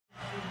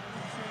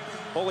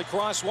Holy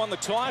Cross won the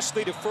toss.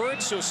 They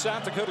deferred, so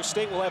South Dakota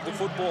State will have the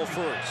football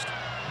first.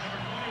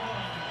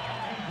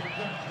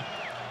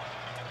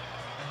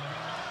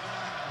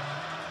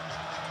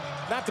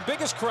 Not the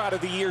biggest crowd of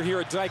the year here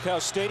at Dyke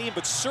House Stadium,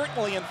 but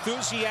certainly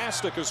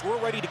enthusiastic as we're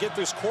ready to get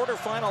this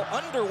quarterfinal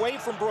underway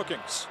from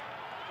Brookings.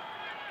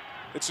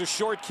 It's a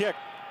short kick.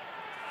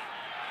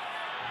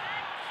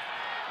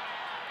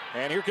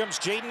 And here comes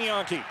Jaden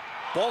Yonke.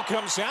 Ball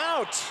comes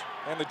out,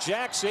 and the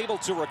Jacks able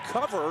to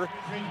recover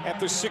at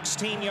the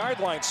 16-yard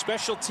line.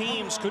 Special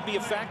teams could be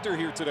a factor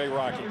here today,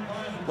 Rocky.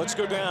 Let's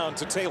go down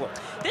to Taylor.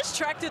 This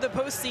trek through the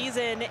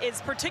postseason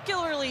is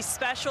particularly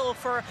special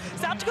for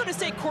South Dakota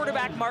State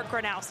quarterback Mark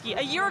Gronowski.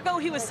 A year ago,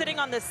 he was sitting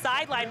on the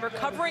sideline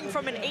recovering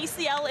from an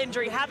ACL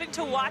injury, having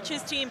to watch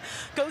his team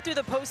go through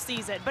the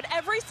postseason. But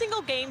every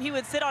single game, he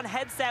would sit on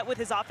headset with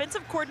his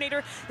offensive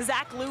coordinator,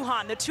 Zach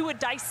Lujan. The two would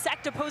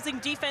dissect opposing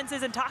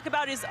defenses and talk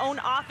about his own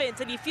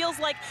offense. And he feels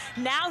like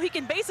now he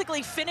can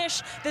basically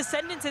finish the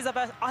sentences of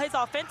his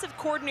offensive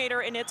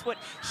coordinator, and it's what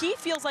he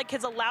feels like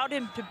has allowed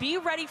him to be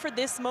ready for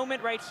this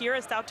moment right here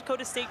as South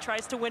Dakota State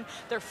tries to win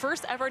their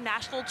first ever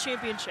national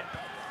championship.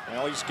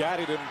 Well, he's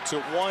guided him to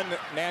one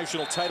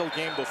national title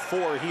game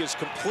before. He is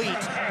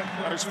complete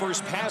on his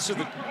first pass of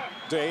the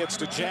day. It's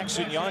to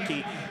Jackson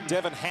Yonke.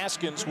 Devin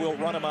Haskins will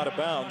run him out of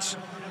bounds.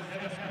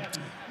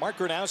 Mark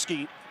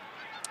Gronowski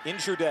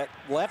injured at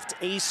left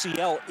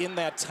ACL in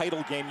that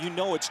title game. You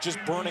know it's just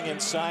burning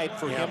inside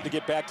for him to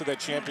get back to that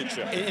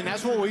championship. And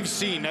that's what we've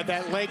seen.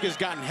 That leg has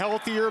gotten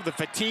healthier. The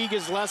fatigue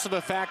is less of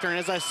a factor. And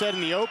as I said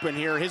in the open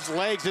here, his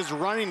legs, his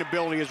running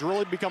ability has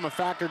really become a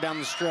factor down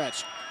the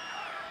stretch.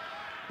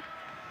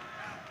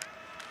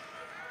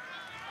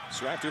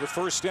 So after the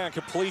first down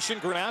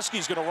completion,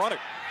 Gronowski's going to run it.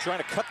 Trying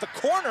to cut the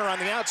corner on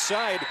the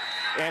outside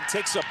and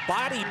takes a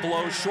body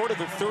blow short of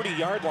the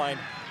 30-yard line.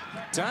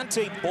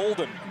 Dante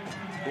Bolden,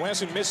 who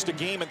hasn't missed a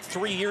game in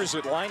 3 years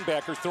at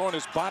linebacker, throwing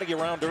his body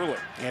around early.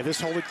 Yeah, this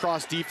Holy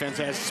Cross defense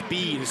has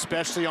speed,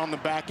 especially on the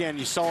back end.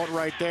 You saw it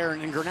right there.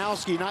 And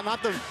Gronowski,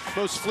 not the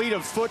most fleet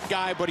of foot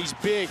guy, but he's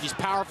big, he's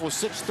powerful,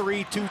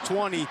 6'3",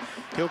 220.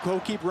 He'll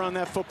keep running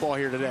that football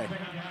here today.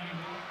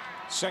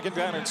 Second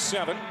down and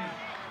 7.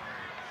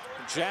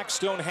 Jacks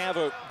don't have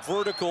a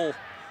vertical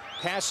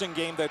passing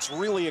game that's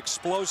really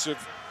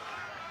explosive.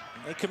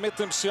 They commit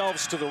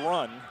themselves to the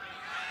run.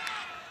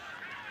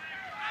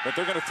 But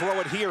they're going to throw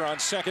it here on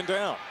second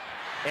down.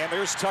 And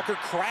there's Tucker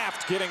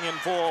Kraft getting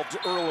involved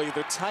early,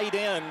 the tight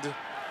end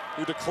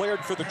who declared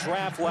for the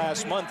draft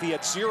last month. He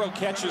had 0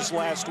 catches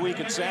last week,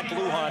 and Zach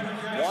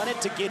Lujan wanted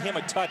to get him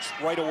a touch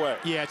right away.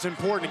 Yeah, it's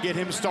important to get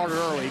him started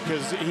early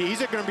because he's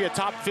going to be a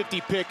top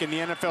 50 pick in the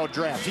NFL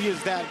draft. He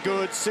is that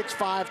good, 6'5",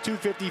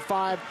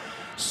 255,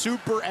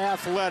 super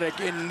athletic.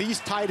 And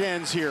these tight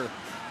ends here,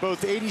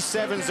 both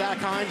 87 Zach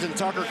Hines and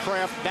Tucker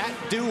Kraft, that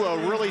duo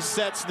really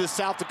sets the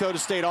South Dakota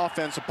State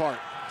offense apart.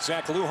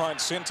 Zach Lujan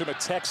sent him a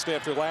text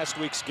after last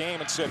week's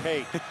game and said,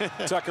 hey,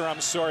 Tucker, I'm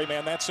sorry,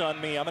 man, that's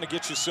on me. I'm going to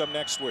get you some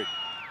next week.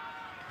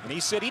 And he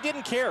said he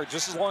didn't care,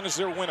 just as long as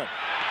they're winning.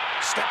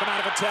 Stepping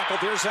out of a tackle,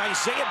 there's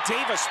Isaiah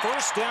Davis,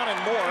 first down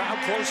and more, out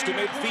close to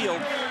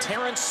midfield.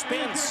 Terrence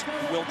Spence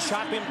will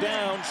chop him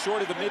down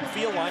short of the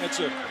midfield line.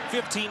 It's a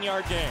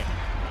 15-yard gain.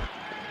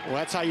 Well,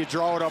 that's how you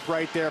draw it up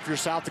right there. If you're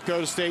South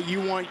Dakota State, you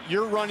want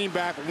your running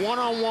back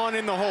one-on-one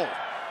in the hole.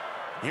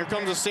 Here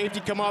comes a safety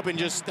come up, and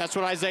just that's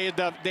what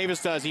Isaiah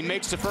Davis does. He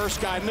makes the first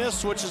guy miss,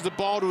 switches the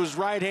ball to his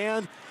right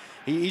hand.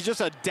 He's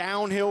just a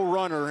downhill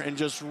runner and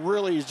just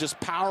really is just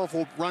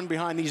powerful run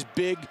behind these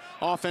big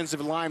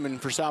offensive linemen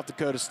for South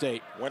Dakota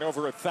State. Went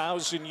over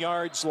 1,000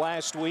 yards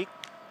last week.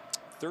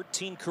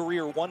 13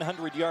 career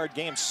 100-yard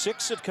games.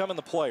 6 have come in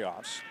the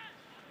playoffs,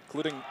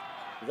 including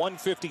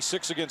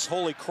 156 against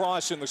Holy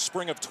Cross in the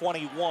spring of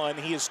 21.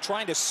 He is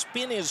trying to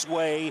spin his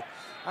way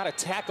out of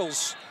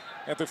tackles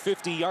at the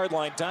 50-yard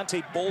line.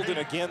 Dante Bolden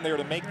again there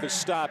to make the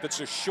stop.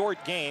 It's a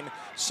short gain,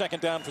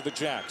 second down for the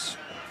Jacks.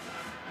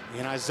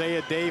 And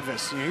Isaiah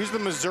Davis, he's the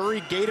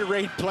Missouri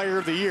Gatorade Player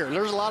of the Year.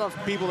 There's a lot of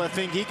people that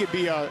think he could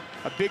be a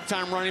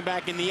big-time running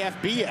back in the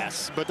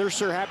FBS, but they're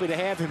sure happy to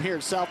have him here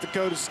at South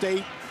Dakota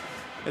State.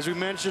 As we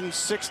mentioned,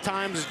 6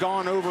 times has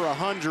gone over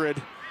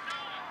 100.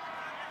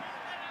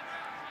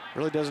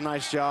 Really does a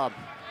nice job.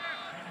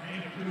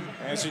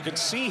 As you can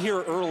see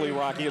here early,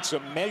 Rocky, it's a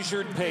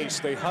measured pace.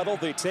 They huddle,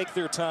 they take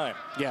their time.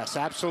 Yes,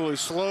 absolutely.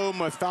 Slow,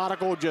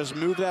 methodical, just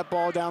move that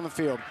ball down the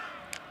field.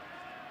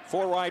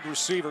 4 wide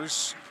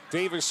receivers.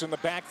 Davis in the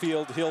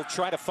backfield. He'll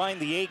try to find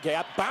the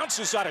A-gap,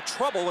 bounces out of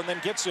trouble, and then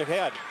gets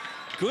ahead.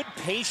 Good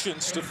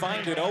patience to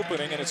find an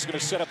opening, and it's going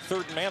to set up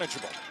third and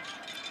manageable.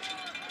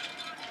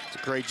 It's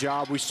a great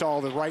job. We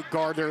saw the right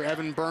guard there,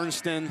 Evan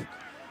Bernstein,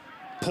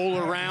 pull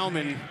around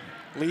and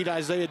lead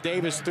Isaiah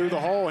Davis through the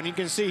hole, and you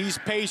can see he's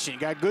patient,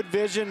 got good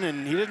vision,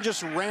 and he didn't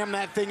just ram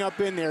that thing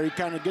up in there. He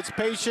kind of gets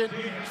patient,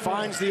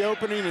 finds the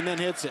opening, and then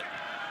hits it.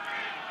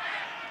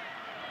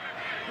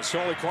 This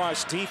Holy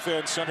Cross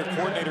defense under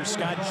coordinator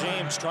Scott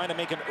James trying to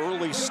make an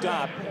early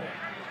stop.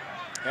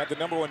 Had the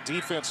 #1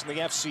 defense in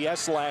the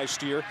FCS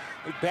last year.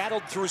 They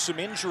battled through some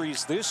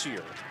injuries this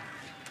year.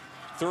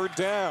 Third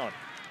down.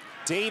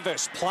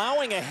 Davis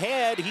plowing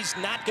ahead. He's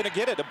not going to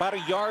get it. About a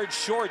yard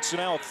short. So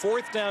now a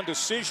 4th down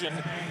decision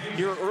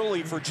here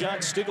early for John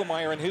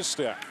Stiegelmeier and his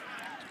staff.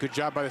 Good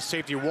job by the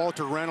safety,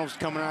 Walter Reynolds,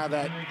 coming out of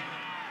that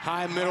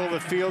high middle of the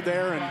field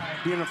there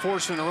and being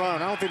enforced in a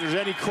run. I don't think there's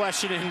any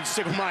question in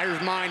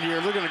Stiegelmeier's mind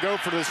here. They're going to go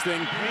for this thing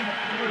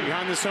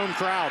behind this home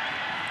crowd.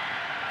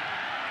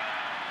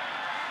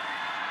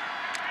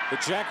 The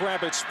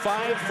Jackrabbits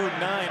 5 for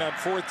 9 on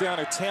 4th down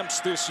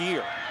attempts this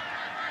year.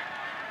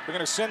 They're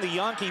going to send the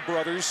Yankee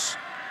brothers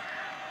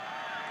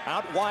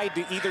out wide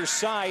to either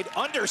side.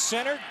 Under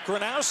center,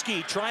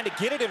 Gronowski trying to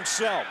get it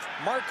himself.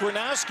 Mark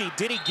Gronowski,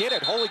 did he get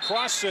it? Holy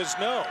Cross says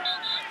no.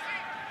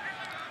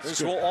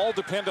 This will all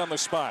depend on the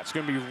spot. It's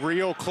going to be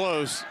real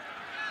close.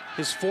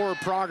 His forward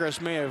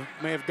progress may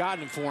have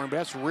gotten it for him, but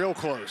that's real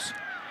close.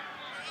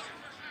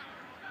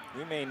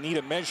 We may need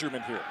a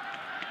measurement here.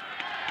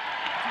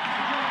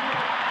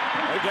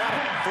 They got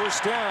it.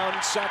 1st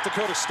down, South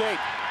Dakota State.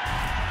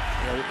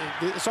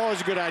 It's always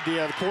a good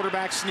idea. The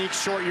quarterback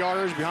sneaks short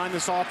yarders behind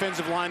this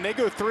offensive line. They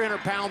go 300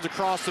 pounds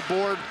across the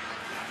board.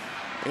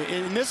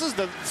 And this is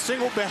the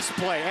single best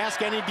play.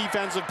 Ask any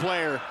defensive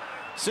player.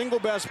 Single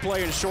best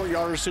play in short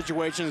yardage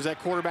situations, that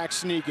quarterback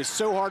sneak is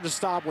so hard to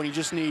stop when you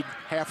just need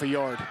half a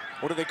yard.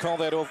 What do they call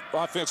that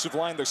offensive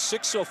line? The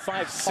 605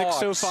 Hogs.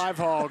 605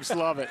 Hogs,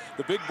 love it.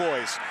 The big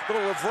boys.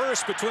 Little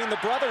reverse between the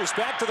brothers.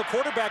 Back to the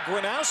quarterback,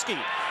 Gronowski.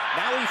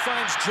 Now he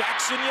finds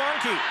Jackson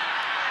Yankee.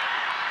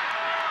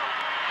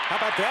 How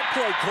about that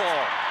play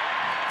call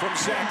from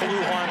Zach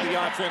Lujan,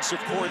 the offensive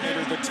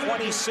coordinator, the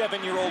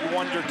 27-year-old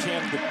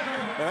wonderkind.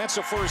 And that's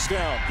a 1st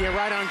down. Yeah,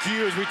 right on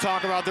cue, as we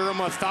talk about, they're a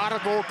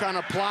methodical kind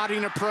of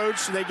plotting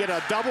approach. They get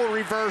a double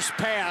reverse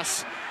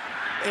pass.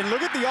 And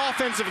look at the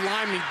offensive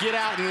linemen get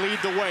out and lead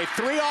the way.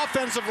 3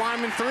 offensive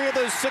linemen, 3 of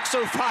those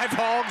 605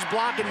 Hogs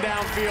blocking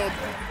downfield.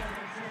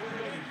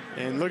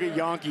 And look at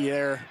Yankee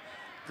there.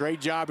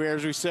 Great job here,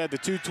 as we said, the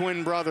 2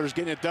 twin brothers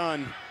getting it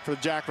done for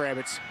the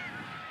Jackrabbits.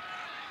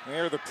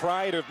 They're the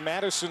pride of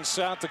Madison,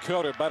 South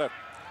Dakota. About a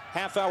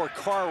half-hour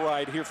car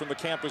ride here from the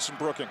campus in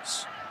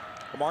Brookings.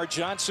 Lamar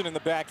Johnson in the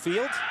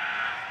backfield.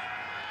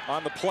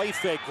 On the play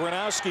fake,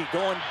 Gronowski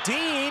going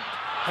deep.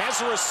 Has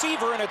a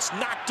receiver, and it's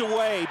knocked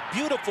away.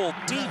 Beautiful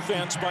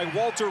defense by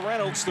Walter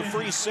Reynolds, the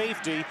free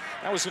safety.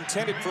 That was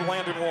intended for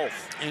Landon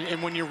Wolf.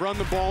 And when you run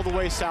the ball the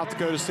way South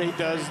Dakota State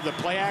does, the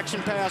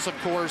play-action pass, of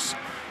course,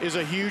 is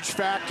a huge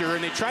factor.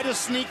 And they try to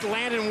sneak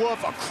Landon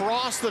Wolf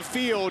across the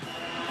field.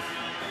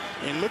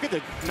 And look at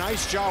the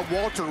nice job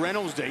Walter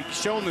Reynolds did,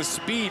 showing the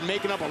speed,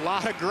 making up a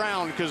lot of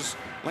ground, because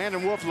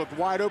Landon Wolf looked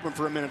wide open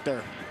for a minute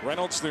there.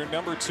 Reynolds, their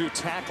number 2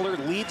 tackler,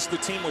 leads the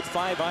team with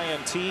 5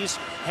 INTs,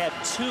 had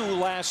 2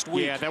 last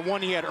week. Yeah, that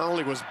one he had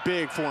early was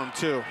big for him,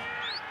 too.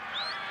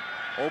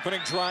 Opening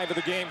drive of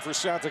the game for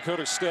South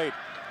Dakota State.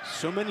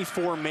 So many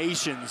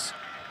formations.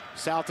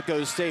 South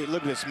Dakota State,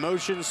 look at this,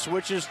 motion,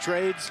 switches,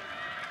 trades.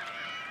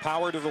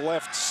 Power to the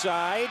left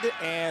side,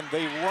 and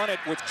they run it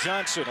with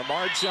Johnson.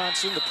 Amar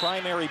Johnson, the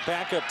primary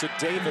backup to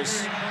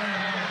Davis.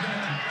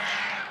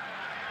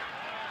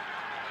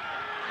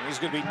 He's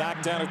going to be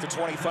knocked down at the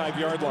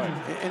 25-yard line.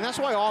 And that's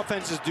why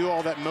offenses do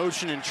all that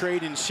motion and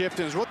trade and shift.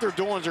 And what they're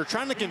doing is they're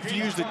trying to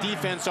confuse the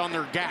defense on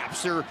their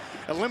gaps. They're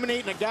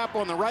eliminating a gap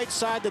on the right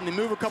side, then they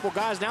move a couple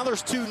guys. Now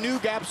there's 2 new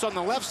gaps on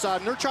the left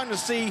side, and they're trying to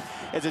see,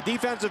 as a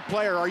defensive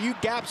player, are you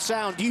gap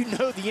sound? Do you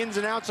know the ins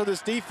and outs of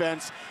this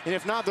defense? And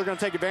if not, they're going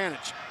to take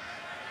advantage.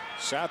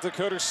 South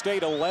Dakota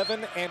State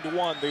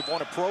 11-1. They've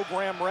won a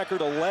program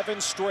record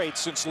 11 straight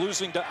since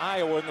losing to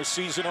Iowa in the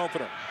season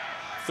opener.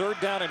 3rd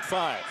down and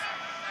 5.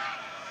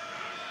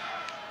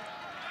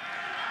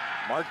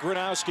 Mark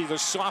Gronowski, the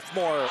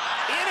sophomore,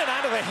 in and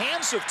out of the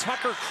hands of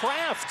Tucker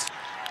Kraft.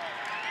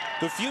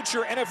 The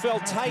future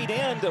NFL tight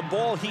end, a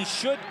ball he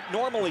should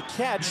normally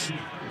catch.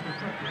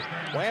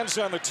 Lands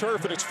on the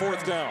turf, and it's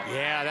 4th down.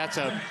 Yeah, that's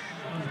a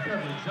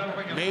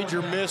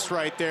major miss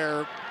right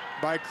there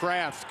by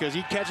Kraft, because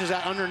he catches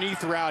that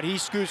underneath route. He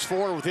scoots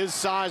forward with his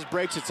size,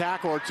 breaks a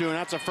tackle or 2, and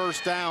that's a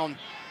 1st down.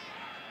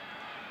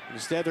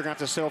 Instead, they're going to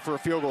have to settle for a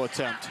field goal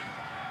attempt.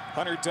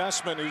 Hunter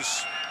Dustman,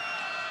 who's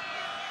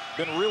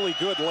been really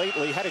good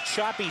lately, had a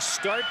choppy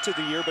start to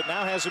the year, but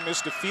now hasn't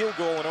missed a field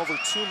goal in over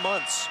 2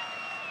 months.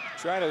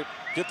 Try to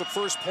get the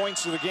first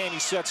points of the game. He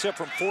sets up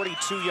from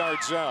 42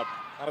 yards out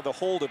of the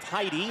hold of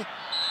Heidi.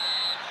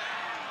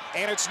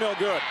 And it's no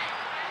good.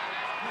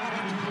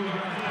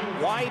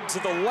 Wide to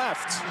the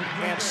left,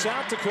 and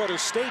South Dakota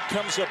State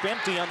comes up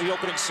empty on the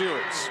opening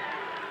series.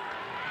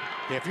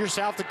 If you're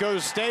South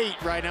Dakota State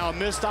right now, a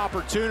missed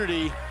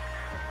opportunity.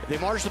 They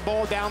march the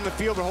ball down the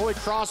field, but Holy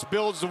Cross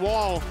builds the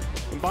wall.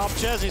 And Bob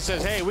Chesney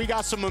says, hey, we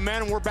got some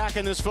momentum. We're back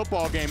in this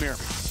football game here.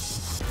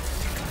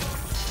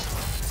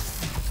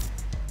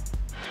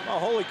 Well,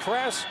 Holy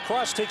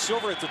Cross takes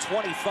over at the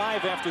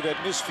 25 after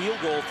that missed field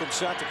goal from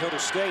South Dakota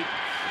State.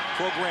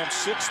 Program's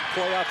 6th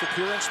playoff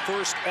appearance,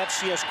 first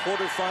FCS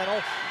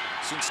quarterfinal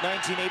since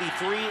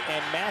 1983,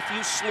 and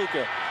Matthew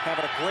Sluka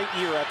having a great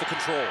year at the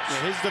controls.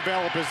 Yeah, his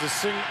development is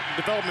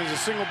the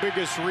single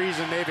biggest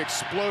reason they've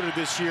exploded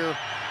this year.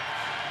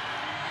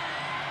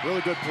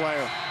 Really good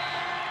player.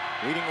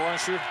 Leading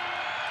rusher,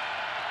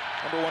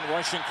 #1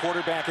 rushing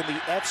quarterback in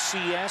the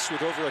FCS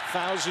with over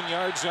 1,000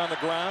 yards on the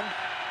ground.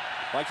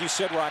 Like you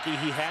said, Rocky,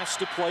 he has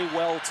to play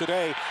well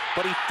today,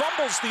 but he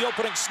fumbles the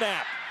opening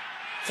snap.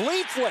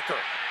 Flea flicker,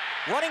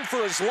 running for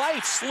his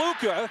life.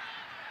 Sluka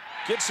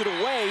gets it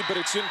away, but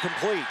it's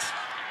incomplete.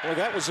 Well,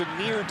 that was a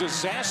near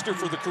disaster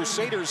for the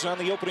Crusaders on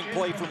the opening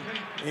play from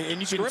And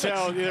you scrimmage. can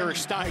tell they were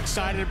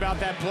excited about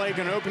that play,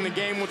 going to open the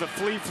game with a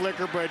flea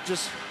flicker, but it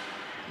just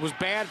was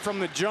bad from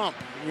the jump.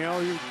 You know,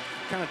 he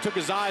kind of took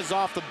his eyes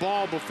off the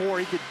ball before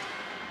he could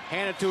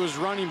hand it to his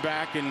running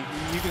back, and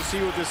you can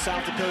see what this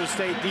South Dakota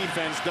State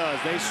defense does.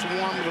 They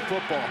swarm the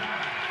football.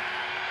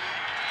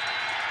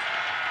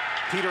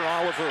 Peter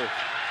Oliver,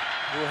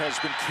 who has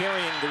been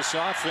carrying this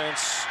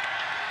offense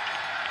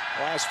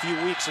the last few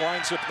weeks,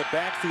 lines up in the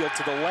backfield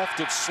to the left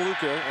of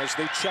Sluka as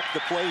they check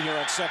the play here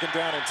on 2nd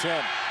down and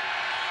 10.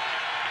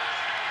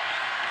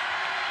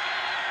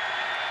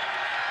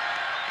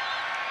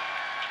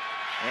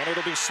 And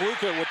it'll be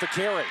Sluka with the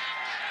carry.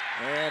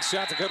 And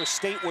South Dakota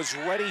State was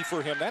ready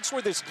for him. That's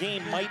where this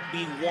game might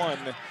be won,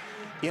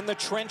 in the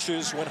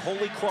trenches when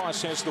Holy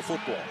Cross has the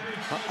football.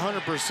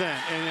 100%,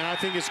 and I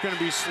think it's going to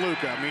be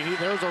Sluka. I mean,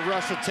 there's a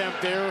rush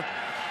attempt there.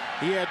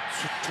 He had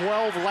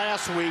 12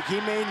 last week. He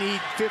may need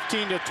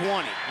 15 to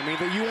 20. I mean,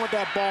 you want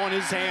that ball in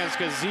his hands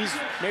because he's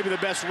maybe the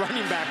best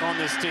running back on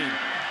this team.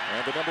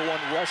 And the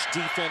 #1 rush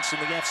defense in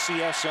the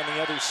FCS on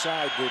the other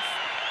side. They've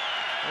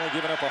only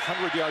given up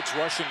 100 yards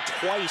rushing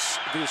twice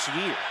this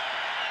year.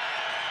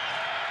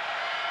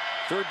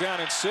 3rd down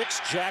and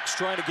 6. Jack's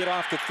trying to get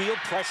off the field.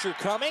 Pressure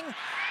coming.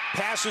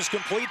 Pass is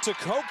complete to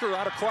Coker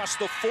out across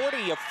the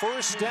 40. A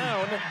 1st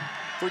down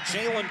for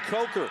Jalen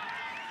Coker,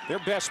 their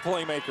best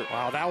playmaker.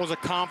 Wow, that was a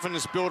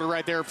confidence builder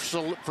right there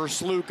for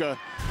Sluka.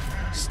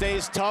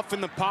 Stays tough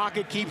in the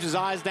pocket, keeps his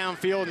eyes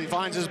downfield, and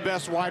finds his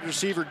best wide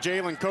receiver,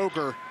 Jalen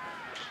Coker.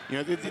 You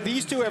know,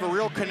 these two have a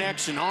real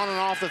connection on and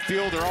off the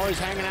field. They're always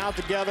hanging out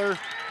together,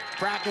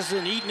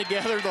 practicing, eating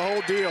together, the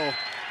whole deal.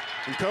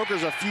 And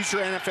Coker's a future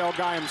NFL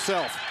guy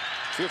himself.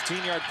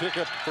 15-yard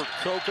pickup for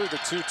Coker, the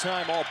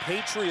 2-time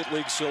All-Patriot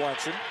League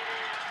selection.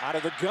 Out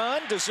of the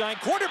gun, design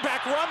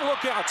quarterback run,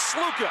 look out,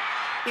 Sluka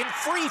in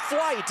free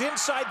flight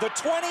inside the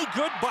 20,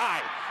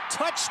 goodbye.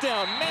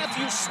 Touchdown,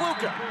 Matthew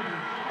Sluka.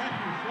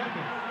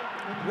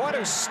 What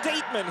a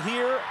statement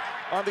here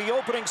on the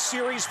opening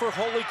series for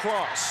Holy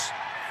Cross.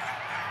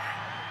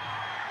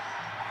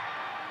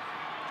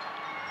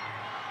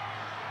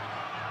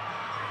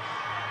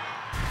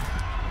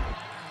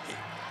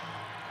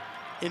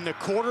 In the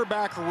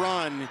quarterback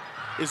run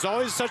is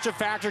always such a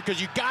factor because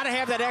you got to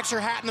have that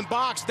extra hat in the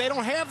box. They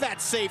don't have that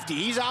safety.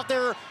 He's out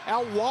there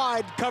out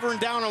wide covering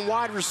down on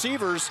wide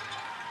receivers,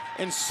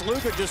 and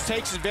Sluka just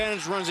takes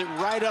advantage, runs it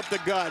right up the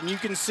gut, and you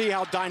can see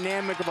how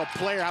dynamic of a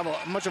player, how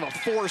much of a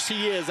force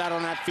he is out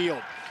on that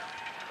field.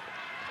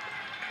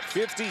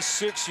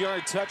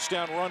 56-yard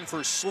touchdown run for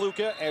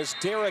Sluka as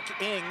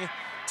Derek Ing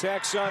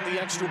tacks on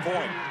the extra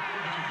point.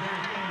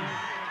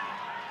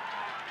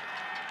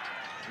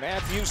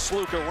 Matthew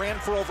Sluka ran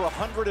for over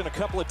 100 and a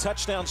couple of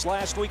touchdowns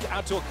last week,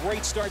 out to a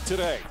great start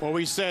today. Well,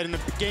 we said in the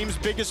game's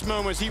biggest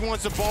moments, he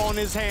wants the ball in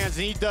his hands,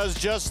 and he does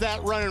just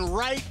that, running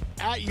right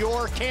at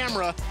your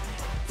camera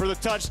for the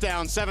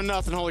touchdown.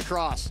 7-0 Holy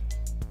Cross.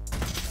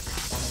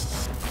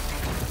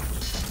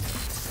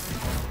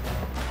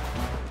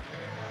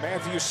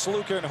 Matthew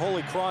Sluka and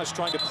Holy Cross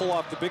trying to pull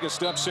off the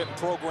biggest upset in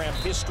program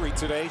history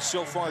today.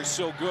 So far,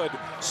 so good.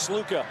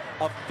 Sluka,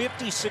 a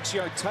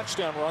 56-yard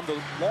touchdown run, the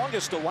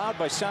longest allowed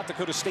by South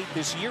Dakota State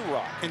this year,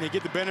 Rob. And they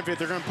get the benefit.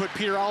 They're going to put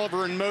Peter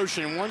Oliver in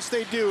motion. Once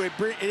they do, it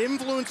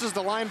influences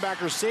the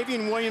linebacker,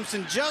 Savion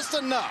Williamson, just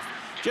enough,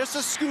 just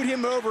to scoot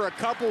him over a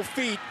couple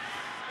feet.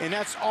 And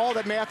that's all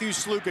that Matthew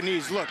Sluka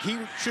needs. Look, he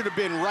should have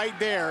been right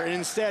there, and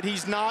instead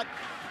he's not.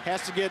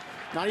 Has to get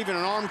not even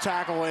an arm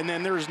tackle, and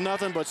then there's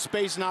nothing but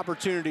space and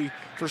opportunity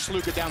for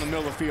Sluka down the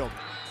middle of the field.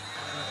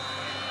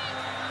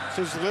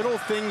 So there's little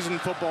things in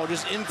football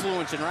just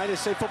influencing, right? They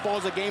say football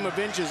is a game of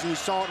inches, and you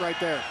saw it right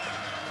there.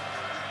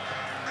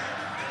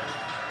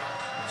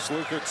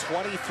 Sluka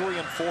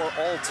 23-4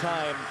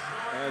 all-time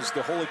as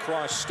the Holy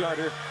Cross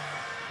starter.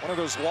 One of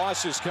those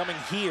losses coming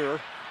here.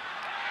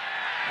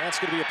 That's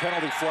going to be a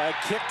penalty flag.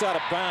 Kicked out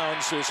of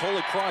bounds as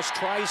Holy Cross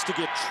tries to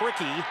get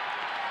tricky.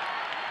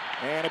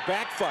 And it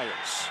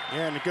backfires.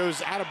 Yeah, and it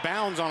goes out of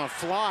bounds on a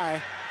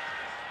fly.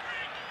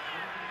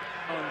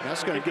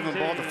 That's going to give them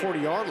ball at the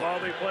 40-yard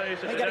line.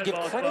 I got to give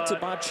credit to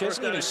Bob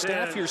Chesney and his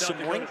staff here. Some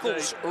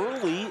wrinkles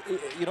early.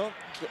 You know,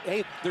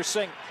 hey, they're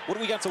saying, what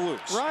do we got to lose?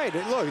 Right.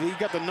 Look, you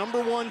got the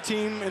 #1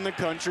 team in the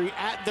country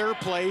at their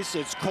place.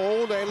 It's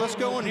cold. Hey, let's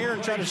go in here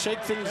and try to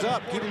shake things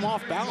up, keep them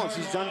off balance.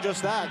 He's done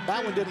just that.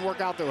 That one didn't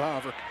work out, though,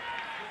 however.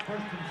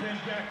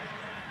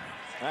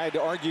 I'd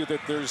argue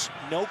that there's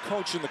no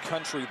coach in the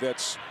country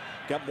that's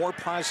got more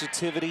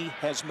positivity,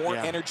 has more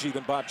energy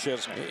than Bob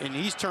Chesney. And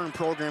he's turned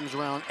programs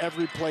around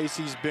every place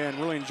he's been.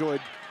 Really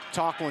enjoyed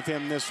talking with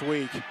him this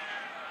week.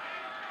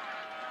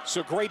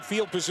 So great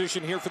field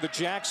position here for the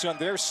Jacks on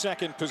their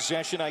second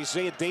possession.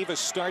 Isaiah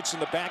Davis starts in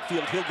the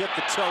backfield. He'll get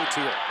the tote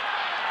here.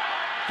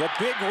 The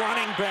big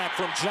running back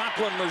from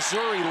Joplin,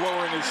 Missouri,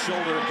 lowering his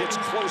shoulder and gets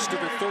close to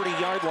the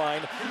 30-yard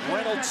line.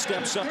 Reynolds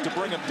steps up to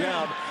bring him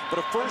down, but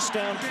a first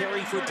down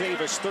carry for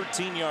Davis,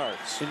 13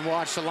 yards. And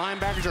watch, the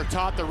linebackers are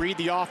taught to read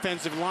the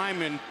offensive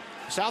linemen.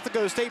 South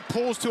Dakota State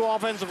pulls two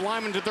offensive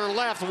linemen to their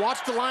left.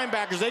 Watch the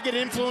linebackers. They get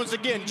influenced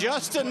again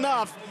just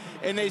enough,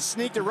 and they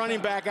sneak the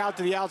running back out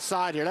to the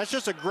outside here. That's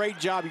just a great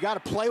job. You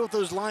got to play with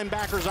those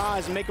linebackers'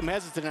 eyes and make them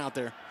hesitant out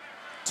there.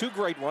 Two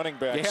great running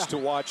backs to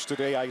watch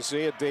today,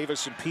 Isaiah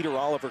Davis and Peter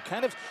Oliver.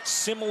 Kind of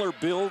similar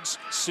builds,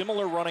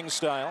 similar running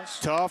styles.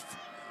 Tough,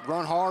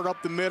 run hard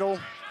up the middle.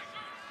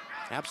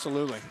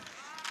 Absolutely.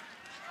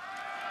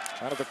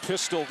 Out of the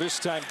pistol this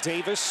time,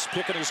 Davis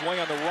picking his way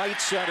on the right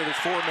side of the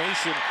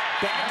formation,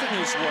 backing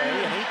his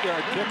way, an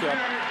 8-yard pickup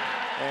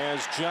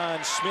as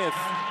John Smith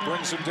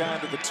brings him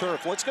down to the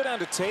turf. Let's go down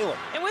to Taylor.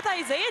 And with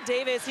Isaiah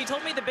Davis, he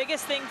told me the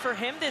biggest thing for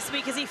him this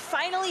week is he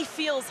finally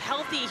feels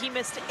healthy. He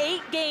missed 8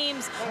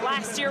 games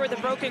last year with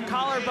a broken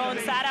collarbone,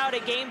 sat out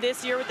a game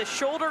this year with a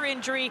shoulder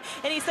injury,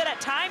 and he said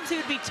at times he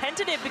would be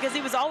tentative because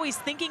he was always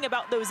thinking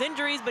about those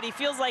injuries, but he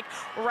feels like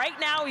right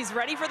now he's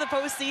ready for the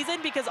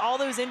postseason because all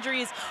those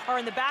injuries are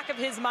in the back of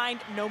his mind,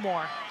 no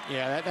more.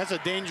 Yeah, that's a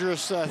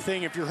dangerous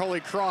thing if you're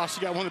Holy Cross.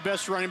 You got one of the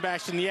best running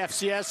backs in the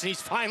FCS, and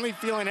he's finally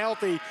feeling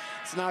healthy.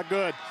 It's not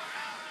good.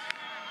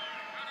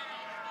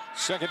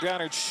 Second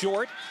down and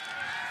short.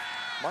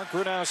 Mark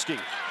Gronowski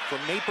from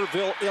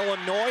Naperville,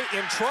 Illinois,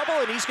 in trouble,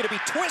 and he's going to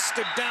be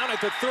twisted down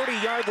at the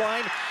 30-yard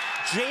line.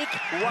 Jake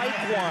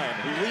Reichwein,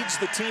 who leads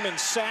the team in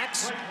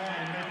sacks,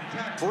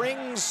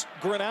 brings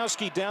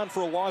Gronowski down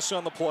for a loss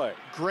on the play.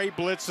 Great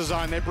blitz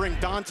design. They bring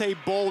Dante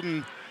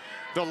Bolden,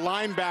 the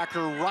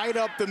linebacker, right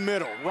up the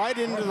middle, right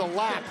into the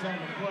lap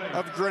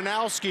of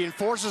Gronowski, and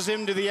forces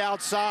him to the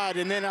outside.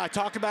 And then I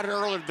talked about it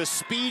earlier, the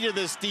speed of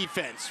this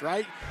defense,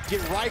 right?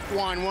 Get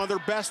Reichwein, one of their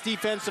best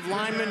defensive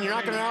linemen. You're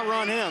not going to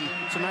outrun him.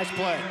 It's a nice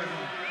play.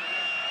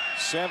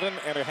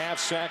 7.5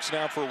 sacks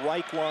now for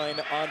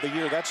Reichwein on the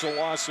year. That's a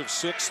loss of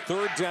 6.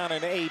 Third down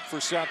and 8 for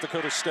South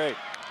Dakota State.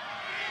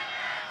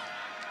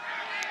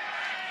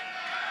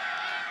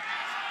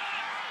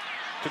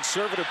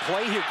 Conservative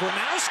play here.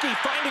 Gronowski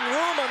finding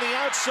room on the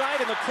outside,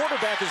 and the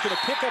quarterback is going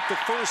to pick up the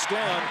first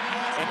down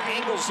and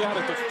angles out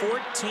at the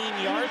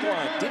 14-yard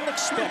line. Didn't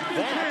expect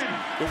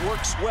that. It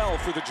works well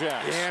for the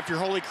Jazz. Yeah, if you're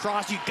Holy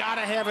Cross, you got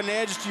to have an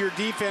edge to your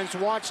defense.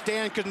 Watch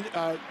Dan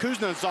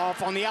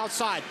Kuznetsov on the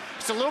outside.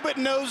 It's a little bit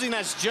nosy, and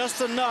that's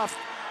just enough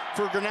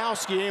for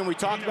Gronowski. And we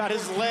talked about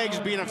his legs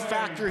being a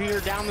factor here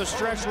down the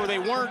stretch where they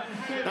weren't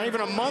not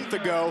even a month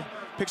ago.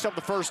 Picks up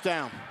the first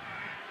down.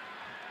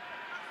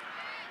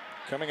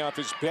 Coming off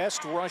his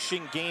best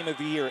rushing game of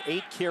the year,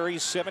 8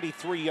 carries,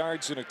 73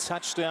 yards, and a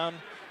touchdown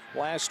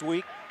last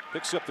week.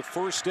 Picks up the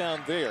first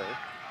down there.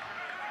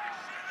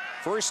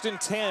 1st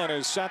and 10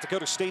 as South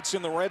Dakota State's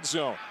in the red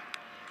zone.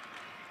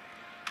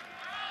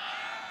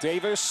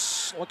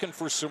 Davis looking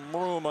for some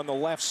room on the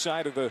left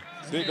side of the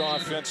big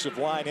offensive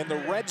line. In the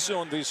red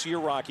zone this year,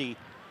 Rocky,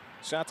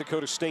 South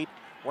Dakota State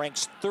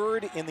ranks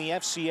 3rd in the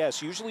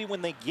FCS. Usually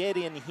when they get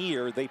in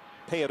here, they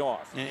pay it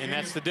off. And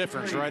that's the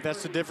difference, right?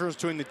 That's the difference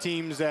between the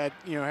teams that,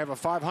 you know, have a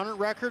 500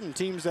 record and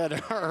teams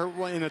that are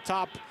in the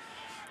top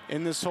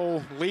in this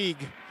whole league,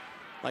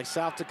 like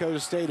South Dakota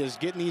State, is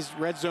getting these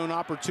red zone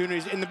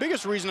opportunities. And the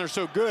biggest reason they're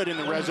so good in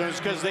the red zone is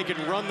because they can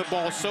run the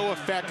ball so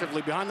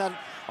effectively behind that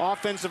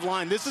offensive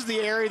line. This is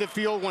the area of the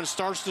field when it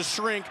starts to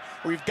shrink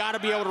where you've got to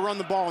be able to run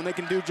the ball, and they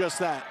can do just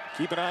that.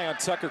 Keep an eye on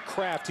Tucker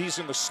Kraft. He's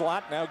in the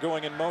slot, now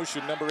going in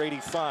motion, number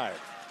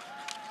 85.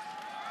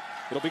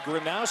 It'll be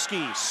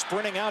Gronowski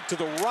sprinting out to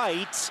the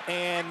right,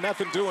 and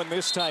nothing doing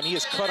this time. He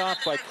is cut off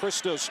by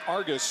Christos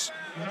Argus,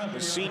 the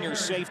senior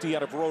safety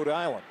out of Rhode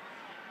Island.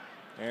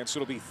 And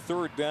so it'll be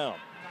 3rd down.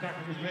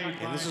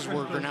 And this is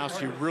where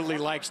Gronowski really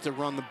likes to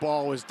run the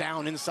ball, is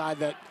down inside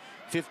that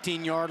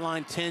 15-yard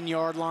line,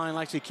 10-yard line,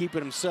 likes to keep it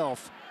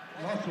himself.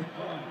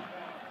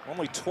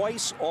 Only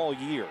twice all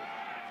year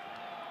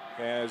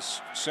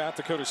as South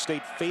Dakota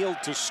State failed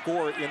to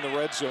score in the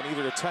red zone,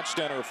 either a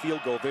touchdown or a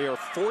field goal. They are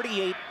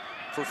 48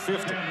 for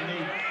 50.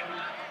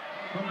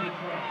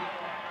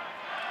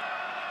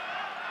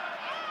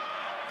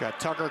 Got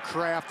Tucker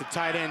Kraft, the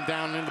tight end,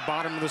 down in the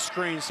bottom of the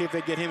screen. See if they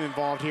get him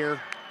involved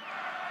here.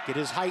 Get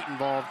his height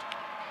involved.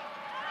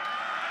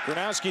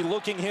 Gronowski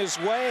looking his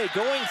way,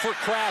 going for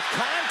Kraft.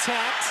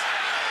 Contact.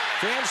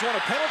 Fans want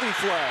a penalty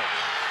flag.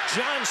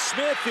 John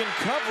Smith in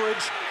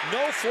coverage.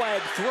 No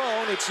flag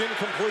thrown. It's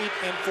incomplete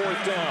and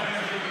 4th down.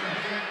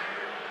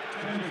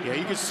 Yeah,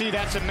 you can see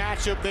that's a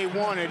matchup they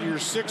wanted. Your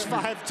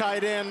 6'5"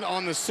 tight end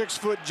on the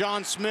 6-foot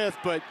John Smith,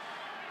 but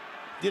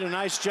did a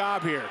nice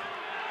job here.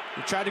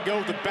 He tried to go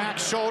with the back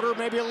shoulder,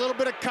 maybe a little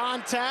bit of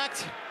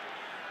contact.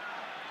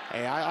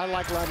 Hey, I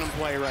like letting him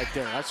play right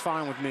there. That's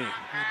fine with me.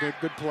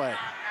 Good play.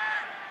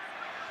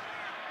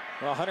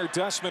 Well, Hunter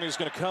Dustman is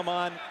going to come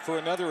on for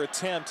another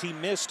attempt. He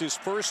missed his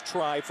first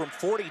try from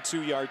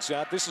 42 yards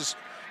out. This is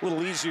a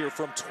little easier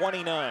from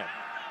 29.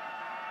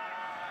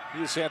 He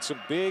has had some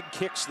big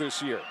kicks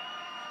this year.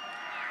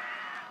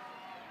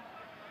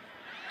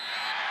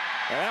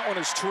 And that one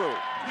is true.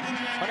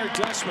 Hunter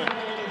Dustman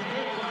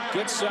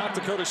gets South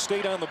Dakota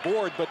State on the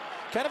board, but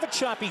kind of a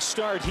choppy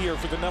start here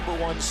for the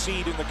 #1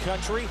 seed in the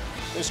country.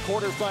 This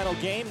quarterfinal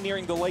game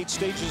nearing the late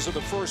stages of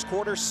the first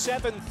quarter,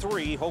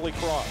 7-3 Holy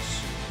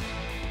Cross.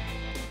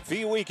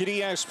 V Week at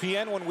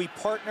ESPN, when we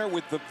partner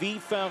with the V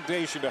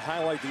Foundation to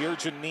highlight the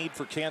urgent need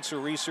for cancer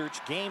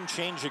research,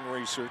 game-changing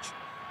research.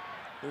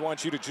 We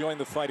want you to join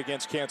the fight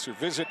against cancer.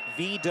 Visit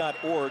v.org/donate.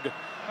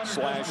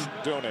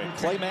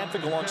 Clay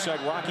Matvick alongside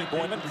Rocky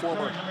Boyman,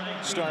 former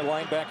star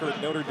linebacker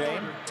at Notre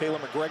Dame. Taylor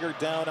McGregor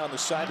down on the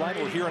sideline.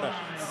 We're here in a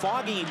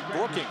foggy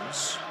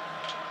Brookings,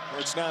 where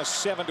it's now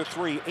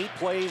 7-3. 8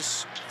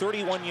 plays,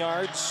 31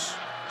 yards,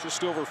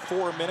 just over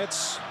 4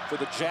 minutes for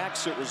the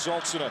Jacks. It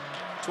results in a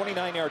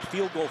 29-yard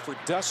field goal for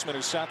Dustman,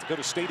 as South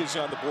Dakota State is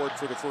on the board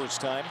for the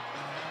first time.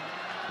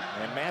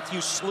 And Matthew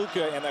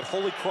Sluka and that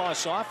Holy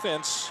Cross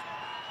offense,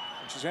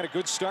 which has had a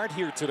good start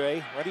here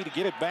today, ready to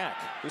get it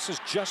back. This is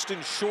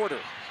Justin Shorter.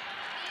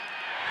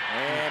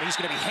 And he's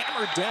going to be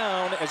hammered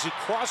down as he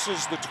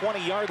crosses the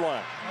 20-yard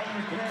line.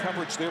 Good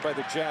coverage there by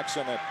the Jacks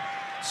on that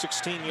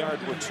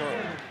 16-yard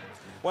return.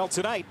 Well,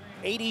 tonight,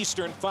 8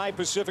 Eastern, 5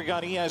 Pacific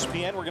on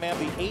ESPN, we're going to have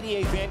the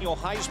 88th annual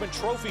Heisman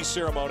Trophy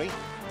ceremony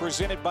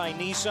presented by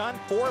Nissan.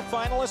 4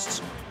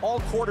 finalists, all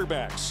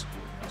quarterbacks.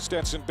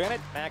 Stetson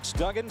Bennett, Max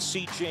Duggan,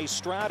 C.J.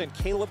 Stroud, and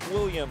Caleb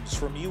Williams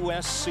from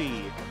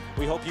USC.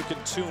 We hope you can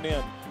tune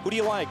in. Who do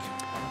you like?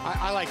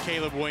 I like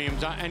Caleb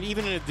Williams. And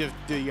even in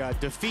the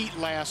defeat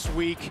last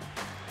week,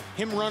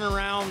 him running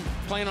around,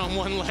 playing on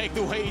one leg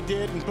the way he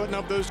did and putting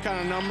up those kind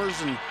of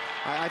numbers, and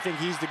I think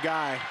he's the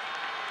guy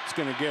that's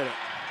going to get it.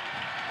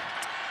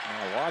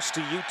 Lost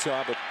to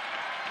Utah, but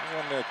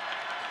everyone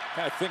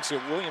kind of thinks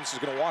that Williams is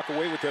going to walk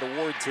away with that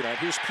award tonight.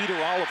 Here's Peter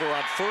Oliver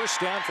on first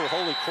down for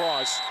Holy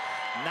Cross.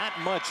 Not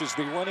much as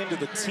they run into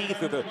the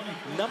teeth of the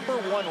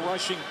 #1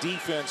 rushing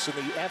defense in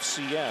the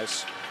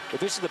FCS. But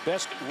this is the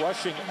best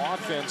rushing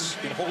offense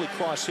in Holy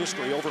Cross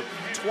history, over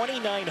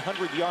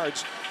 2,900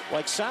 yards.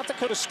 Like South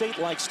Dakota State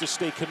likes to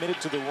stay committed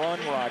to the run,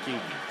 Rocky,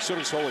 so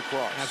does Holy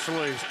Cross.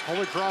 Absolutely.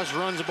 Holy Cross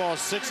runs the ball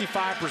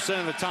 65%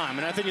 of the time,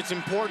 and I think it's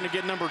important to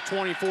get number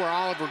 24,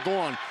 Oliver,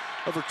 going.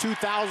 Over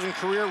 2,000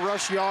 career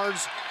rush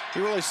yards. He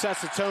really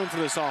sets the tone for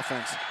this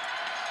offense.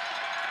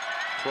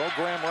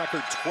 Program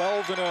record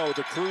 12-0.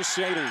 The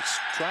Crusaders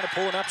trying to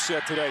pull an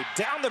upset today.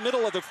 Down the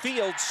middle of the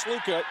field,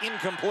 Sluka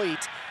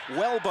incomplete.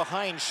 Well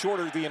behind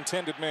Shorter, the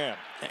intended man.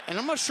 And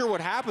I'm not sure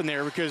what happened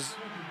there, because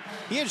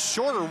he had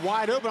Shorter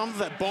wide open. I don't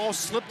know if that ball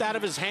slipped out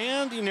of his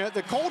hand. You know,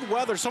 the cold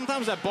weather,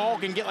 sometimes that ball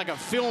can get like a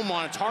film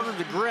on it. It's harder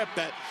to grip.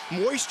 That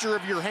moisture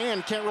of your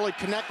hand can't really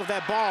connect with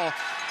that ball.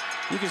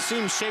 You can see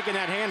him shaking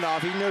that hand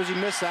off. He knows he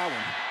missed that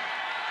one.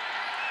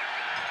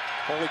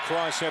 Holy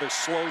Cross had a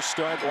slow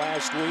start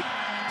last week.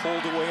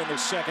 Pulled away in the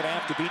second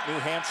half to beat New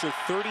Hampshire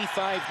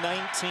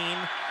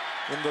 35-19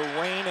 in the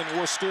rain in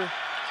Worcester.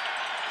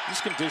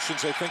 These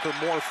conditions, I think,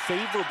 are more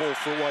favorable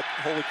for what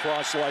Holy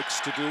Cross likes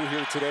to do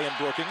here today in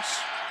Brookings.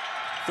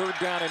 3rd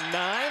down and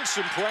 9.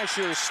 Some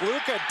pressure.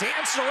 Sluka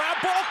dancing around.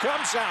 Ball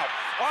comes out.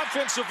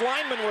 Offensive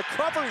lineman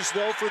recovers,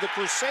 though, for the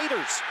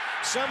Crusaders.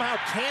 Somehow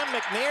Cam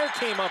McNair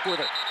came up with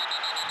it.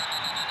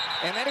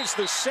 And that is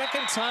the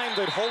second time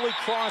that Holy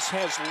Cross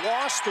has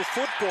lost the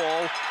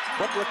football,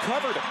 but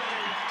recovered it.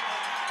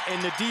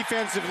 And the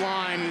defensive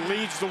line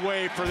leads the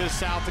way for this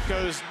South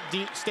Dakota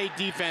State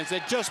defense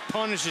that just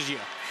punishes you.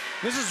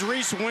 This is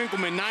Reese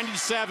Winkleman,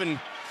 97,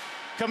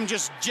 coming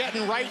just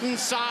jetting right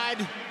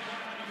inside,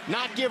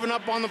 not giving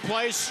up on the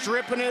play,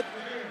 stripping it.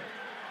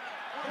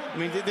 I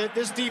mean,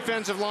 this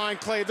defensive line,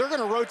 Clay, they're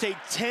going to rotate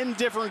 10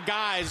 different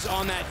guys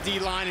on that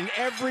D-line, and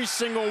every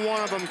single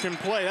one of them can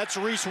play. That's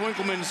Reese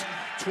Winkleman's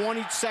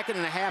 22nd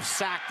and a half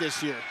sack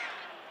this year.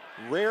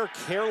 Rare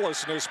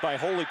carelessness by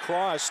Holy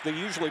Cross. They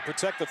usually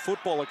protect the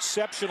football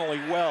exceptionally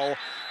well.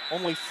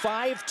 Only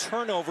 5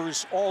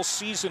 turnovers all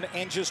season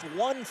and just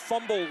 1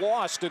 fumble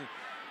lost, and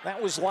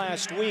that was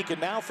last week.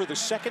 And now for the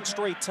second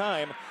straight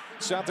time,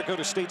 South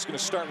Dakota State's going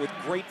to start with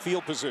great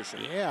field position.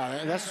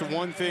 Yeah, that's the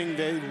one thing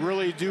they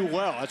really do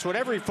well. That's what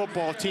every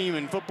football team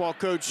and football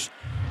coach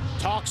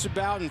talks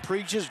about and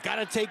preaches. Got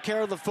to take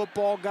care of the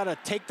football, got to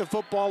take the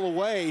football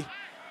away.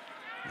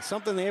 It's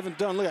something they haven't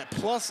done. Look at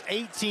plus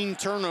 18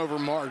 turnover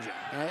margin.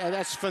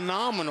 That's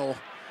phenomenal.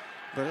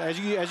 But as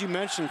you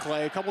mentioned,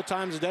 Clay, a couple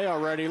times a day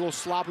already, a little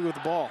sloppy with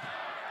the ball.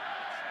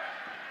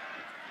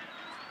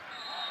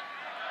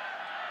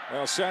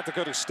 Well, South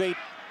Dakota State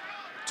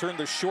turned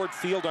the short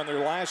field on their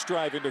last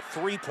drive into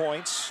 3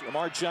 points.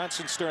 Lamar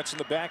Johnson starts in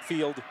the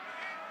backfield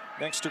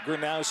next to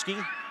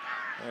Gronowski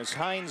as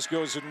Hines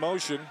goes in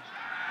motion.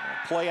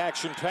 Play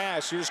action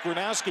pass. Here's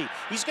Gronowski.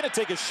 He's going to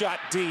take a shot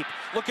deep.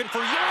 Looking for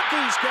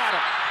Yonke. He's got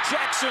him.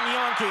 Jackson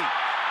Yonke.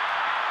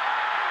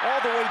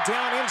 All the way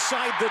down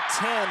inside the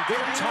 10.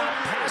 Their top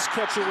pass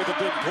catcher with a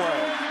big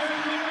play.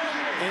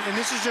 And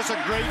this is just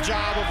a great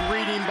job of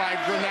reading by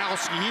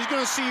Gronowski. He's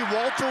going to see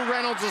Walter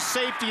Reynolds, a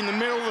safety, in the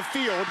middle of the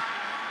field.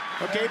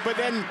 Okay, but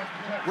then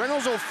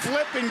Reynolds will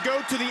flip and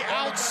go to the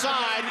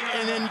outside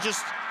and then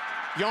just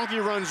Yankee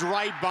runs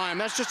right by him.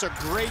 That's just a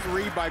great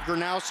read by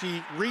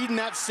Gronowski, reading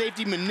that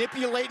safety,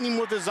 manipulating him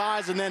with his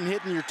eyes, and then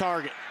hitting your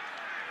target.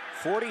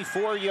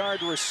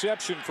 44-yard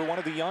reception for one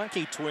of the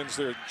Yankee twins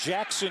there,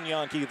 Jackson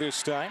Yankee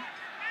this time.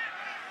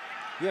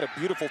 He had a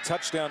beautiful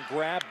touchdown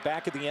grab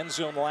back at the end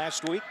zone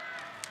last week.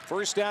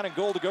 First down and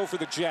goal to go for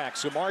the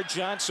Jacks. Amar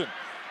Johnson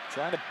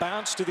trying to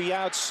bounce to the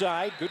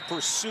outside. Good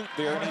pursuit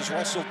there, and he's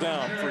wrestled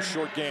down for a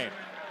short gain.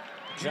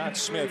 John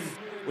Smith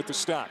with the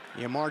stop.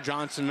 Yeah, Amar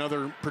Johnson,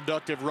 another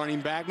productive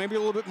running back. Maybe a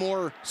little bit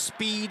more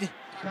speed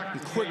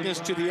and quickness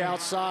to the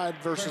outside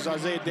versus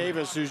Isaiah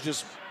Davis, who's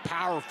just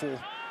powerful.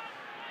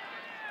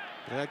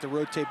 They like to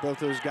rotate both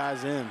those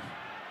guys in.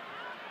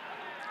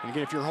 And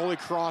again, if you're Holy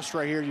Cross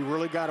right here, you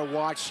really got to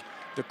watch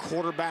the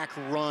quarterback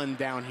run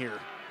down here.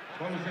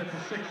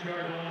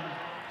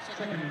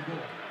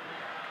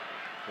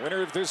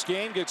 Winner of this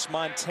game gets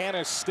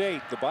Montana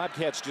State. The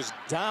Bobcats just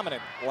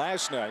dominant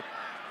last night.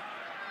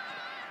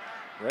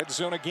 Red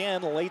zone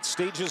again, late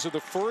stages of the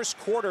first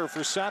quarter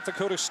for South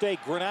Dakota State.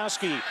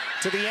 Gronowski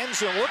to the end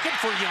zone, looking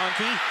for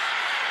Yankee,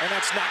 and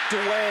that's knocked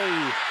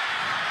away.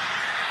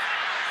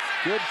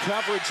 Good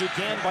coverage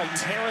again by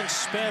Terrence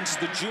Spence,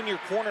 the junior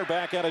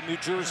cornerback out of New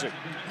Jersey.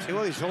 See,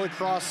 well, these Holy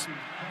Cross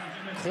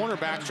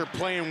cornerbacks are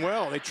playing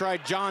well. They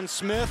tried John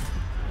Smith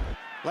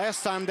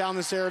last time down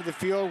this area of the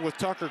field with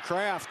Tucker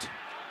Kraft.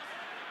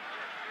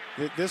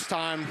 This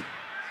time,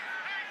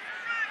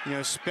 you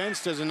know,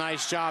 Spence does a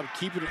nice job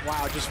keeping it,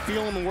 wow, just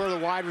feeling where the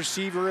wide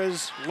receiver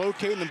is,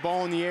 locating the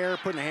ball in the air,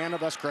 putting a hand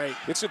up, that's great.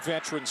 It's a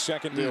veteran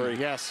secondary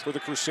yes. for the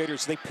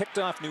Crusaders. They picked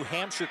off New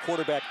Hampshire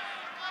quarterback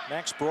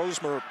Max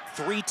Brosmer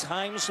 3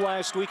 times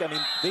last week. I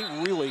mean, they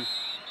really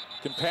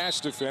can pass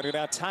defend. And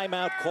now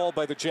timeout called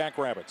by the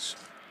Jackrabbits.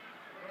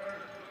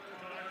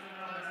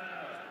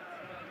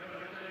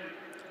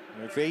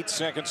 With 8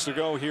 seconds to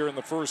go here in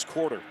the first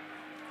quarter.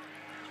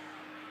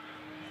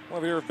 Well,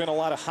 there have been a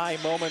lot of high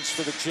moments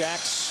for the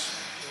Jacks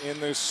in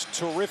this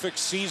terrific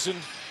season,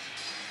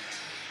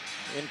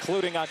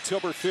 including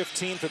October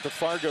 15th at the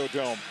Fargo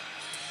Dome.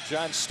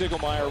 John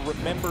Stiglmeyer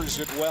remembers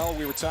it well.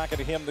 We were talking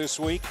to him this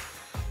week.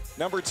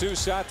 Number 2,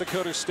 South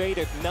Dakota State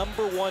at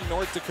number 1,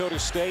 North Dakota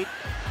State.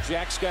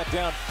 Jacks got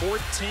down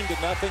 14-0.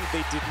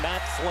 They did not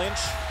flinch.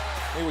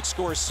 They would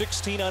score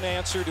 16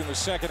 unanswered in the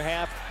second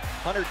half.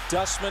 Hunter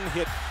Dussman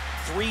hit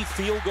 3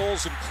 field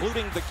goals,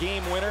 including the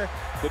game winner.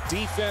 The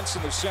defense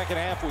in the second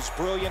half was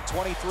brilliant.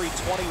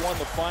 23-21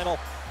 the final.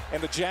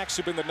 And the Jacks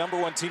have been the number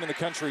 1 team in the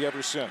country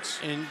ever since.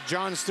 And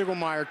John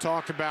Stiglmeyer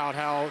talked about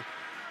how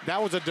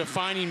that was a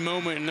defining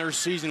moment in their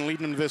season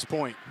leading them to this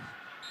point.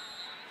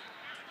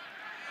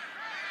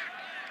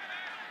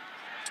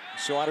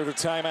 So out of the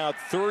timeout,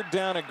 3rd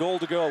down and goal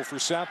to go for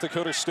South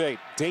Dakota State.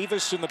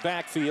 Davis in the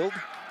backfield.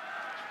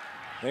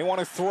 They want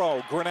to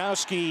throw.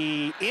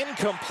 Gronowski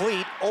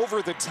incomplete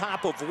over the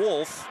top of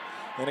Wolf.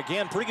 And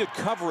again, pretty good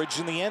coverage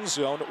in the end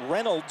zone.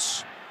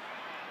 Reynolds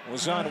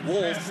was on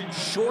Wolf,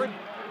 short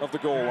of the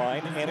goal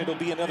line, and it'll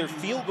be another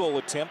field goal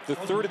attempt, the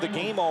 3rd of the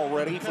game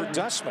already for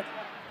Dussman.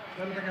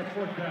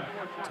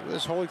 So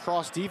this Holy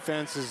Cross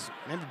defense is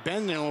maybe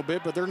bending a little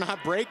bit, but they're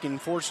not breaking,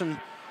 forcing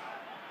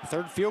a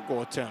 3rd field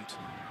goal attempt.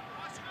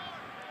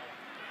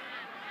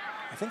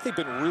 I think they've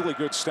been really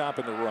good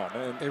stopping the run.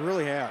 And they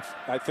really have.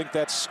 I think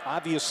that's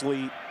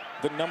obviously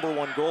the number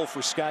 1 goal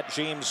for Scott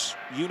James'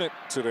 unit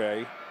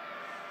today.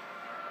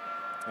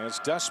 As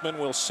Dussman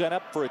will set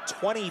up for a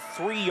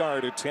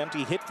 23-yard attempt.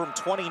 He hit from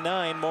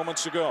 29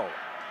 moments ago.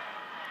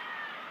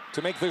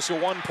 To make this a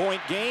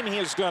 1-point game, he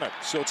has done it.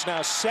 So it's now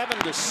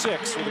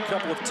 7-6 with a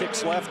couple of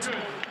ticks left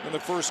in the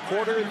first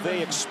quarter.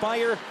 They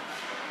expire.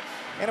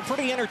 And a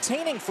pretty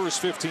entertaining first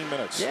 15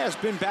 minutes. Yeah, it's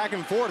been back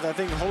and forth. I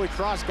think Holy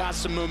Cross got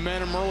some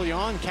momentum early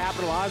on,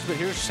 capitalized, but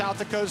here's South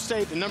Dakota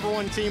State, the number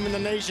 1 team in the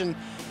nation,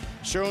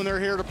 showing they're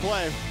here to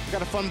play. We've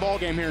got a fun ball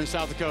game here in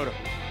South Dakota.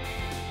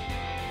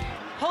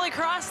 Holy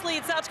Cross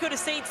leads South Dakota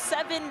State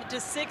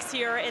 7-6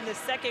 here in the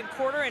second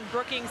quarter, and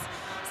Brookings,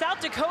 South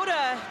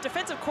Dakota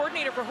defensive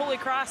coordinator for Holy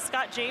Cross,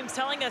 Scott James,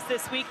 telling us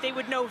this week they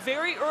would know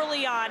very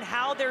early on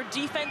how their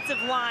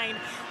defensive line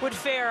would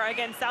fare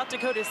against South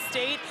Dakota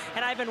State.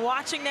 And I've been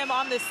watching them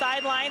on the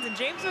sidelines, and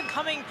James has been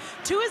coming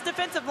to his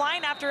defensive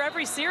line after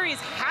every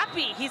series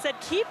happy. He said,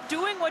 keep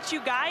doing what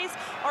you guys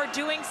are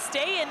doing.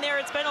 Stay in there.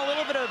 It's been a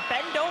little bit of a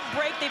bend, don't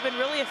break. They've been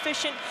really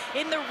efficient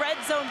in the red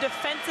zone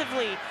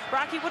defensively.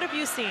 Rocky, what have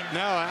you seen?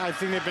 No, I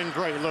think they've been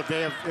great. Look,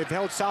 they've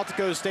held South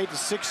Dakota State to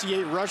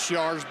 68 rush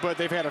yards, but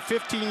they've had a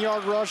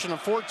 15-yard rush and a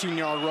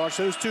 14-yard rush.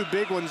 Those 2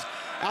 big ones.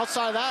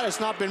 Outside of that, it's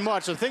not been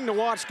much. The thing to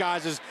watch,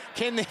 guys, is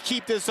can they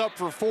keep this up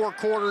for 4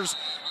 quarters?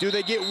 Do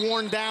they get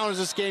worn down as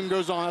this game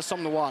goes on? That's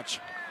something to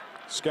watch.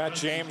 Scott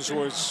James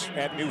was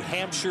at New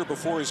Hampshire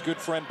before his good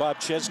friend Bob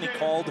Chesney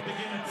called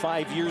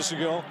 5 years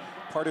ago.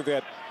 Part of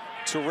that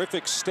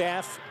terrific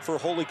staff for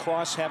Holy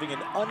Cross, having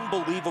an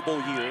unbelievable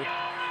year.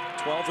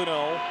 12-0,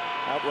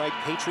 outright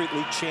Patriot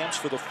League champs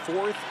for the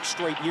 4th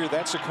straight year.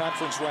 That's a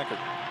conference record.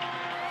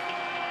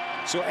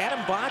 So Adam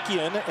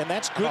Bakian, and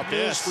that's good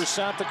news for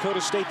South Dakota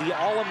State. The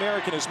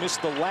All-American has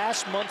missed the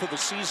last month of the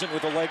season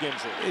with a leg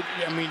injury.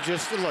 I mean,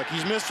 just look,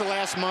 he's missed the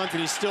last month, and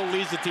he still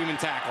leads the team in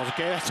tackles,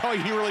 okay? That's all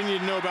you really need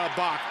to know about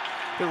Bach.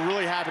 They're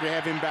really happy to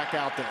have him back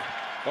out there.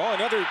 Oh,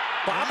 another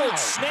bobbled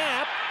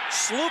snap.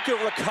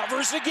 Sluka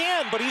recovers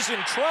again, but he's in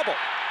trouble.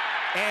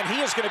 And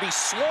he is going to be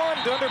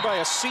swarmed under by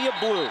a sea of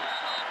blue.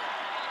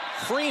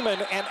 Freeman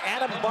and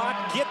Adam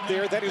Bach get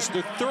there. That is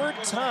the third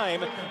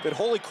time that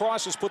Holy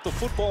Cross has put the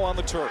football on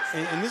the turf.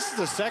 And this is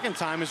the second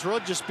time. It's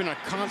really just been a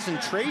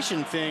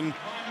concentration thing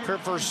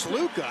for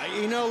Sluka.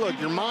 You know, look,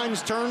 your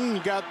mind's turning.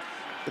 You got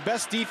the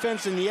best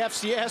defense in the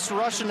FCS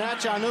rushing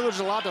at you. I know there's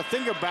a lot to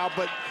think about,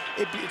 but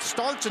it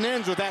starts and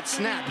ends with that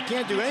snap. You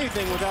can't do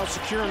anything without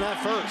securing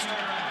that first.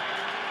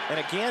 And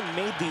again,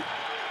 made the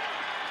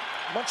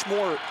much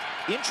more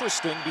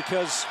interesting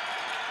because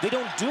they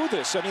don't do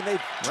this. I mean,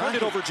 they've turned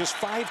it over just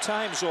 5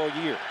 times all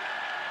year.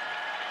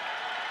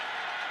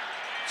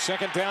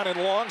 Second down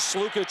and long.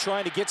 Sluka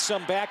trying to get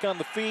some back on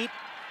the feet,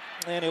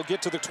 and he'll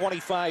get to the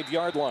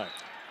 25-yard line.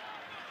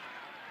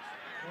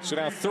 So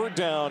now third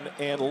down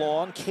and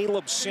long.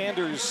 Caleb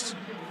Sanders,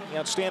 the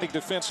outstanding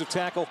defensive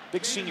tackle,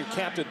 big senior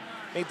captain,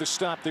 made the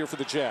stop there for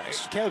the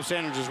Jags. Caleb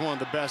Sanders is one of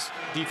the best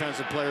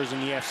defensive players in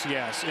the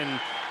FCS. And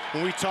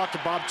when we talked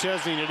to Bob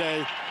Chesney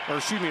today, or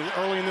excuse me,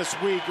 early in this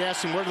week,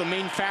 asked him what are the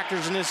main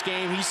factors in this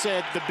game. He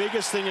said the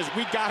biggest thing is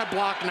we got to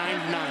block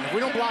 99. If we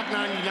don't block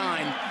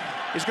 99,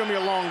 it's going to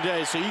be a long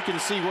day. So you can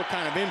see what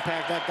kind of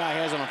impact that guy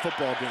has on a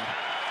football game.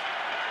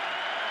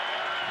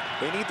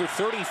 They need the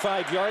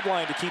 35-yard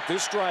line to keep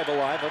this drive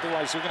alive.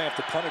 Otherwise, they're going to have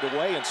to punt it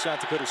away, and South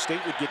Dakota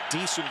State would get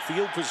decent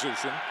field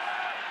position.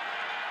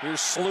 Here's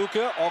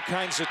Sluka, all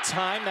kinds of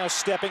time. Now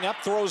stepping up,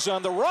 throws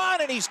on the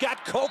run, and he's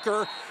got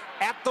Coker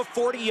at the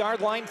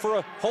 40-yard line for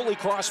a Holy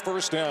Cross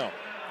first down.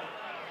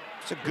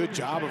 It's a good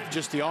job of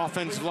just the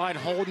offensive line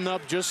holding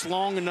up just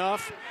long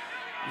enough.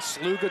 And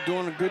Sluka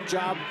doing a good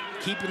job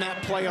keeping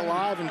that play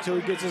alive until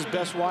he gets his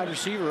best wide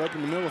receiver up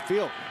in the middle of the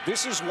field.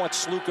 This is what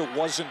Sluka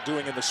wasn't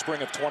doing in the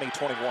spring of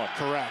 2021.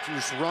 Correct.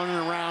 Just running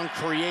around,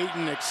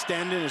 creating,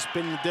 extending has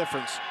been the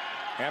difference.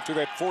 After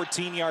that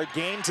 14-yard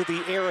gain to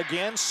the air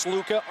again,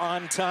 Sluka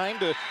on time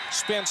to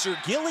Spencer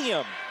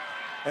Gilliam.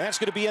 And that's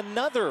going to be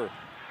another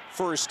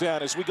first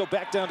down as we go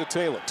back down to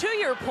Taylor. To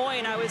your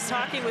point, I was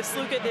talking with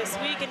Sluka this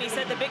week, and he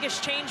said the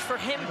biggest change for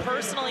him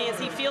personally is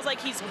he feels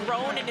like he's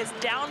grown in his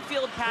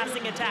downfield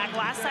passing attack.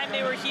 Last time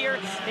they were here,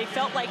 they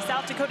felt like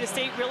South Dakota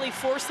State really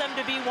forced them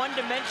to be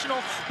one-dimensional,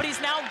 but he's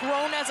now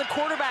grown as a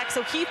quarterback,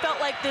 so he felt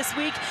like this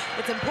week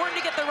it's important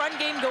to get the run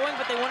game going,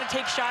 but they want to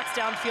take shots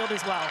downfield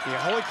as well. Yeah,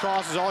 Holy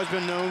Cross has always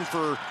been known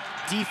for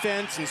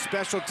defense and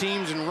special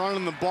teams and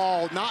running the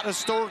ball, not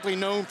historically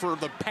known for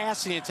the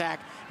passing attack.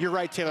 You're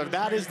right, Taylor.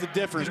 That is the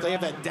difference. They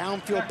have that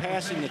downfield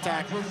passing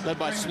attack led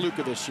by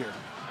Sluka this year.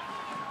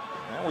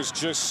 That was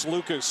just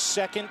Sluka's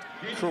second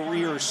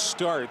career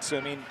start. I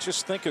mean,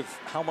 just think of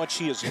how much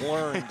he has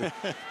learned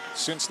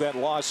since that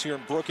loss here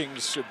in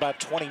Brookings about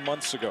 20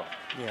 months ago.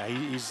 Yeah,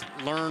 he's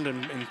learned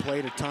and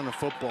played a ton of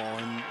football.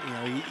 And, you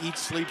know, he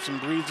eats, sleeps, and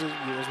breathes it,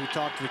 as we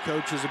talked to the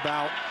coaches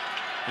about.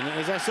 And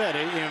as I said,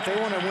 if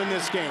they want to win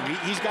this game,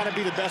 he's got to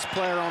be the best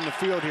player on the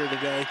field here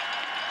today.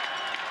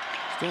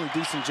 He's doing a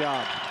decent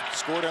job.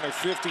 Scored on a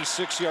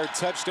 56-yard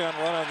touchdown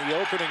run on the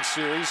opening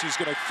series. He's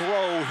going to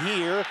throw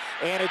here,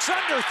 and it's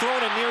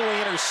underthrown and nearly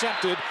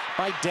intercepted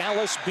by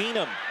Dallas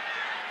Beanham.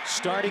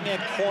 Starting at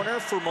corner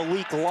for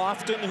Malik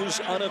Lofton, who's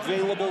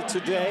unavailable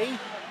today.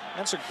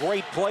 That's a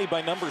great play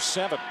by number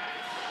 7.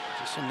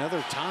 Just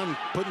another time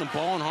putting the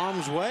ball in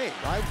harm's way,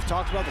 right? We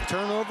talked about the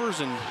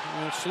turnovers, and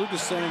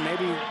Sluka's saying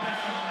maybe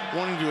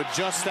wanting to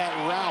adjust that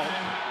route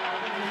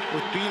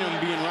with Beanham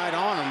being right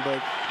on him,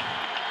 but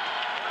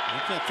he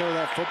can't throw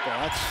that football.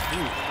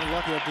 We're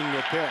lucky that didn't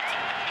get picked.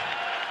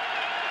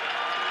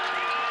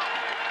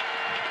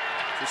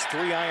 Just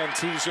 3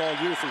 INTs all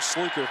year for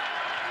Sluka.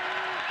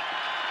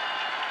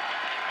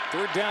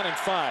 Third down and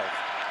 5.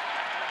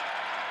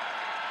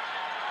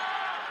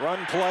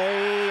 Run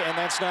play, and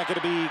that's not going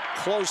to be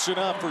close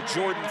enough for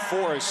Jordan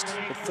Forrest.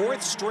 The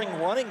 4th string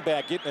running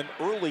back getting an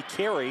early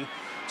carry.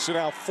 So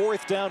now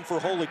 4th down for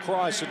Holy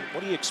Cross. And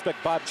what do you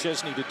expect Bob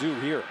Chesney to do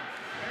here?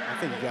 I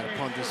think you got to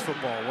punt this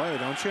football away,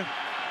 don't you?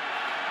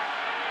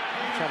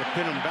 Try to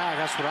pin him back.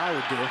 That's what I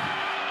would do.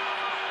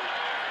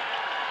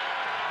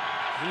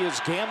 He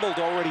has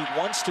gambled already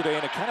once today,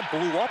 and it kind of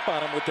blew up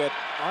on him with that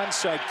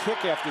onside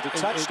kick after the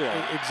touchdown.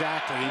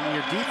 Exactly. And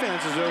your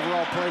defense has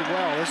overall played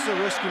well. This is a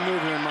risky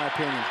move here, in my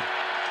opinion.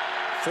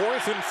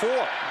 4th and 4.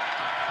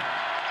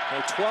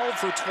 They're 12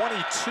 for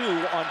 22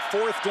 on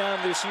 4th down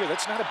this year.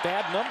 That's not a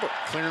bad number.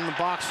 Clearing the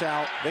box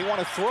out. They want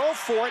to throw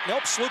for it.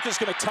 Nope, Sluka's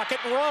going to tuck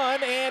it and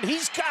run, and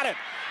he's got it.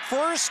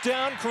 First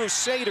down,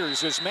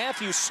 Crusaders, as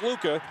Matthew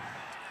Sluka,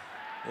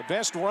 the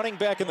best running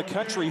back in the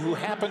country who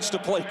happens to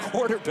play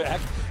quarterback,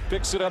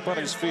 picks it up on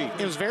his feet.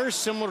 It was very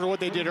similar to what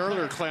they did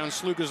earlier, Clay, on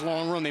Sluka's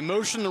long run. They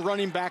motion the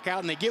running back out,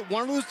 and they get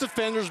one of those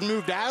defenders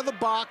moved out of the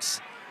box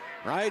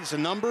right? It's a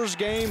numbers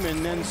game,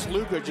 and then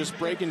Sluka just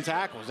breaking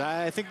tackles.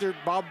 I think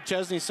Bob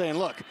Chesney's saying,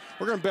 look,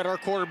 we're going to bet our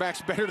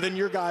quarterback's better than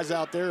your guys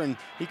out there, and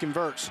he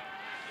converts.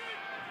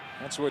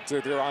 That's what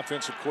their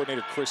offensive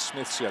coordinator, Chris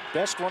Smith, said.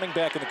 Best running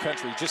back in the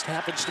country, just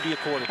happens to be a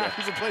quarterback.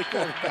 Happens to play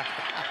quarterback.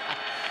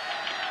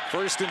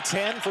 1st and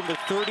 10 from the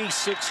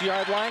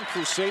 36-yard line.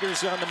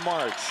 Crusaders on the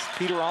march.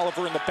 Peter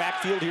Oliver in the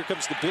backfield. Here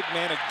comes the big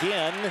man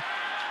again.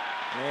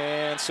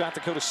 And South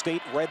Dakota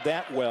State read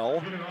that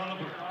well.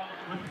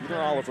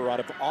 Peter Oliver out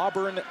of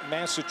Auburn,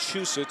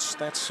 Massachusetts.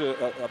 That's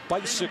a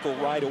bicycle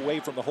ride away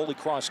from the Holy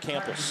Cross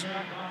campus.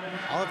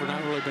 Oliver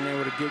not really been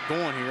able to get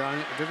going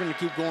here. They're going to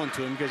keep going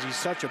to him because he's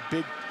such a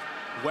big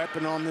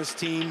weapon on this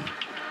team.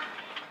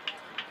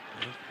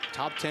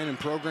 Top 10 in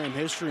program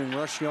history in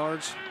rush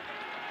yards.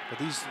 But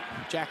these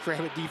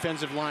Jackrabbit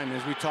defensive linemen,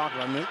 as we talked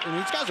about, and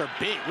these guys are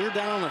big. We were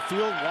down on the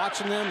field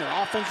watching them.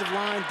 Their offensive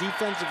line,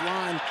 defensive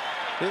line.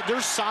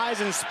 Their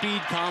size and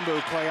speed combo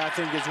play, I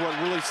think, is what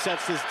really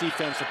sets this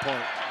defense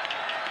apart.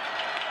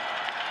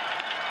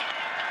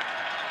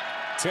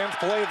 10th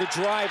play of the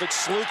drive.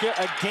 It's Sluka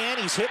again.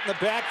 He's hitting the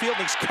backfield,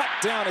 and he's cut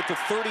down at the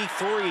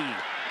 33.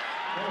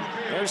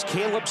 There's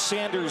Caleb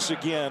Sanders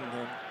again.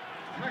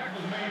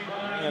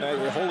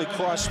 And Holy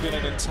Cross spent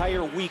an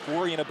entire week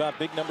worrying about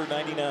big number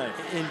 99.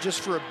 And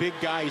just for a big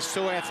guy, he's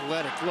so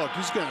athletic. Look,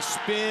 he's going to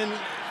spin,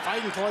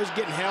 fighting until he's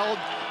getting held.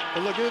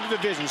 But look at the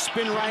division,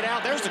 spin right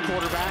out. There's the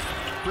quarterback.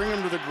 Bring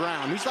him to the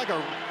ground. He's like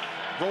a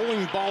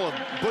rolling ball of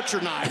butcher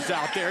knives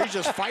out there. He's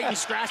just fighting,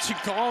 scratching,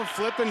 calling,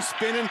 flipping,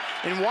 spinning.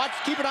 And watch,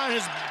 keep an eye on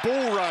his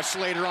bull rush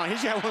later on.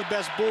 He's got one of the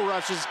best bull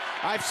rushes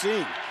I've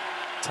seen.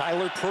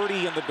 Tyler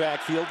Purdy in the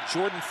backfield.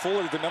 Jordan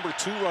Fuller, the number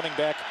 2 running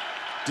back,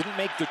 didn't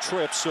make the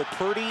trip. So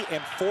Purdy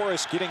and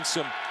Forrest getting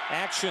some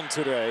action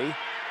today.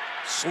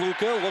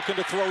 Sluka looking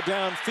to throw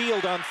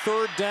downfield on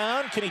 3rd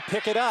down. Can he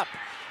pick it up?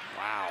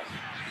 Wow.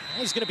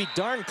 He's going to be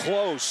darn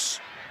close.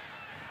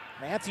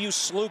 Matthew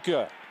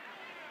Sluka.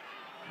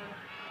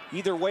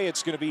 Either way,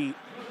 it's going to be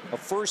a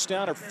 1st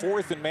down or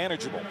 4th and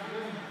manageable.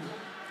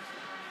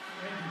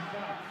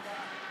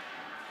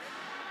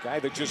 Guy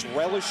that just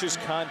relishes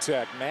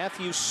contact,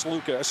 Matthew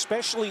Sluka,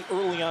 especially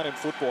early on in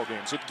football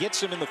games. It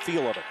gets him in the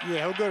feel of it.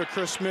 Yeah, he'll go to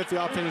Chris Smith,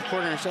 the offensive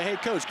coordinator, and say, hey,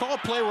 coach, call a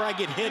play where I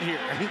get hit here.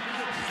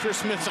 Chris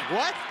Smith's like,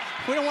 what?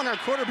 We don't want our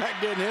quarterback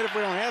getting hit if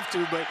we don't have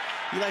to, but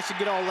he likes to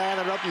get all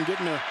lathered up and get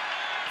in the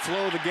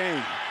flow of the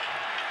game.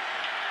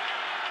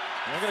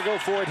 They're going to go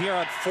for it here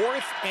on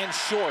 4th and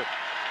short.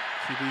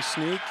 QB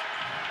sneak.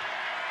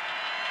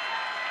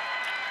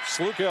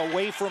 Sluka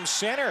away from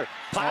center.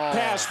 Pop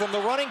pass from the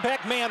running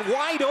back, man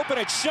wide open.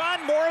 It's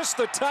Sean Morris,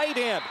 the tight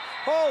end.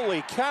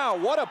 Holy cow,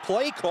 what a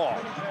play call.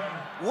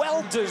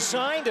 Well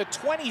designed, a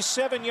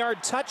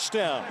 27-yard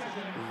touchdown.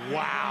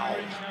 Wow.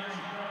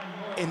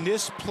 And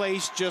this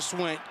place just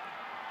went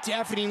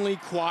deafeningly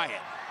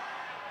quiet.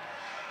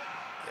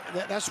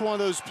 That's one of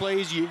those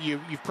plays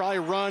you've probably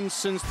run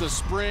since the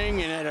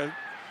spring, and at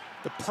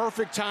the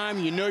perfect time,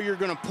 you know you're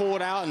going to pull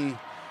it out, and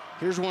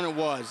here's when it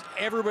was.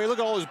 Everybody, look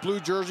at all those blue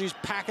jerseys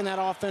packing that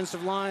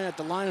offensive line at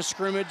the line of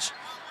scrimmage.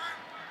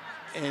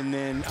 And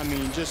then, I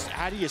mean, just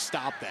how do you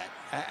stop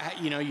that?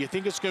 You know, you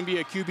think it's going to be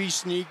a QB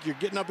sneak. You're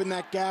getting up in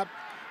that gap,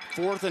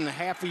 4th and a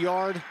half a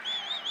yard.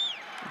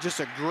 Just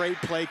a great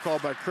play call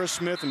by Chris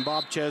Smith and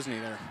Bob Chesney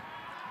there.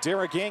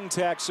 Derek Ng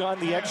tacks on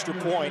the extra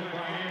point.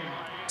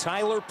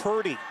 Tyler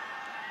Purdy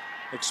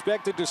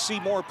expected to see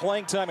more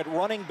playing time at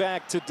running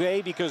back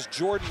today because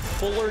Jordan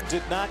Fuller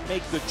did not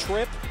make the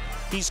trip.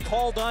 He's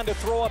called on to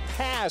throw a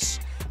pass,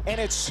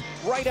 and it's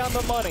right on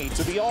the money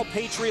to the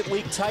All-Patriot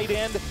League tight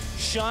end,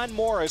 Sean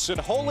Morris. And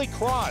Holy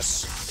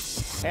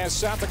Cross has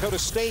South Dakota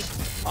State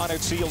on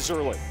its heels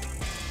early.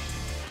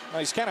 Well,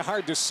 he's kind of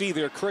hard to see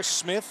there. Chris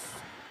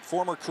Smith,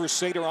 former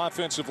Crusader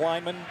offensive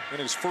lineman in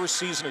his 1st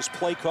season as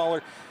play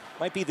caller.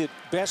 Might be the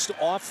best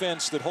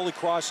offense that Holy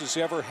Cross has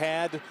ever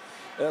had.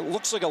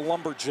 Looks like a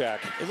lumberjack.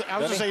 I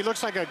was going to say he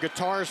looks like a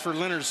guitarist for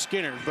Leonard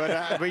Skinner,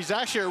 but he's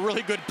actually a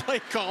really good play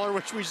caller,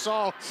 which we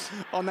saw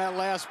on that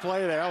last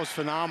play there. That was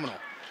phenomenal.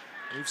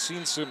 We've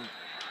seen some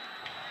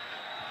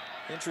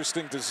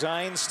interesting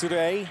designs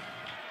today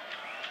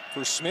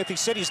for Smith. He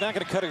said he's not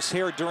going to cut his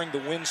hair during the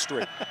win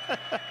streak.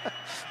 It's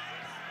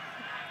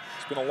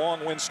been a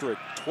long win streak.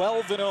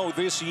 12-0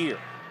 this year.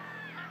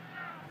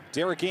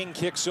 Derek Ng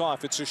kicks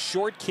off. It's a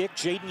short kick.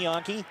 Jaden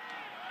Yonke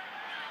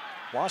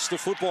lost the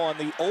football on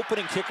the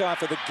opening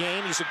kickoff of the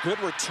game. He's a good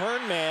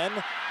return man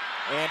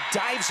and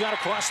dives out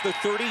across the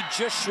 30,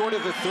 just short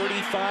of the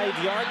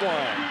 35-yard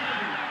line.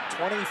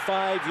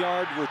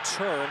 25-yard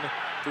return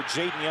for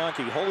Jaden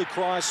Yonke. Holy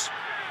Cross,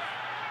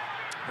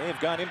 they have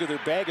gone into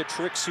their bag of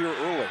tricks here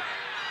early.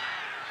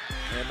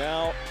 And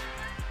now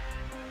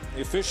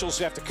the officials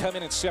have to come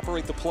in and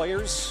separate the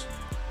players.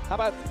 How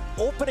about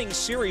opening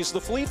series,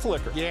 the flea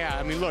flicker? Yeah,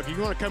 I mean, look, you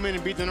want to come in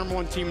and beat the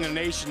 #1 team in the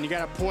nation, you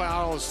got to pull out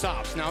all the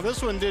stops. Now,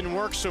 this one didn't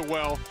work so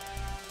well.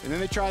 And then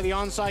they try the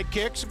onside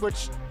kicks,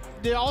 which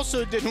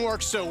also didn't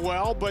work so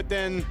well, but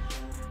then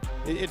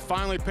it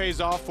finally pays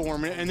off for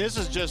them. And this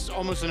is just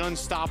almost an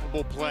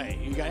unstoppable play.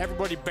 You got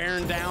everybody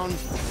bearing down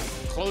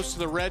close to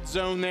the red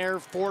zone there,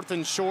 4th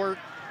and short.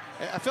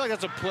 I feel like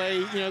that's a play,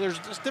 you know, there's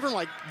just different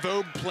like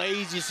vogue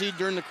plays you see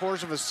during the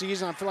course of a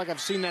season. I feel like I've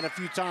seen that a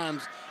few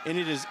times, and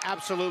it is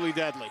absolutely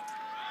deadly.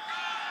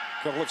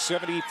 A couple of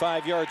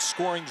 75-yard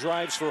scoring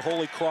drives for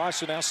Holy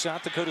Cross, and now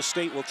South Dakota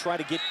State will try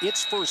to get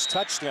its first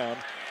touchdown.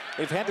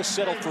 They've had to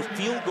settle for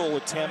field goal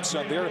attempts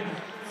on their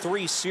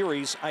 3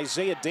 series.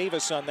 Isaiah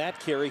Davis on that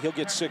carry, he'll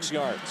get 6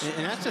 yards.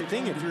 And that's the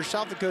thing, if you're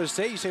South Dakota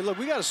State, you say, look,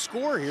 we got to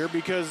score here,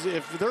 because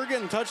if they're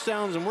getting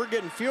touchdowns and we're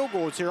getting field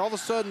goals here, all of a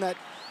sudden that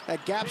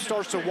gap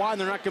starts to widen.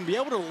 They're not going to be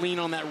able to lean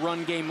on that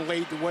run game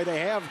late the way they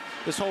have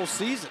this whole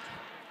season.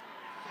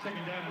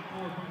 Second down and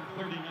 4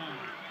 from 39.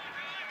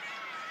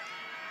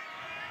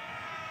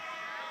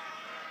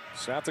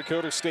 South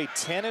Dakota State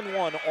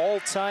 10-1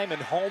 all-time in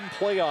home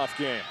playoff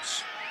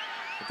games.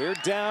 They're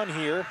down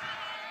here.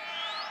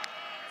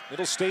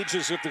 Middle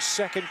stages of the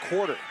second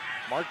quarter.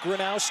 Mark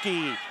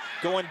Gronowski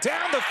going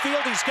down the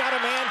field. He's got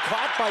a man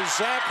caught by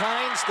Zach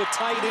Hines, the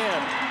tight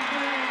end.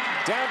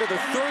 Down to the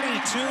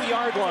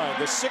 32-yard line,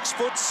 the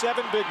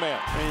 6'7" big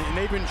man. And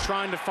they've been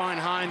trying to find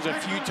Hines a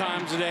few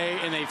times today,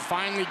 and they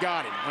finally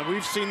got him. And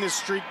we've seen this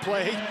streak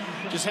play,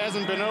 just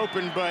hasn't been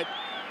open, but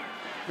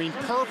I mean,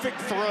 perfect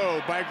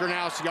throw by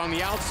Gronowski on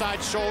the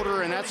outside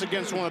shoulder, and that's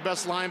against one of the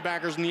best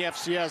linebackers in the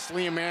FCS,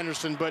 Liam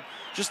Anderson, but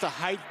just the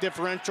height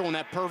differential and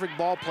that perfect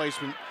ball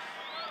placement,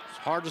 it's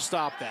hard to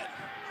stop that.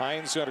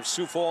 Hines out of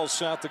Sioux Falls,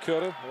 South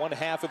Dakota, one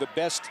half of the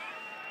best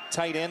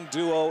tight end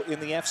duo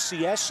in the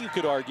FCS, you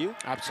could argue.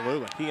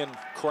 Absolutely. He and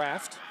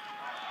Kraft.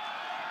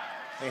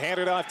 They hand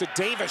it off to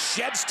Davis,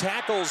 sheds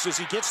tackles as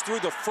he gets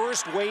through the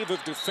first wave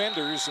of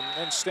defenders and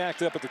then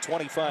stacked up at the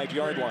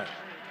 25-yard line.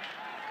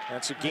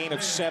 That's a gain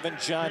of 7.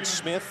 John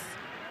Smith,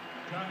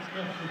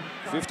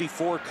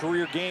 54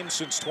 career games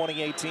since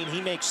 2018.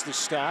 He makes the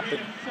stop,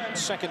 and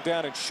second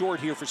down and short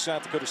here for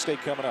South Dakota State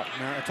coming up.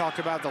 Now, I talked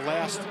about the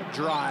last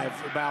drive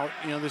about,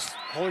 you know, this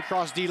Holy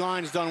Cross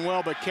D-line's done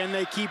well, but can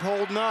they keep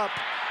holding up?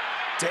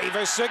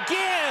 Davis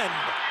again,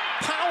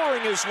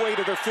 powering his way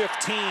to the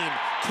 15,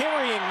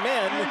 carrying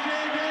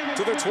men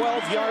to the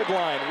 12-yard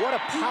line. What a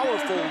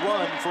powerful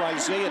run for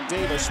Isaiah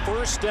Davis.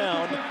 First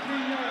down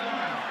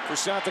for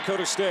South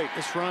Dakota State.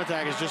 This run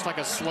attack is just like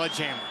a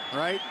sledgehammer,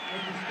 right?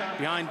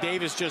 Behind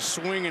Davis, just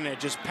swinging it,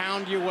 just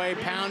pound you away,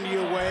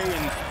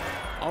 and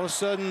all of a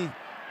sudden,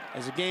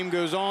 as the game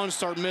goes on,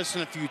 start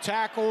missing a few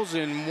tackles,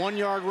 and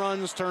 1-yard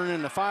runs turn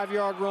into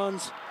 5-yard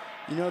runs.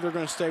 You know they're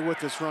going to stay with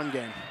this run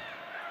game.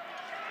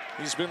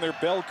 He's been their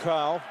bell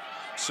cow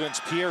since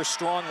Pierre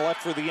Strong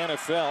left for the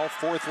NFL,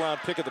 4th-round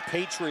pick of the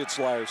Patriots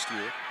last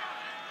year.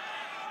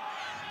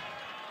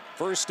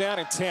 First down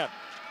and 10.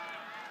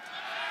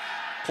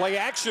 Play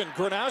action,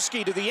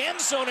 Gronowski to the end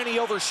zone, and he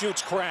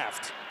overshoots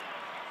Kraft.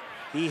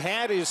 He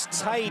had his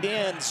tight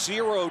end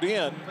zeroed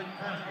in.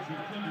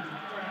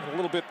 A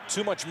little bit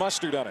too much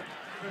mustard on it.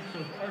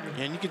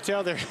 And you can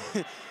tell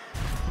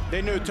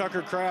they know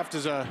Tucker Kraft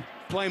is a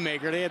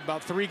playmaker. They had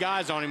about 3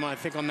 guys on him, I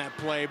think, on that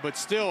play, but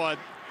still a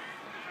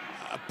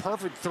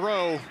perfect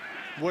throw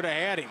would have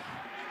had him.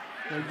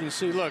 You can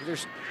see, look,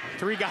 there's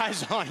 3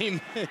 guys on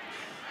him.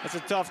 That's a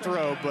tough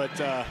throw, but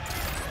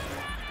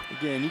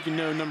again, you can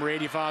know number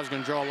 85 is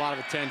going to draw a lot of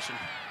attention.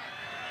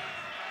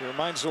 It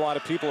reminds a lot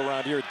of people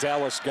around here of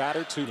Dallas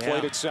Goedert, who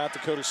played at South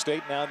Dakota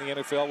State, now in the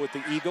NFL with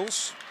the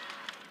Eagles.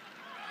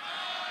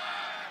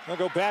 They'll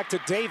go back to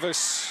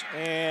Davis,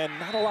 and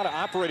not a lot of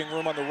operating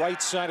room on the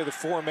right side of the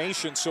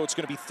formation, so it's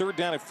going to be third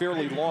down and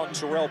fairly long.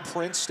 Terrell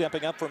Prince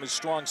stepping up from his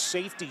strong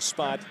safety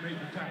spot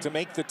to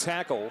make the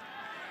tackle.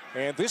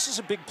 And this is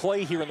a big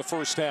play here in the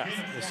first half.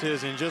 This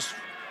is, and just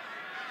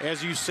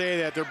as you say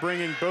that, they're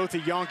bringing both the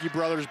Yonke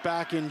brothers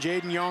back in,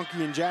 Jaden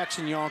Yonke and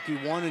Jackson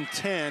Yonke, 1 and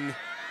 10. You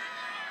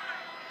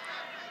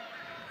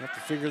have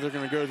to figure they're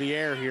going to go to the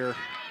air here.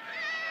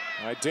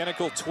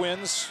 Identical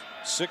twins,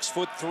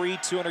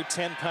 6'3",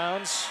 210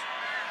 pounds.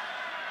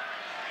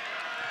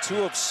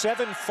 2 of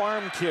 7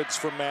 farm kids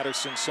from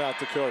Madison, South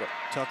Dakota.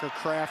 Tucker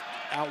Kraft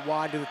out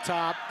wide to the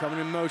top, coming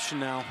in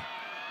motion now.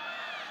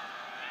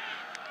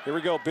 Here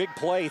we go, big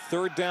play,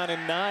 third down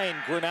and 9.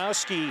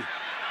 Gronowski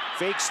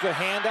fakes the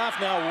handoff,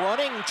 now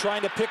running,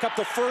 trying to pick up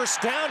the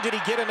first down. Did he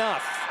get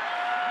enough?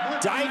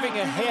 Diving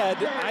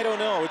ahead, I don't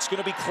know, it's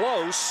gonna be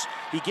close.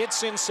 He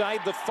gets inside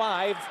the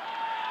 5.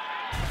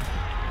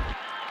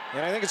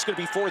 And I think it's gonna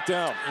be 4th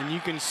down. And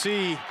you can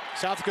see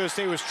South Dakota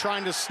State was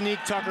trying to sneak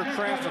Tucker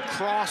Kraft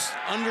across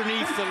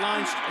underneath the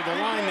line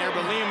there,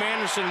 but Liam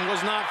Anderson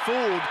was not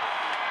fooled.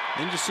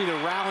 Then you see the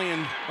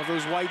rallying of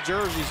those white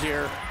jerseys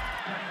here.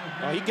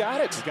 He got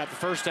it. He got the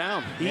first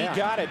down. He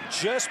got it,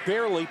 just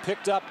barely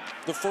picked up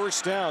the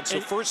first down. So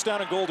first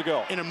down and goal to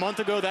go. And a month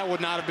ago, that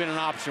would not have been an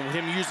option with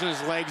him using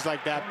his legs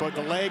like that. But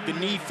the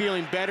knee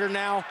feeling better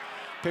now,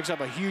 picks up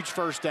a huge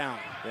first down.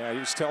 Yeah, he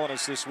was telling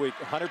us this week,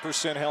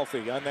 100%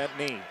 healthy on that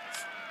knee.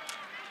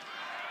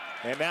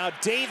 And now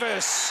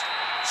Davis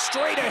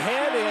straight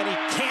ahead, and he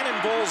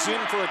cannonballs in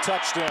for a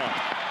touchdown.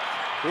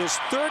 His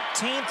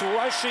 13th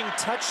rushing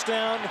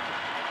touchdown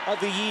of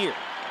the year.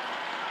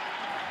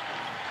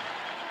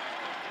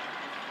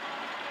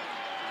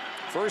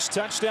 First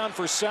touchdown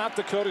for South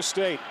Dakota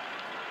State.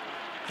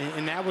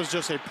 And that was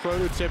just a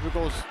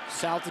prototypical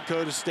South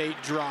Dakota State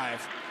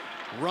drive.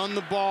 Run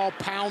the ball,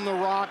 pound the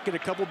rock, get a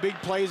couple big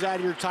plays out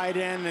of your tight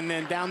end, and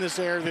then down this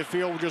area of the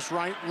field, just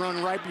run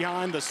right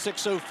behind the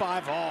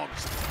 605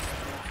 Hogs.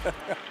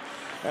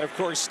 And of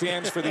course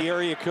stands for the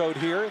area code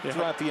here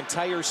throughout the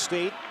entire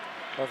state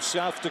of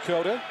South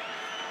Dakota.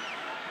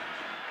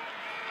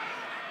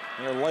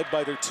 They're led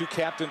by their two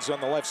captains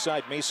on the left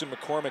side, Mason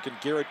McCormick and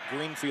Garrett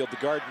Greenfield, the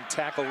guard and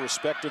tackle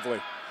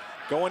respectively.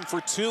 Going for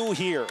two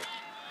here.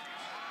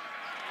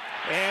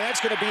 And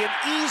that's going to be an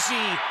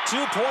easy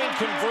two-point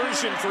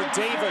conversion for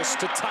Davis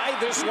to tie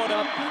this one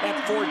up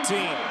at 14.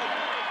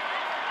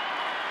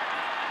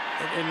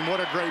 And what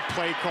a great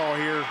play call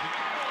here.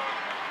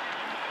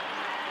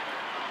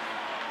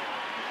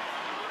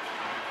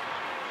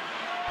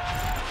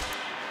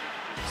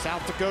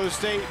 South Dakota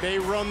State, they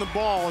run the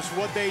ball. It's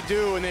what they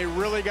do, and they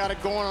really got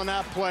it going on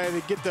that play.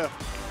 They get the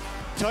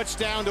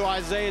touchdown to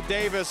Isaiah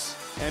Davis,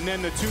 and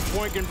then the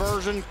two-point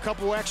conversion,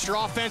 couple extra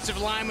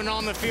offensive linemen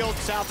on the field.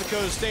 South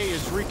Dakota State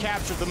has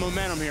recaptured the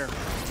momentum here.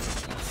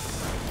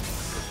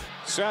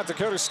 South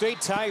Dakota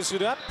State ties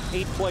it up.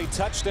 8-play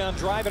touchdown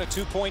drive and a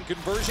two-point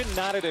conversion,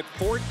 knotted at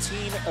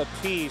 14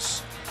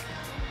 apiece.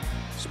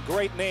 Some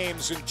great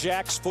names in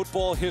Jack's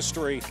football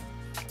history,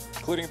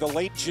 including the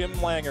late Jim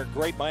Langer,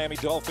 great Miami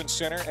Dolphins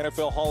center,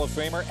 NFL Hall of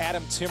Famer.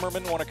 Adam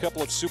Timmerman won a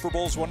couple of Super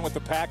Bowls, one with the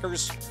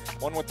Packers,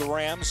 one with the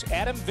Rams.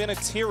 Adam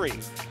Vinatieri,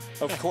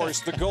 of course,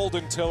 the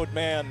golden-toed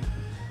man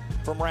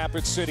from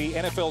Rapid City,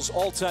 NFL's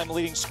all-time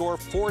leading scorer,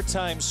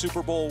 4-time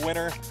Super Bowl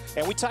winner.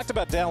 And we talked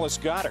about Dallas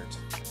Goedert,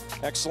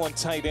 excellent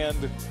tight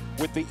end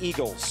with the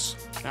Eagles.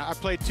 Now, I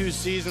played 2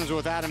 seasons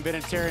with Adam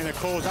Vinatieri in the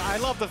Colts. I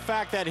love the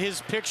fact that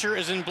his picture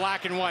is in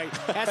black and white.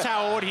 That's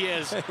how old he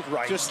is.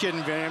 Right. Just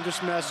kidding, Vinny. I'm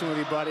just messing with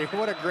you, buddy.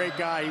 What a great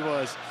guy he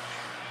was.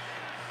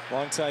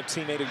 Longtime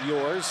teammate of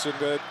yours.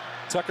 And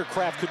Tucker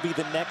Kraft could be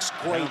the next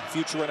great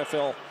future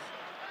NFL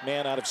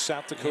man out of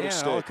South Dakota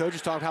State. All the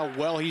coaches talk how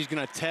well he's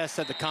going to test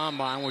at the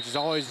combine, which is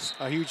always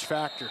a huge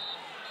factor.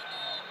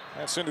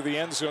 That's into the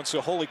end zone,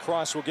 so Holy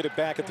Cross will get it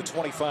back at the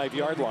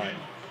 25-yard line.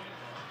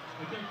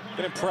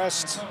 Been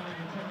impressed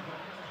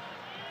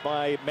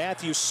by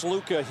Matthew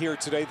Sluka here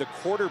today, the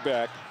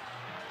quarterback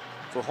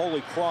for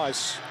Holy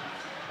Cross.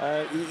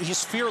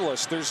 He's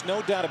fearless, there's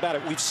no doubt about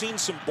it. We've seen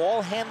some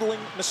ball handling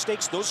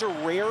mistakes. Those are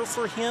rare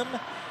for him,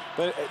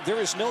 but there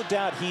is no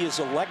doubt he is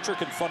electric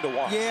and fun to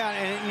watch. Yeah,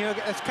 and you know,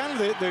 that's kind of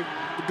the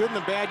good and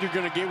the bad you're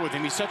going to get with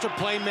him. He's such a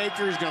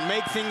playmaker. He's going to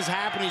make things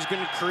happen. He's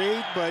going to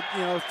create, but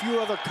you know, a few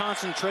other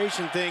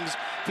concentration things.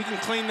 If he can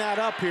clean that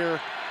up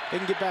here, they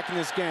can get back in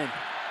this game.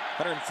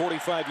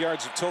 145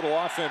 yards of total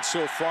offense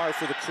so far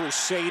for the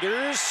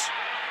Crusaders.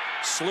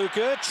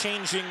 Sluka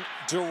changing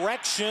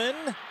direction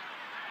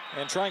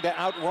and trying to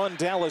outrun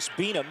Dallas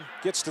Beanham.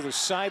 Gets to the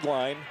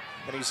sideline,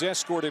 and he's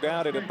escorted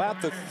out at about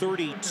the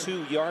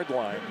 32-yard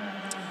line.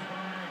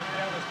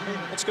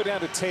 Let's go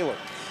down to Taylor.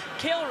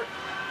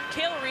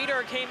 Cale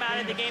Reeder came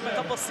out of the game a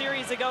couple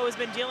series ago, has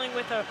been dealing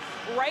with a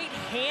right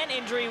hand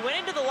injury, went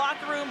into the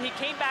locker room, he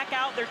came back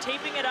out, they're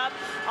taping it up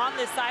on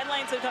the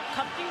sideline, so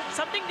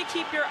something to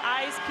keep your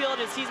eyes peeled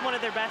as he's one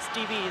of their best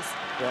DBs.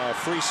 Yeah,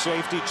 free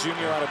safety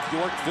junior out of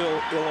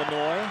Yorkville,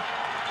 Illinois.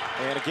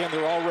 And again,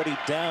 they're already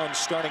down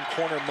starting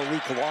corner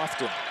Malik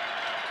Lofton.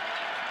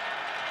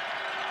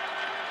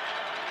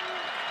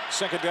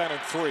 Second down and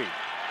 3.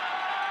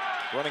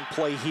 Running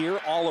play here,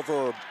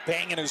 Oliver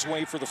banging his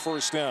way for the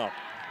first down.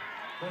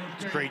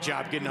 It's a great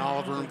job getting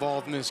Oliver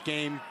involved in this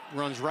game.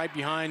 Runs right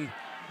behind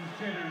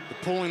the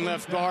pulling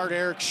left guard,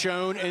 Eric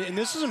Schoen. And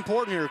this is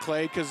important here,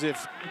 Clay, because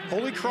if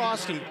Holy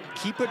Cross can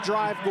keep a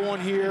drive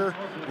going here,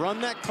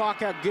 run that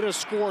clock out, get a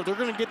score, they're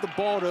going to get the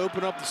ball to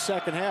open up the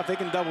second half. They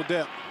can double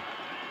dip.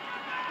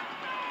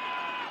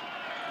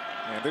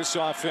 And this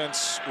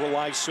offense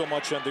relies so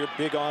much on their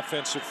big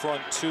offensive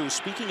front, too.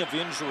 Speaking of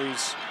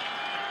injuries,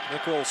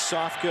 Nicole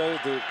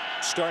Sofka, the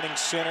starting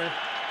center,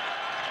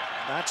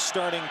 not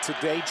starting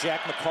today.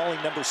 Jack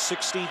McCauley, number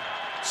 60,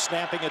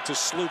 snapping it to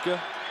Sluka.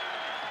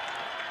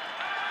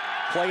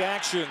 Play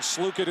action,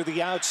 Sluka to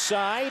the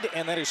outside,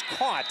 and that is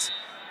caught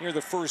near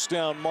the first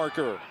down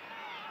marker.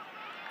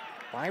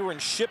 Byron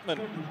Shipman,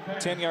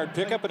 10-yard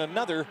pickup, and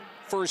another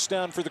first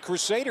down for the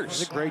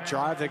Crusaders. It's a great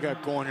drive they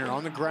got going here.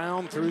 On the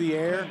ground, through the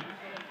air.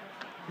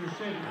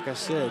 Like I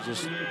said,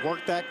 just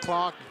work that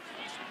clock,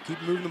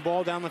 keep moving the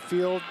ball down the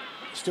field.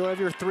 Still have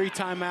your 3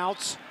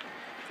 timeouts.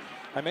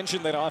 I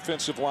mentioned that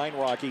offensive line,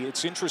 Rocky.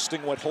 It's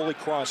interesting what Holy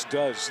Cross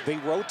does. They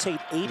rotate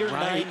 8 or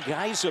 9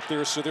 guys up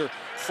there, so they're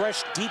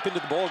fresh deep into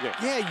the ballgame.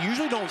 Yeah, you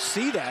usually don't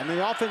see that. I mean,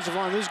 the offensive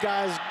line, those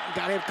guys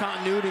got to have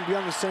continuity and be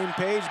on the same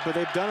page, but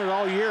they've done it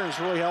all year, and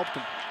it's really helped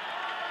them.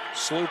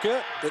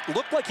 Sluka, it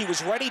looked like he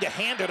was ready to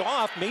hand it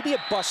off. Maybe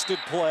a busted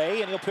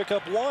play, and he'll pick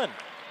up 1.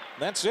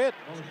 That's it.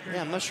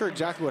 Yeah, I'm not sure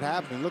exactly what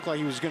happened. It looked like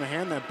he was going to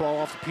hand that ball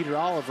off to Peter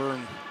Oliver,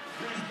 and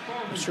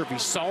I'm not sure if he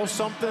saw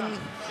something.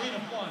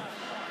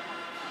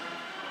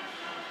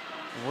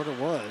 What it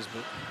was,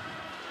 but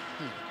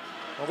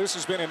well, this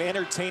has been an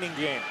entertaining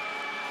game.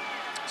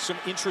 Some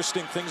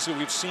interesting things that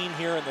we've seen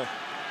here in the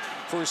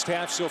first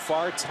half so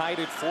far. Tied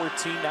at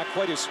 14, not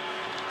quite as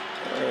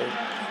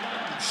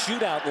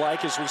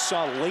shootout-like as we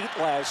saw late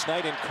last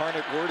night.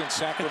 Incarnate Word in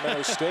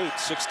Sacramento State,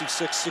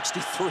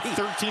 66-63.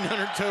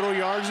 1,300 total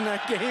yards in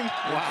that game.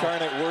 Wow.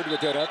 Incarnate Word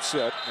with that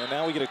upset. And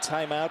now we get a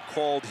timeout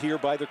called here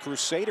by the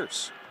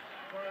Crusaders.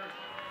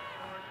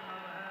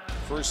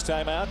 First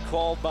timeout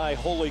called by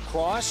Holy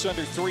Cross.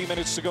 Under 3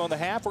 minutes to go in the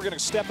half. We're going to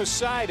step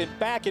aside and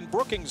back in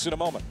Brookings in a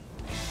moment.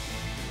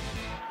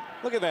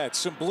 Look at that,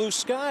 some blue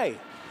sky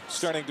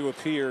starting to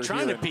appear.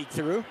 Trying to peek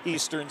through.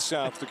 Eastern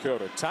South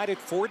Dakota. Tied at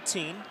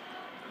 14.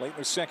 Late in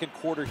the second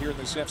quarter here in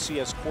this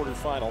FCS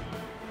quarterfinal.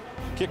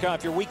 Kick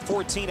off your Week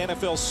 14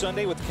 NFL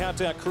Sunday with the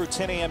Countdown Crew,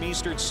 10 a.m.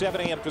 Eastern,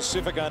 7 a.m.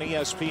 Pacific on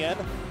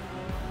ESPN.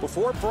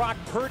 Before Brock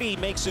Purdy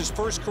makes his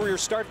first career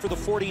start for the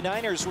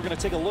 49ers, we're going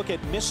to take a look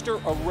at Mr.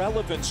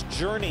 Irrelevant's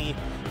journey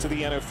to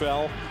the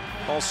NFL.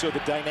 Also the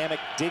dynamic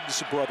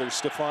Diggs brothers,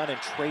 Stephon and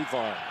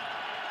Trayvon.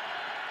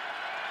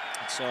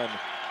 It's on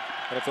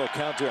NFL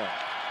Countdown.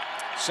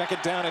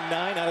 Second down and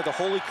 9 out of the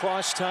Holy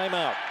Cross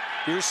timeout.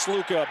 Here's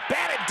Sluka,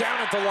 batted down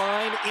at the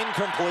line,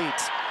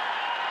 incomplete.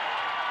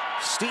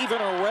 Stephen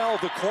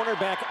Orell, the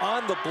cornerback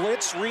on the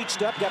blitz,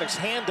 reached up, got his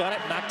hand on it,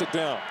 knocked it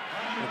down.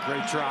 A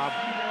great job.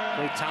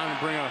 Great time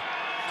to bring a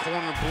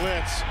corner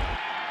blitz.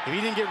 If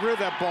he didn't get rid of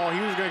that ball, he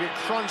was going to get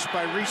crunched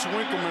by Reese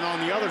Winkleman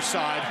on the other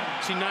side.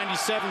 See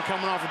 97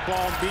 coming off the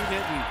ball and beating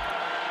it.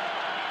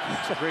 And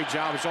it's a great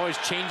job. It's always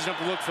changing up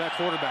the look for that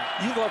quarterback.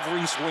 You love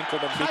Reese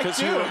Winkleman because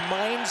he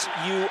reminds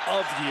you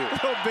of you. A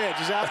little bit.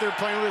 Just out there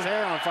playing with his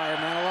hair on fire,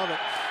 man. I love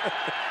it.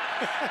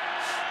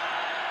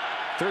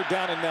 Third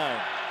down and 9.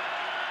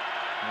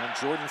 And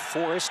Jordan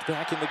Forrest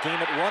back in the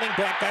game at running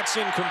back. That's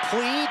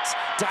incomplete.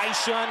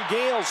 Dyshawn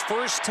Gales,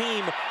 first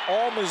team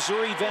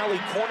All-Missouri Valley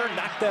corner,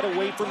 knocked that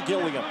away from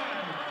Gilliam.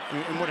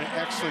 And what an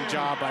excellent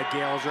job by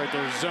Gales right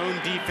there. Zone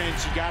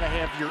defense, you got to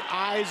have your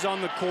eyes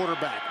on the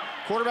quarterback.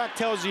 Quarterback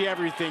tells you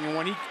everything, and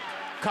when he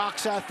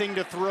cocks that thing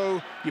to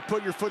throw, you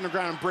put your foot in the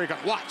ground and break on.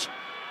 Watch.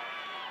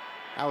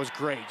 That was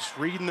great. Just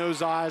reading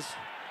those eyes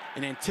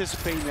and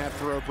anticipating that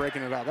throw,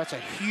 breaking it out. That's a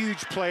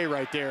huge play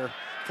right there,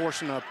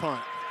 forcing a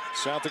punt.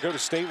 South Dakota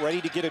State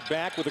ready to get it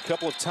back with a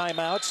couple of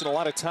timeouts and a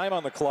lot of time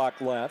on the clock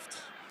left.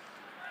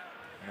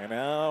 And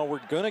now we're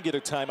going to get a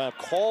timeout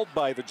called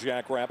by the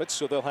Jackrabbits,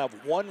 so they'll have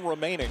one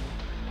remaining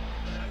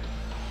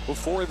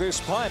before this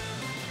punt.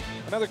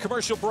 Another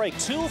commercial break,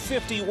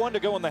 2:51 to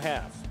go in the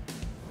half.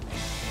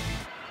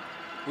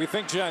 We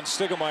think John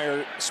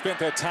Stiegelmeier spent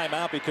that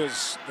timeout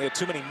because they had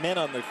too many men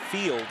on the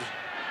field.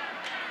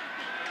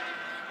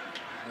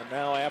 And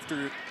now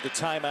after the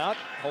timeout,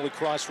 Holy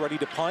Cross ready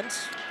to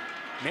punt.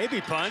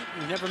 Maybe punt.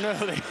 You never know.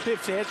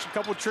 They've had a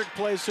couple trick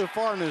plays so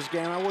far in this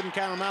game. I wouldn't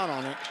count them out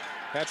on it.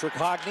 Patrick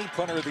Hogney,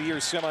 punter of the year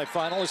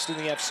semifinalist in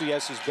the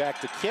FCS, is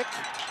back to kick.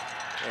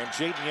 And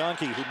Jaden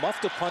Yonke, who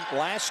muffed a punt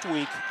last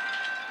week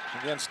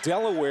against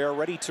Delaware,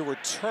 ready to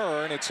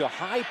return. It's a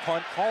high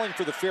punt, calling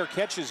for the fair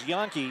catch is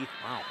Yonke.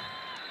 Wow.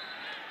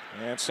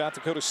 And South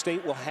Dakota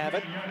State will have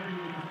it.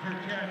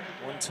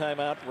 One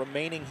timeout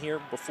remaining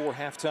here before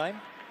halftime.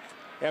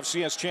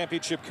 FCS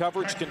championship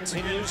coverage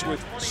continues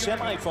with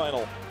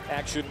semifinal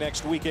action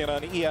next weekend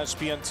on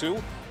ESPN2.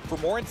 For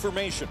more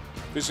information,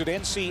 visit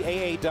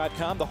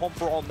NCAA.com, the home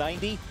for all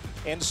 90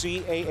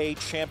 NCAA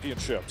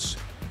championships.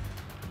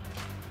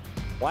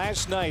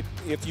 Last night,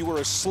 if you were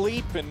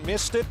asleep and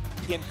missed it,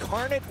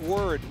 Incarnate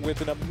Word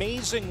with an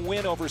amazing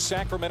win over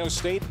Sacramento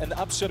State, an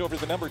upset over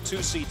the number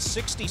 2 seed,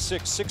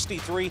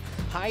 66-63,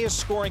 highest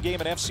scoring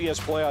game in FCS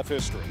playoff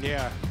history.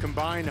 Yeah,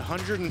 combined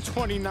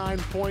 129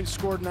 points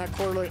scored in that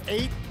quarter,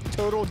 8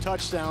 total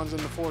touchdowns in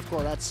the fourth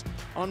quarter. That's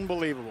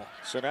unbelievable.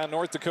 So now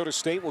North Dakota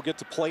State will get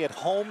to play at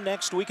home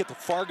next week at the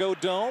Fargo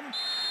Dome.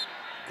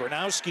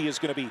 Gronowski is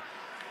going to be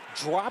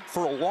dropped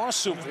for a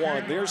loss of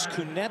 1. There's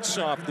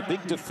Kunetsov, the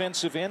big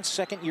defensive end,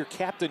 second-year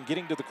captain,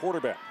 getting to the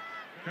quarterback.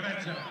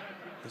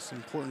 It's an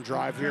important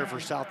drive here for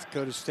South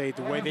Dakota State.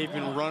 The way they've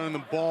been running the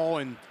ball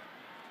and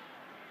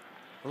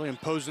really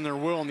imposing their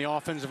will on the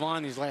offensive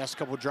line these last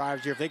couple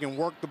drives here. If they can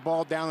work the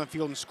ball down the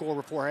field and score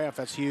before half,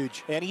 that's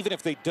huge. And even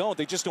if they don't,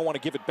 they just don't want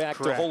to give it back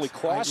to Holy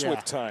Cross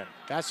with time.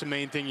 That's the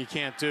main thing you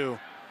can't do.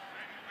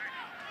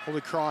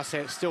 Holy Cross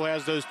still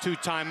has those 2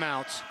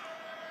 timeouts.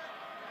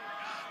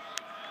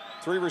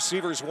 3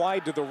 receivers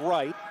wide to the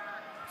right.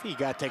 You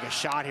got to take a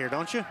shot here,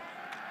 don't you?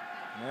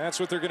 That's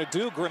what they're going to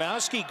do.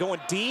 Gronowski going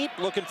deep,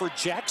 looking for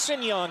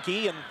Jackson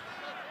Yonke, and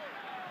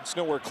it's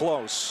nowhere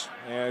close.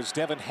 As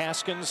Devin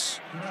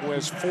Haskins, who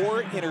has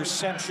 4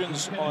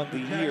 interceptions on the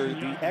year,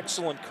 the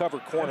excellent cover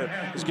corner,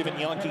 has given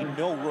Yonke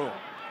no room.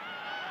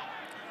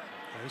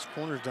 Yeah, this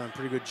corner's done a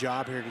pretty good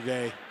job here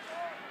today,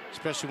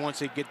 especially once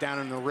they get down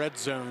in the red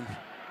zone.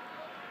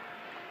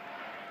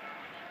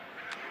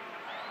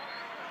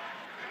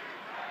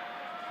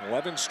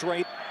 $11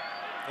 straight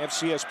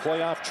FCS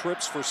playoff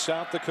trips for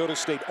South Dakota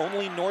State.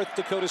 Only North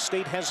Dakota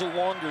State has a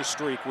longer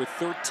streak with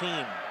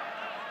 13.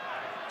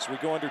 So we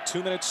go under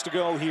 2 minutes to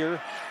go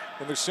here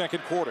in the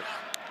second quarter.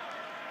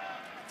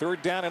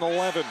 Third down and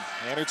 11,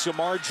 and it's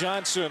Amar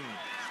Johnson.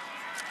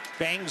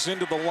 Bangs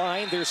into the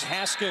line. There's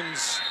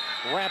Haskins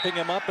wrapping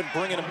him up and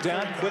bringing him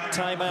down. Quick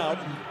timeout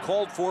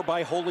called for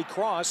by Holy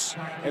Cross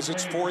as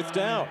it's 4th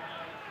down.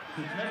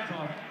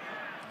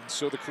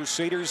 So the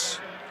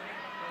Crusaders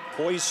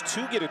poised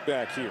to get it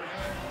back here.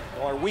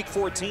 Well, our Week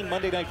 14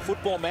 Monday Night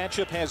Football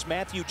matchup has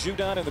Matthew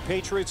Judon and the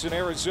Patriots in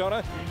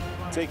Arizona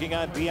taking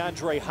on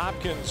DeAndre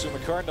Hopkins and the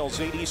Cardinals,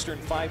 8 Eastern,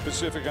 5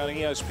 Pacific on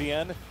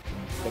ESPN.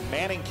 The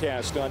Manning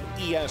Cast on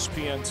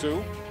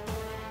ESPN2.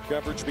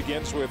 Coverage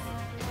begins with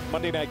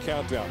Monday Night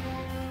Countdown.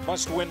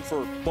 Must win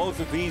for both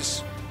of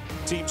these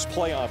teams'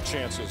 playoff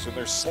chances, and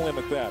they're slim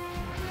at that.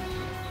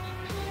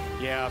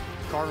 Yeah,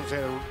 Cardinals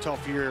had a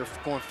tough year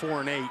going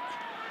 4-8.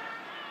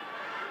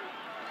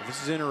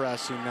 This is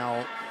interesting.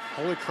 Now,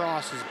 Holy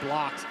Cross has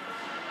blocked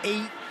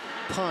 8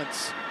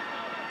 punts.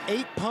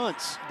 8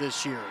 punts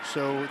this year.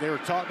 So they were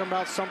talking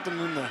about something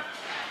in the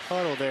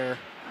huddle there.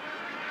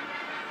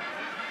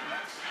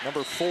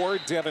 Number 4,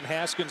 Devin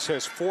Haskins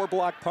has 4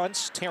 blocked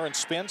punts. Terrence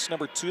Spence,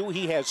 number 2,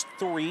 he has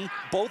 3.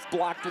 Both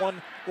blocked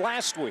one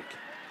last week.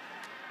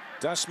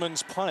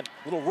 Dustman's punt,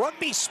 little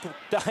rugby style,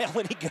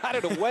 and he got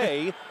it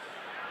away.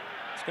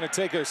 It's going to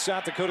take a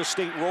South Dakota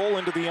State roll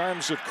into the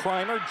arms of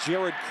Crimer.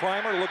 Jared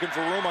Crimer looking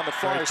for room on the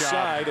far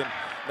side, and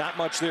not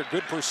much there.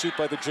 Good pursuit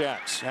by the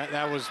Jacks.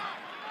 That was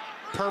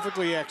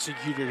perfectly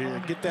executed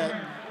here. Get that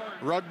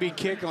rugby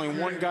kick, only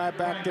one guy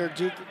back there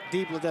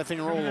deep, let that thing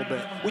roll a little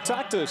bit. We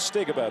talked to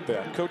Stig about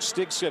that. Coach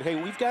Stig said, hey,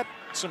 we've got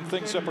some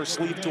things up our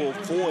sleeve to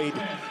avoid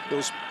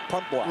those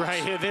punt blocks.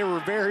 Right, they were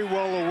very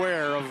well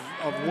aware of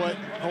what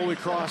Holy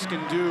Cross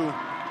can do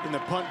in the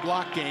punt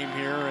block game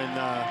here, and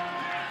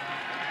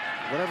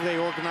whatever they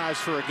organized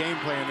for a game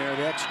plan there,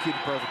 they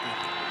executed perfectly.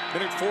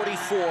 Minute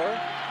 44.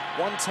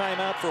 One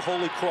timeout for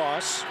Holy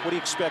Cross. What do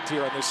you expect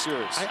here on this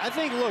series? I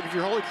think, look, if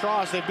you're Holy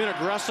Cross, they've been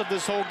aggressive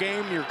this whole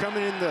game. You're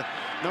coming in the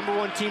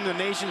 #1 team in the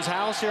nation's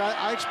house here.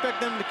 I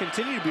expect them to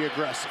continue to be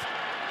aggressive.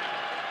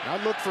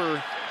 I'd look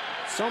for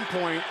some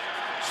point,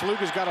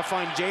 Sluka's got to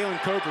find Jalen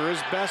Coker,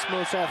 his best,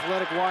 most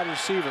athletic wide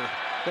receiver,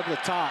 up at the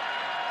top.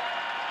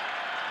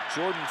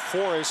 Jordan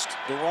Forrest,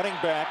 the running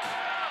back,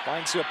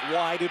 lines up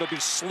wide. It'll be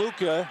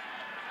Sluka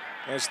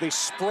as they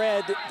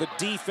spread the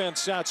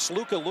defense out.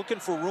 Sluka looking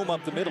for room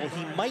up the middle.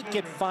 He might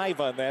get 5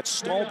 on that.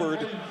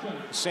 Stallbird,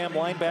 Sam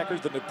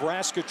linebacker, the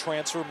Nebraska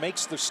transfer,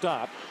 makes the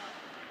stop.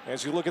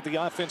 As you look at the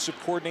offensive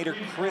coordinator,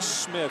 Chris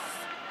Smith.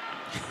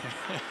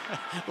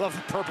 Love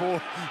the purple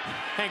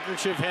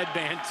handkerchief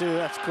headband, too.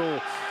 That's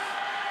cool.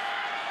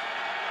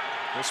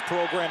 This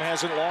program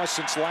hasn't lost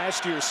since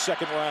last year's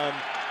second-round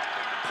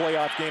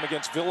playoff game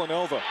against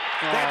Villanova.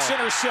 That's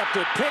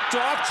intercepted, picked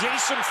off.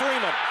 Jason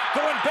Freeman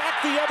going back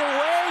the other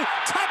way.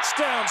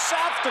 Touchdown,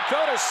 South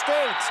Dakota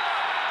State.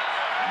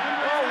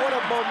 Oh, what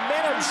a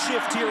momentum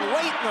shift here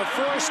late in the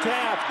first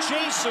half.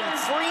 Jason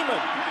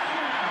Freeman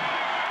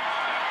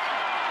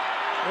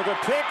with a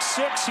pick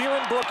 6 here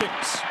in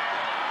Brookings.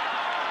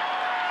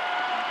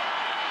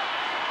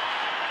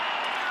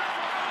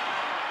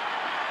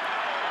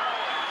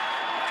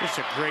 Just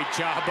a great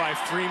job by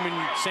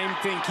Freeman. Same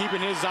thing,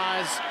 keeping his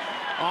eyes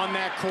on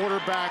that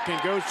quarterback,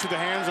 and goes to the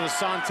hands of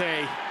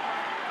Asante.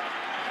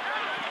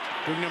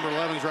 Big number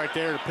 11's right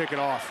there to pick it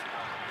off.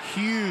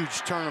 Huge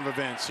turn of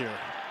events here.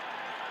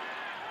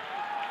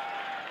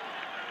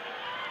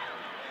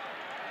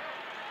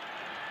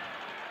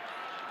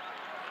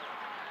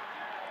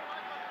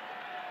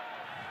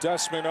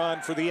 Dustman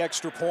on for the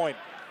extra point.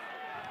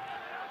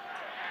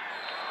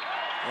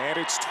 And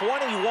it's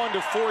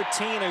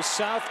 21-14 as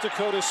South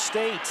Dakota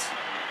State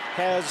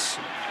has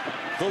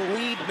the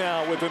lead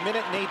now with 1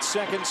 minute and 8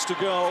 seconds to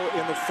go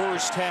in the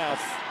first half.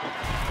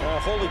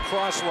 Holy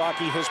Cross,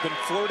 Rocky, has been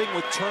flirting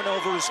with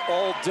turnovers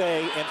all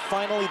day, and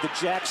finally the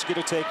Jacks get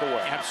a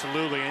takeaway.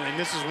 Absolutely, and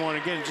this is one,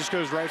 again, it just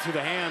goes right through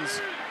the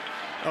hands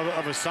of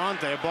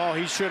Asante. A ball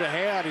he should have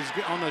had. He's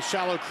on the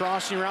shallow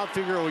crossing route.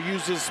 Figure he'll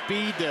use his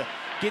speed to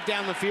get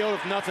down the field.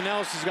 If nothing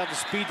else, he's got the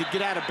speed to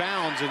get out of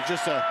bounds, and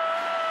just a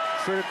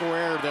critical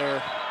error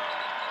there.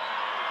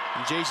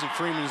 And Jason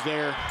Freeman's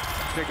there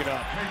to pick it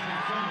up.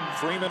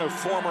 Freeman, a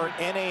former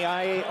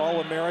NAIA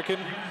All-American,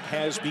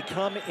 has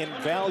become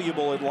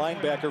invaluable at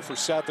linebacker for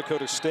South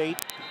Dakota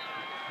State,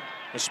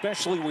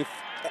 especially with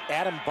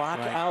Adam Bach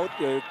out.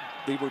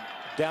 They were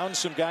down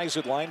some guys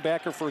at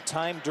linebacker for a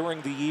time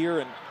during the year,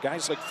 and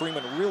guys like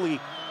Freeman really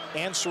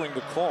answering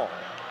the call.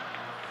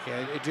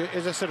 Yeah,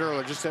 as I said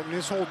earlier, just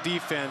this whole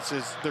defense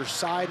is their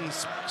size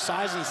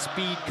and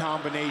speed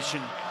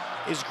combination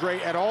is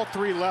great at all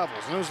 3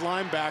 levels. And those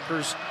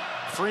linebackers,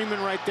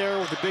 Freeman right there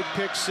with the big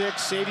pick 6,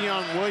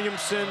 Savion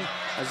Williamson,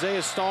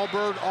 Isaiah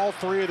Stallbird, all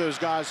 3 of those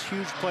guys,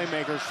 huge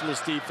playmakers for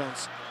this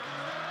defense.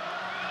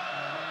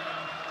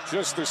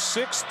 Just the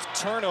 6th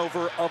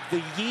turnover of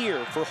the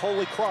year for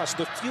Holy Cross,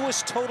 the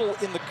fewest total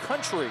in the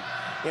country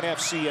in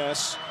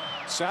FCS.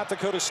 South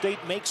Dakota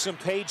State makes them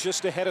pay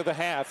just ahead of the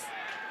half.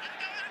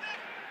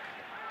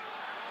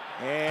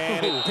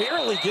 And it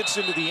barely gets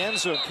into the end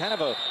zone. Kind of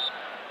a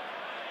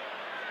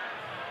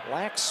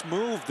lax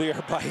move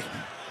there by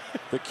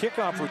The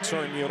kickoff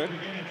return unit,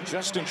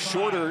 Justin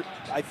Shorter,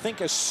 I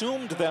think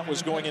assumed that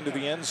was going into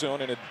the end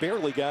zone, and it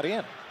barely got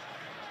in.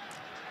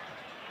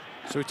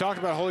 So we talked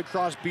about Holy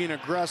Cross being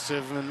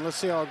aggressive, and let's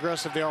see how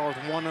aggressive they are with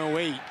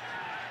 108. You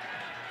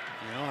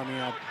know, I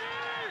mean,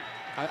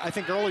 I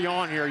think early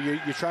on here, you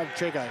try to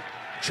take a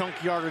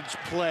chunk yardage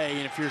play,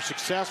 and if you're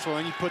successful,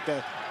 then you put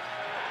the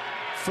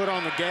foot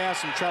on the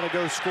gas and try to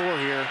go score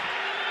here.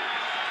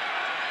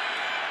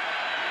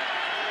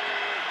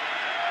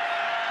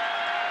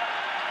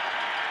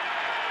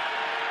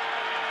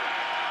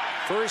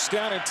 First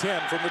down and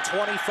 10 from the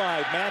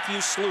 25. Matthew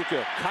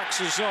Sluka cocks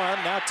his arm,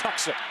 now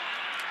tucks it.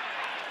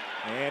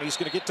 And he's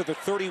going to get to the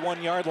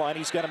 31-yard line.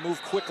 He's got to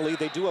move quickly.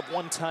 They do have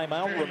one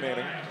timeout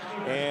remaining,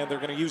 and they're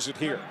going to use it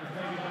here.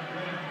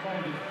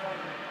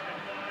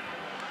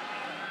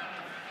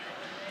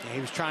 Yeah, he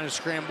was trying to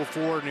scramble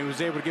forward, and he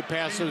was able to get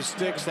past those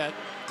sticks. That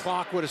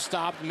clock would have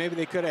stopped, and maybe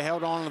they could have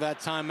held on to that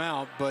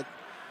timeout, but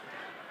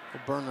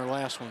they'll burn their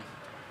last one.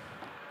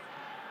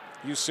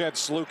 You said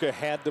Sluka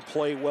had to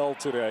play well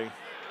today.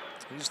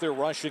 He's their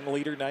rushing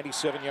leader,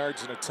 97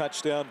 yards and a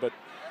touchdown, but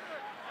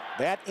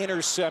that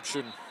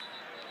interception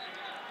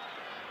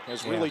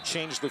has really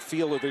changed the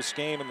feel of this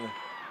game in the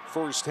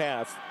first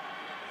half.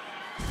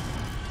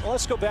 Well,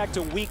 let's go back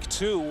to week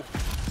 2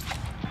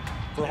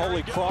 for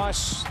Holy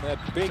Cross. That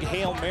big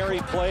Hail Mary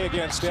play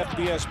against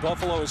FBS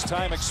Buffalo as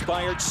time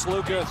expired.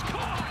 Sluka,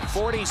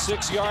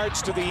 46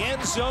 yards to the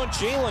end zone.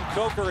 Jalen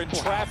Coker in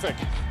traffic,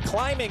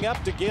 climbing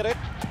up to get it.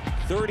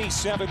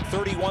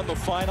 37-31 the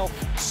final.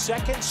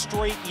 Second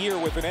straight year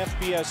with an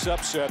FBS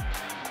upset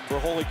for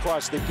Holy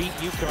Cross. They beat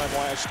UConn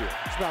last year.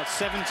 It's about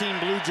 17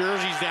 blue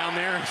jerseys down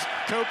there.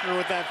 Coker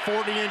with that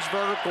 40-inch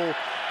vertical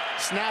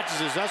snatches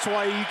us. That's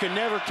why you can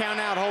never count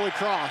out Holy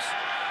Cross.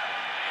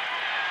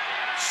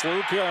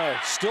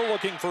 Sluka still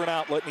looking for an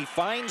outlet, and he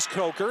finds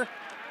Coker.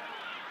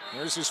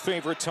 There's his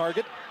favorite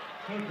target.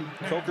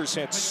 Coker's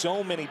had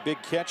so many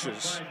big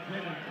catches.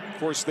 Of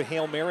course, the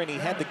Hail Mary, and he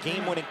had the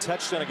game-winning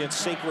touchdown against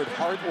Sacred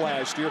Heart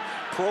last year.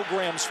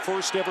 Program's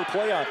first ever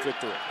playoff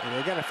victory. Yeah,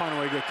 they got to find a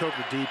way to get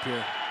Coker deep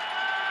here.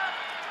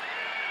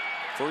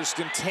 First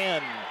and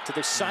 10 to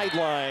the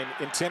sideline,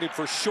 intended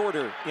for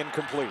Shorter,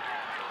 incomplete.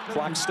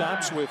 Clock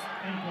stops with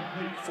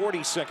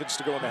 40 seconds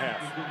to go in the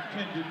half.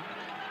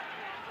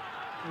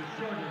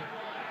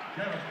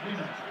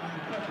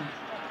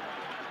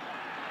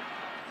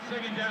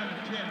 Second down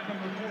and 10 from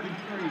the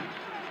 43.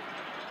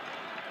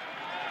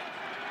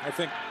 I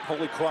think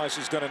Holy Cross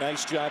has done a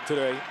nice job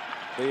today.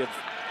 They have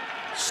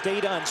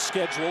stayed on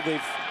schedule.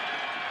 They've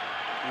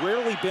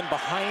rarely been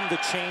behind the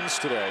chains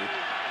today.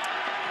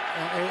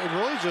 It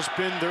really just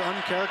been their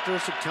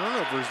uncharacteristic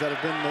turnovers that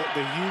have been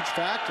the huge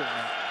factor in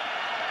that.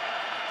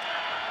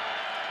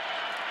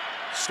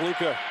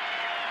 Sluka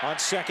on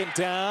second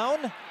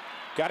down.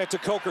 Got it to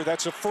Coker.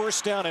 That's a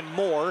first down and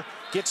more.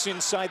 Gets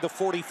inside the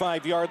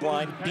 45-yard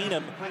line.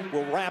 Beanham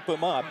will wrap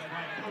him up.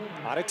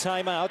 Out of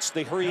timeouts,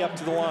 they hurry up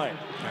to the line.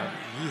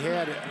 He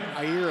had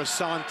Ayer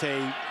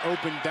Asante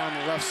open down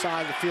the left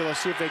side of the field.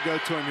 Let's see if they go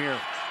to him here.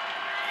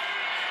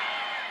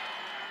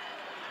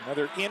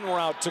 Another in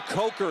route to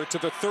Coker to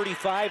the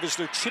 35 as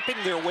they're chipping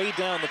their way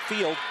down the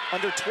field.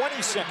 Under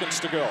 20 seconds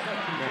to go.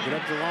 Yeah, get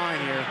up the line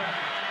here.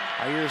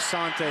 Ayer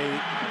Asante,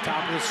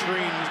 top of the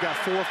screen. He's got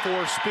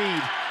 4.4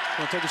 speed.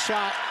 Gonna take a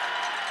shot.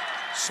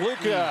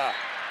 Sluka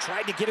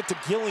tried to get it to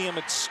Gilliam.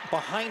 It's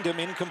behind him,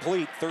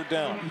 incomplete. Third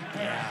down.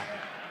 Yeah,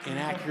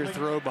 inaccurate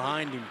throw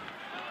behind him.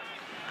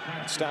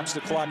 Stops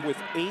the clock with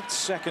 8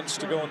 seconds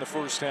to go in the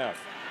first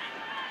half.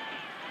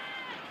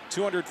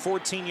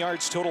 214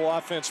 yards total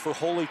offense for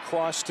Holy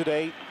Cross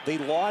today. They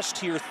lost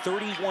here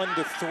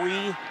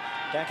 31-3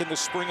 back in the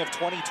spring of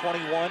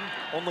 2021.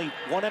 Only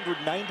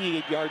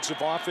 198 yards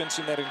of offense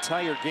in that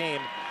entire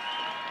game.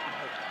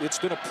 It's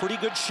been a pretty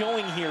good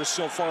showing here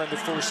so far in the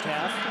first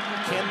half.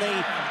 Can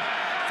they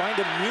find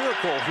a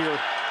miracle here,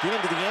 get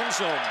into the end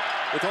zone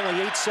with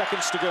only 8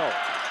 seconds to go?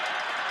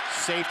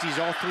 Safeties,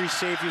 all 3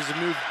 safeties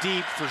have moved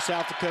deep for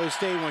South Dakota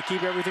State. Want to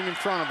keep everything in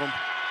front of them.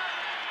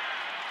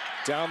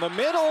 Down the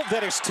middle,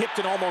 that is tipped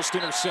and almost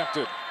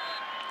intercepted.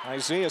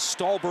 Isaiah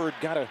Stallbird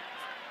got a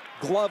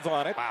glove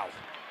on it. Wow.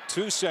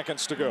 2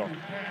 seconds to go.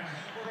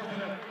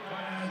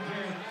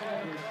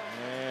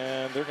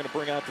 And they're going to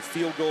bring out the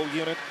field goal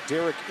unit.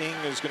 Derek Ing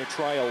is going to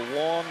try a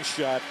long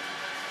shot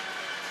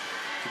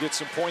to get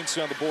some points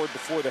on the board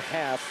before the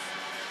half.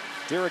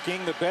 Derek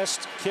Ing, the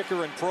best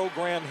kicker in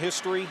program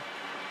history,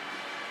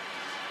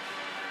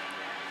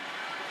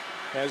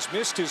 has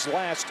missed his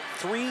last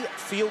 3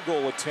 field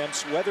goal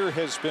attempts. Weather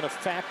has been a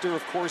factor,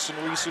 of course,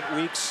 in recent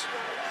weeks.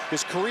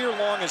 His career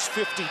long is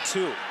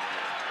 52.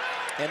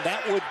 And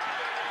that would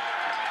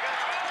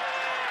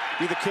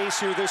be the case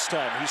here this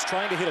time. He's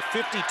trying to hit a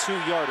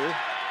 52-yarder.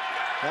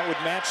 That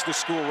would match the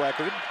school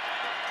record.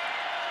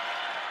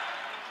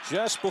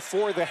 Just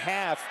before the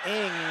half,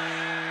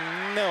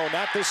 Ing, no,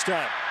 not this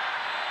time.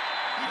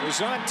 It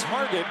was on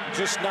target,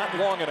 just not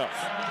long enough.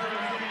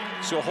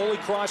 So Holy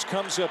Cross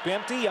comes up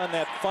empty on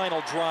that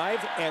final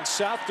drive, and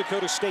South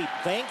Dakota State,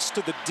 thanks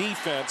to the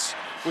defense,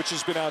 which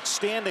has been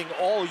outstanding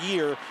all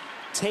year,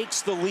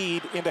 takes the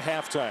lead into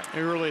halftime.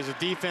 It really is a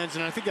defense,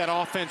 and I think that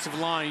offensive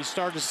line, you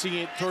start to see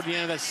it toward the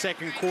end of that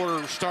second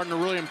quarter, starting to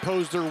really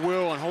impose their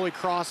will on Holy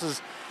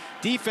Cross's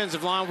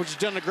defensive line, which has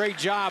done a great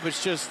job.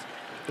 It's just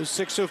those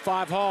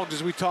 605 Hogs,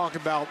 as we talked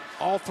about,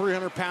 all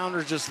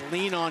 300-pounders just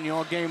lean on you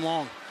all game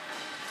long.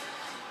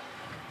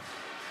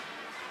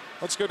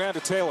 Let's go down to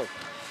Taylor.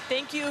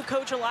 Thank you,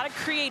 Coach. A lot of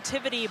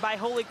creativity by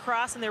Holy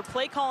Cross and their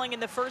play calling in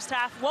the first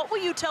half. What will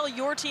you tell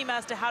your team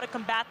as to how to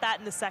combat that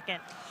in the second?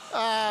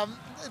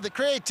 The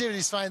creativity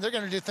is fine. They're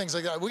going to do things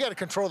like that. We got to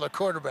control the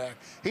quarterback.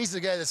 He's the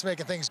guy that's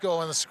making things go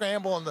on the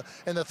scramble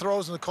and the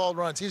throws and the called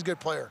runs. He's a good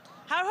player.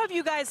 How have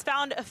you guys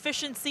found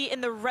efficiency in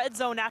the red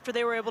zone after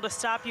they were able to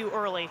stop you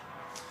early?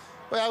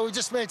 Well, we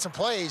just made some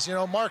plays. You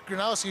know, Mark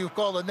Gronowski, who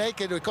called a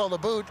naked, we called a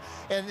boot,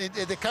 and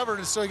they covered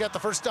it, so he got the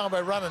first down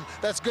by running.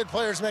 That's good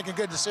players making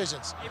good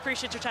decisions. I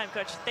appreciate your time,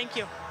 Coach. Thank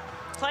you.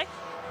 Clay?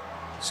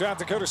 South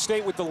Dakota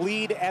State with the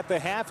lead at the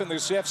half in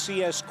this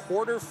FCS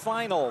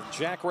quarterfinal.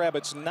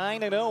 Jackrabbits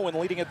 9-0 and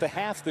leading at the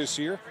half this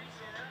year.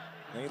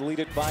 They lead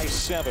it by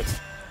 7.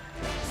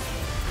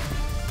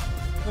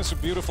 That's a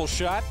beautiful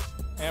shot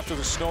after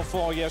the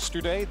snowfall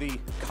yesterday. The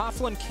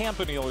Coughlin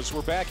Campanelas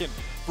were back in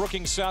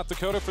Brookings, South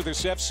Dakota for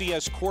this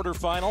FCS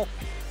quarterfinal.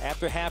 At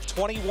the half,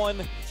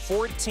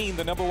 21-14,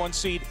 the #1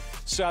 seed,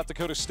 South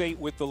Dakota State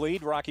with the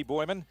lead. Rocky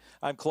Boyman,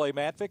 I'm Clay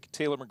Matvick.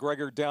 Taylor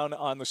McGregor down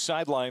on the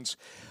sidelines.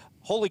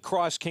 Holy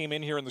Cross came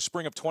in here in the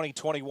spring of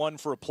 2021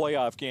 for a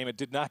playoff game. It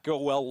did not go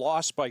well,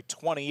 lost by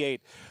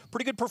 28.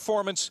 Pretty good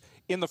performance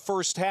in the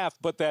first half,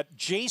 but that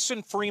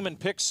Jason Freeman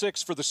pick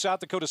 6 for the South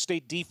Dakota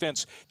State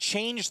defense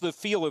changed the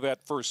feel of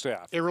that first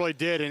half. It really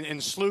did, and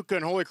Sluka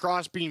and Holy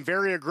Cross being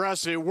very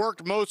aggressive. It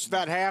worked most of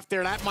that half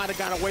there. That might have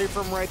got away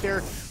from them right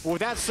there. But with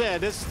that said,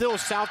 this is still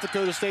South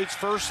Dakota State's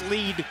first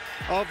lead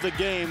of the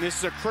game. This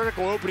is a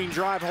critical opening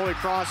drive Holy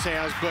Cross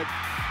has, but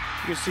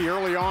you can see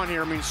early on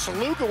here, I mean,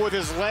 Sluka with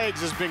his legs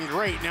has been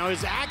great. Now,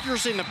 his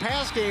accuracy in the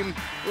pass game,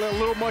 a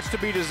little much to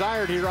be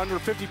desired here, under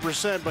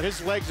 50%, but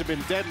his legs have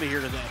been deadly here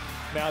today.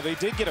 Now, they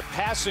did get a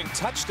passing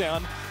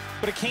touchdown,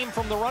 but it came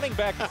from the running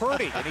back,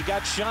 Purdy, and he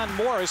got Sean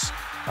Morris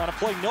on a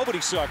play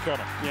nobody saw coming.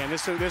 Yeah, and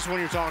this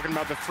one you're talking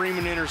about, the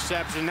Freeman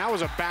interception. That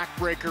was a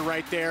backbreaker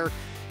right there.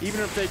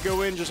 Even if they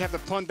go in, just have to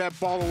punt that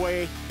ball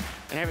away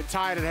and have it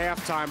tied at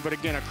halftime. But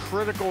again, a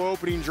critical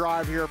opening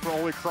drive here for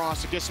Holy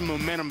Cross to get some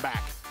momentum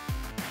back.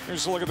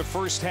 Here's a look at the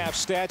first half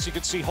stats. You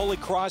can see Holy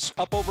Cross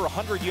up over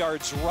 100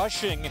 yards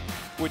rushing,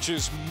 which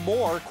is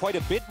more, quite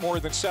a bit more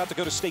than South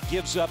Dakota State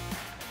gives up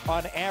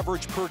on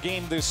average per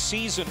game this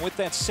season. With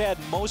that said,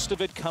 most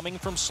of it coming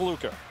from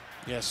Sluka.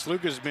 Yeah,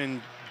 Sluka's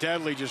been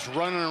deadly, just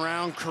running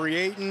around,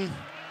 creating.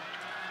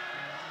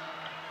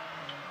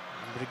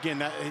 But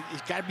again,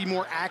 he's got to be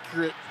more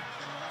accurate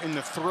in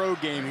the throw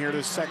game here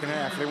this second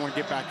half. They want to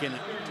get back in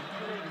it.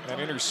 That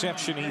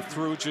interception he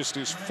threw, just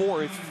his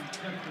 4th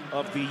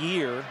of the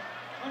year.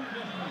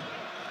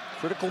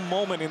 Critical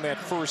moment in that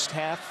first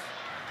half.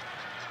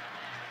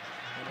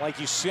 And like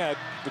you said,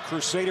 the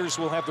Crusaders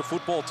will have the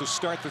football to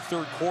start the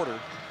third quarter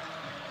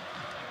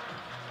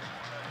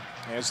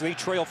as they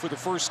trail for the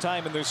first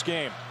time in this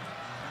game.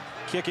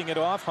 Kicking it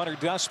off, Hunter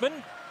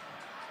Dustman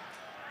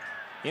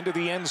into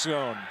the end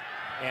zone.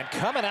 And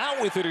coming out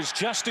with it is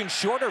Justin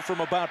Shorter from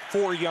about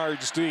 4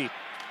 yards deep.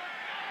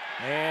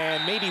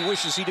 And maybe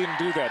wishes he didn't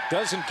do that.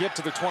 Doesn't get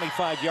to the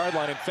 25-yard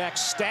line. In fact,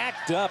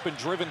 stacked up and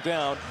driven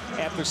down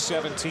at the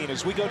 17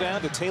 as we go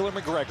down to Taylor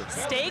McGregor.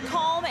 Stay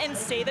calm and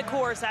stay the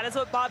course. That is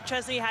what Bob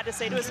Chesney had to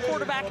say to his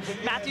quarterback,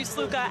 Matthew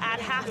Sluka,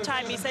 at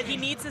halftime. He said he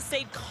needs to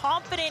stay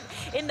confident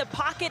in the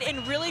pocket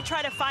and really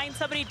try to find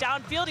somebody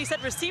downfield. He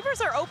said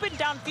receivers are open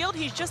downfield.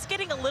 He's just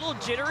getting a little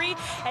jittery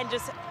and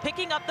just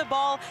picking up the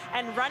ball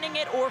and running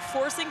it or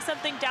forcing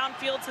something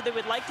downfield. So they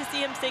would like to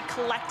see him stay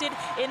collected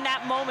in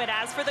that moment.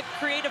 As for the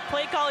creative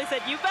play call, he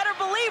said, you better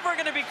believe we're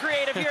going to be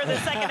creative here in the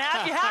second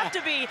half. You have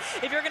to be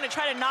if you're going to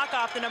try to knock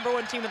off the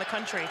 #1 team in the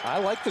country. I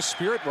like the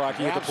spirit,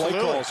 Rocky, of the play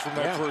calls from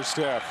that first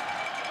half.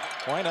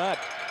 Why not?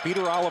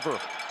 Peter Oliver,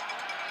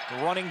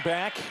 running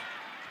back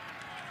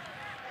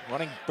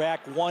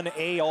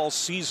 1A all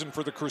season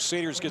for the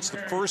Crusaders, gets the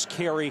first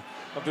carry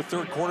of the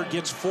third quarter,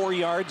 gets 4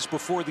 yards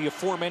before the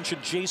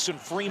aforementioned Jason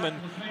Freeman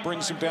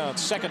brings him down,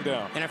 second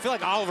down. And I feel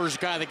like Oliver's a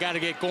guy that got to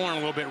get going a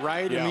little bit,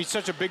 right? Yeah. I mean, he's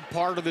such a big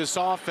part of this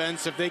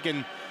offense. If they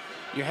can,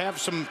 you have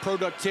some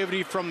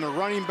productivity from the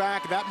running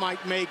back, that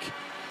might make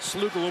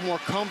Sluka a little more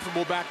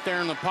comfortable back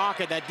there in the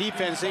pocket. That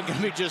defense ain't going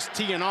to be just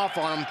teeing off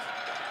on him,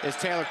 as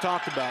Taylor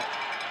talked about.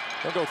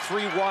 They'll go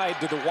 3 wide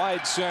to the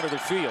wide side of the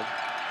field.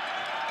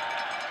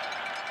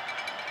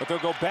 But they'll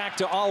go back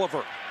to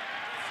Oliver.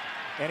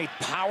 And he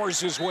powers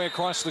his way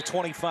across the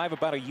 25,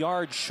 about a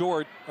yard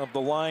short of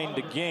the line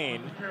to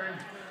gain.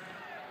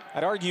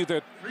 I'd argue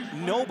that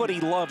nobody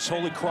loves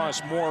Holy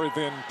Cross more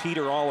than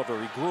Peter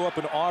Oliver. He grew up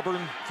in Auburn,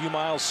 a few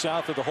miles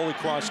south of the Holy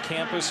Cross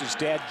campus. His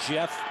dad,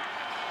 Jeff,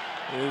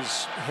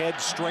 is head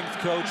strength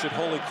coach at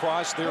Holy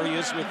Cross. There he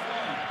is with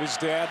his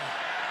dad.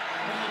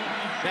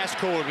 That's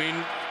cool. I mean,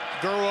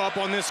 grow up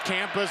on this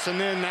campus,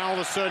 and then now all of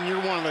a sudden you're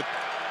one of the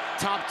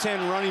top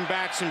 10 running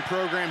backs in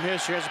program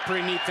history. That's a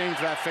pretty neat thing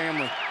for that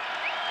family.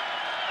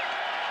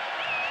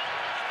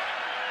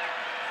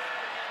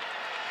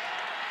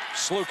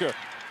 Sluka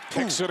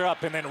picks it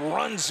up and then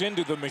runs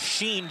into the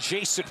machine,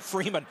 Jason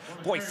Freeman.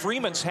 Boy,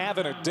 Freeman's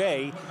having a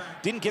day.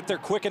 Didn't get there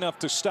quick enough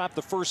to stop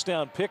the first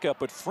down pickup,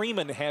 but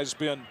Freeman has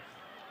been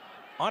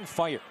on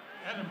fire.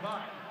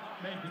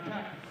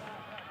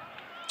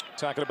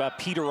 Talking about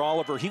Peter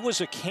Oliver. He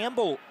was a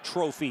Campbell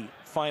Trophy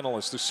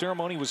finalist. The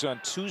ceremony was on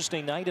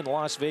Tuesday night in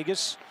Las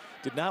Vegas.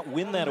 Did not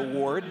win that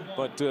award,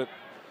 but a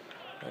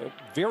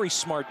very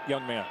smart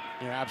young man.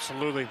 Yeah,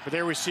 absolutely. But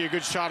there we see a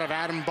good shot of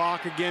Adam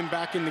Bach again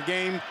back in the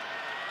game.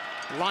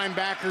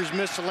 Linebackers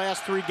missed the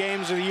last 3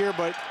 games of the year,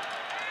 but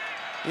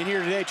in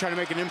here today trying to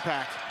make an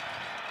impact.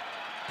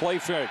 Play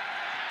fake.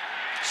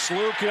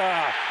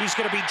 Sluka, he's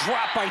going to be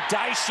dropped by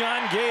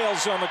Dyshawn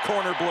Gales on the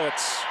corner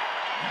blitz.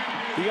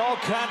 The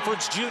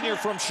all-conference junior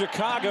from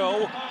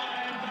Chicago,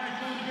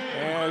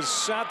 as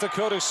South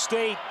Dakota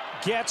State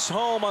gets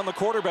home on the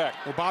quarterback.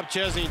 Well, Bob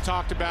Chesney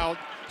talked about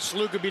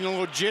Sluka being a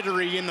little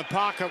jittery in the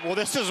pocket. Well,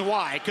 this is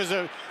why, because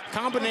a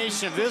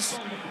combination of this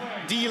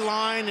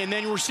D-line, and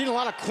then we're seeing a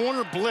lot of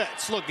corner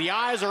blitz. Look, the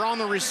eyes are on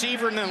the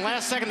receiver, and then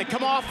last second they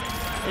come off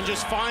and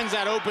just finds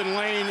that open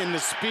lane and the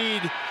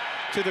speed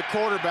to the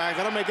quarterback.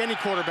 That'll make any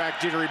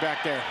quarterback jittery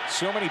back there.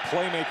 So many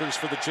playmakers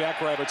for the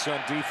Jackrabbits on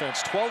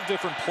defense. 12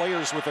 different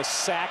players with a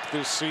sack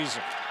this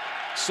season.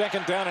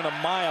 Second down and a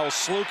mile.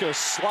 Sluka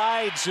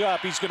slides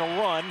up. He's going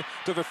to run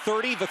to the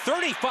 30. The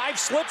 35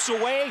 slips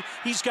away.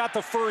 He's got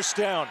the first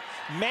down.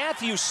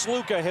 Matthew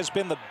Sluka has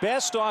been the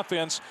best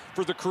offense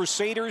for the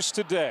Crusaders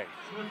today.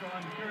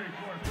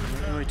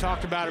 And we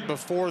talked about it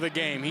before the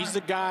game. He's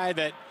the guy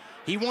that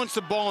he wants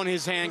the ball in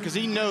his hand because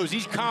he knows,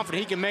 he's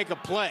confident he can make a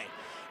play.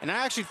 And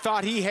I actually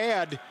thought he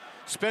had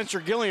Spencer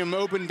Gilliam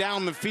open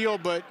down the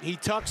field, but he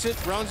tucks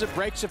it, runs it,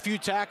 breaks a few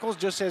tackles,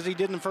 just as he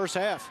did in the first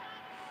half.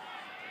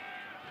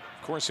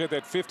 Of course, had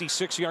that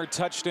 56-yard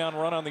touchdown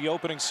run on the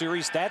opening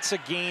series. That's a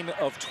gain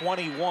of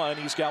 21.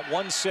 He's got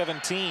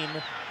 117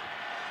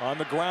 on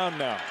the ground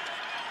now.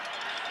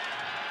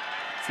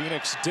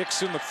 Phoenix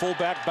Dixon, the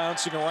fullback,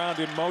 bouncing around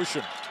in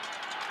motion.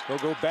 They'll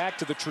go back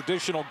to the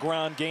traditional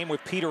ground game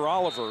with Peter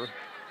Oliver.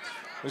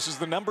 This is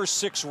the number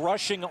 6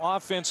 rushing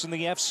offense in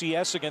the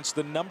FCS against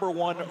the number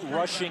 1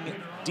 rushing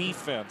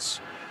defense.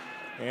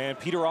 And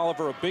Peter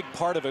Oliver, a big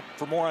part of it.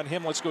 For more on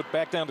him, let's go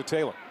back down to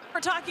Taylor. We're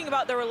talking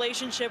about the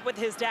relationship with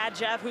his dad,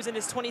 Jeff, who's in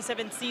his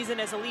 27th season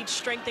as a lead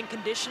strength and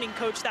conditioning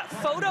coach. That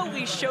photo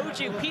we showed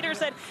you, Peter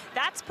said,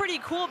 that's pretty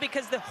cool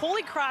because the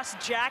Holy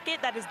Cross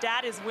jacket that his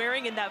dad is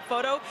wearing in that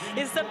photo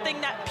is something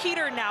that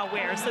Peter now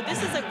wears. So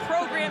this is a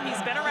program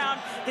he's been around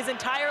his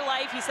entire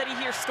life. He said he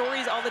hears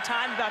stories all the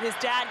time about his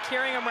dad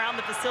carrying him around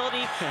the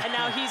facility, and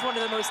now he's one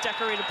of the most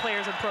decorated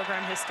players in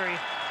program history.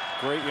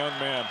 Great young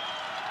man.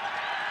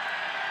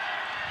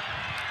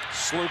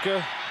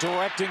 Sluka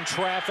directing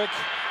traffic.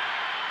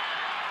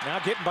 Now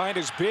getting behind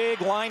his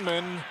big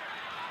lineman,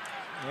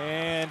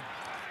 and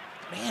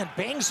man,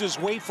 bangs his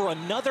way for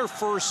another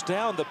first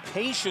down. The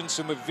patience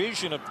and the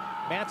vision of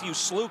Matthew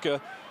Sluka.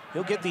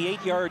 He'll get the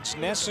 8 yards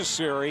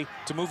necessary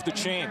to move the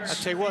chains. I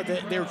tell you what,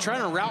 they were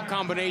trying a route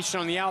combination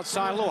on the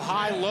outside, a little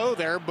high-low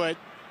there, but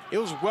it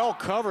was well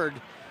covered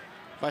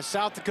by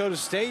South Dakota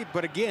State.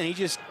 But again, he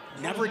just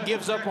never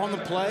gives up on the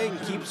play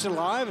and keeps it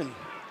alive, and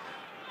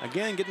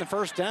again, getting the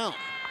first down.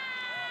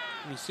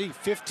 You see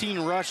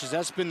 15 rushes.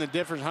 That's been the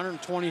difference,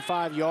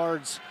 125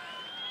 yards.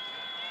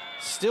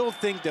 Still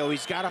think, though,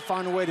 he's got to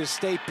find a way to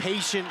stay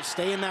patient,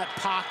 stay in that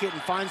pocket,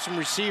 and find some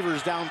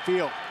receivers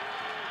downfield.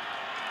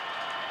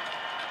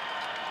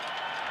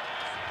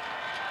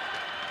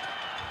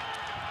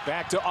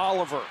 Back to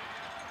Oliver.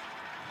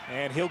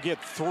 And he'll get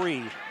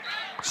 3.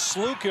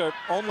 Sluka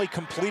only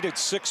completed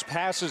 6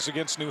 passes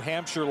against New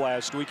Hampshire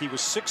last week. He was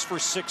 6 for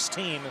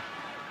 16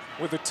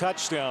 with a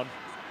touchdown.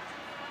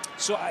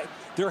 So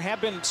there have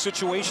been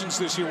situations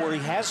this year where he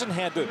hasn't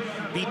had to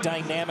be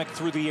dynamic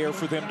through the air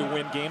for them to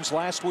win games.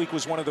 Last week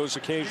was one of those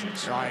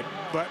occasions. Right,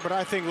 but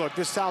I think, look,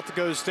 this South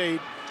Dakota State,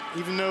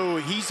 even though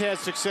he's had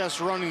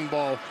success running the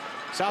ball,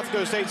 South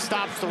Dakota State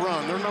stops the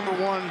run. They're number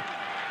 1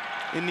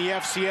 in the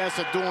FCS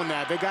at doing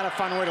that. They got to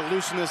find a way to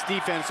loosen this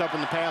defense up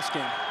in the pass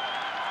game.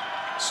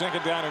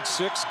 Second down and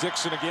 6.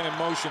 Dixon again in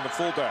motion, the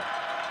fullback.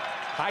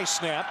 High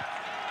snap.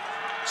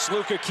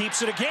 Sluka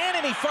keeps it again,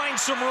 and he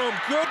finds some room.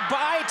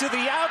 Goodbye to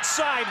the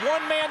outside.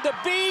 One man to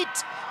beat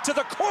to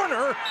the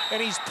corner,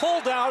 and he's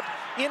pulled out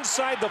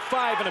inside the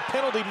 5, and a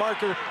penalty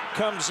marker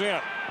comes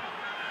in.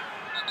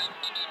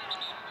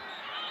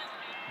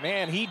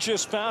 Man, he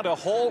just found a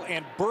hole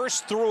and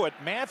burst through it.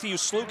 Matthew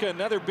Sluka,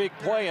 another big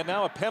play, and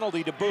now a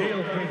penalty to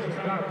boot.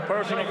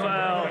 Personal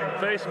foul,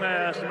 face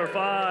mask, number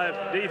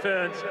 5,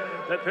 defense.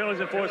 That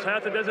penalty's enforced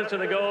half the distance to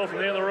the goal from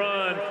the end of the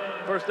run.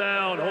 First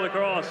down, Holy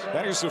Cross.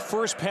 That is the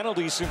first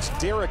penalty since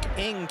Derek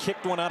Ing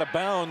kicked one out of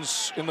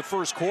bounds in the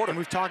first quarter. And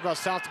we've talked about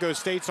South Dakota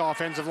State's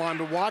offensive line,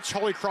 but watch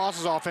Holy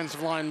Cross's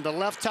offensive line. The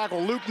left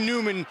tackle, Luke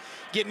Newman,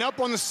 getting up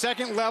on the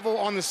second level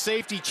on the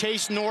safety,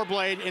 Chase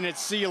Norblade, and it's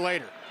see you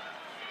later.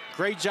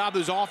 Great job,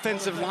 those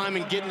offensive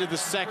linemen getting to the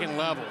second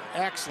level.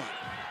 Excellent.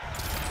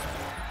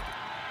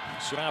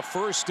 So now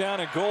first down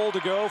and goal to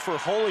go for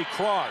Holy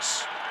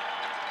Cross.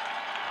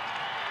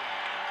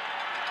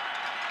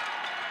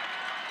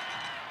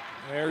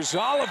 There's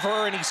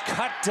Oliver, and he's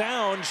cut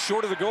down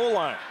short of the goal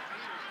line.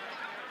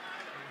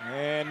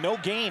 And no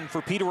gain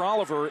for Peter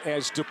Oliver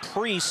as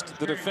DePriest,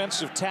 the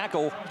defensive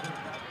tackle,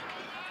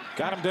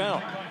 got him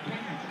down.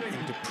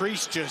 And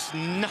DePriest just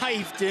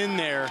knifed in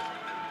there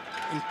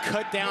and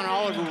cut down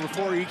Oliver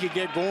before he could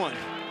get going.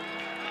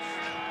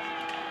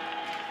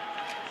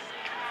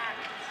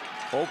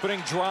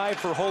 Opening drive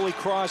for Holy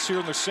Cross here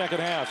in the second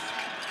half.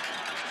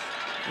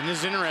 And this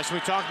is interesting.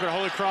 We talked about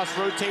Holy Cross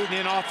rotating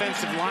in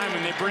offensive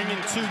linemen. They bring in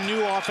 2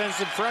 new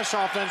fresh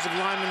offensive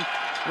linemen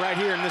right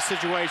here in this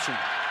situation.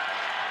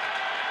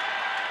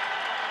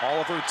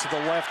 Oliver to the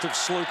left of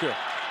Sluka.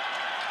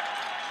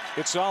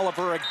 It's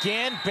Oliver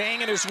again,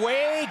 banging his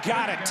way.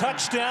 Got a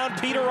touchdown,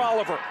 Peter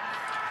Oliver.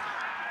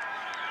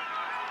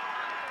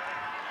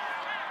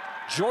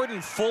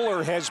 Jordan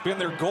Fuller has been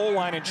their goal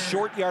line and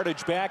short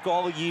yardage back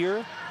all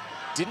year.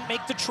 Didn't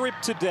make the trip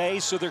today,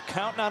 so they're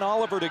counting on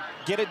Oliver to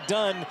get it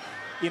done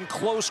in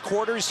close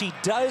quarters. He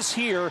does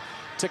here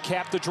to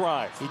cap the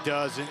drive. He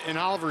does, and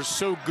Oliver's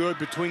so good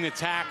between the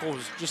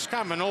tackles. Just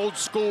kind of an old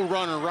school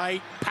runner,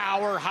 right?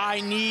 Power,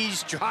 high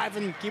knees,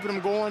 driving, keeping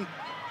them going.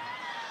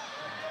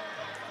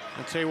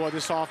 I'll tell you what,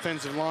 this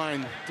offensive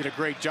line did a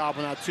great job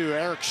on that too.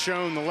 Eric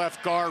Schoen, the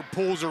left guard,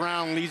 pulls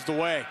around, leads the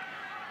way.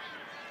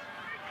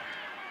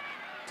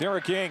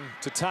 Derek King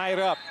to tie it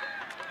up,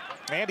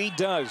 and he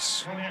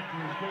does.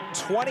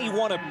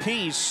 21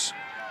 apiece.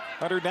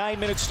 Under 9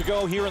 minutes to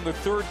go here in the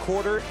third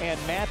quarter, and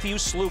Matthew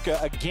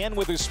Sluka again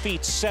with his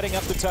feet setting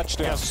up the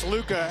touchdown. Yeah,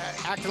 Sluka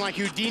acting like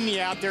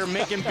Houdini out there,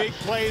 making big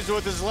plays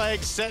with his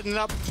legs, setting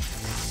up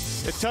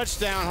the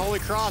touchdown. Holy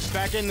Cross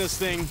back in this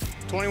thing,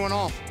 21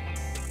 all.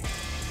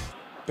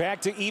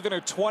 Back to even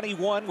at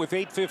 21 with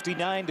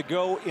 8:59 to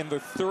go in the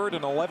third.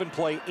 An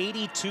 11-play,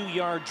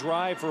 82-yard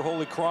drive for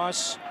Holy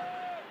Cross.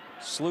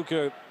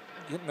 Sluka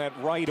getting that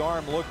right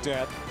arm looked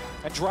at.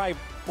 That drive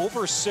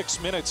over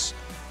 6 minutes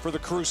for the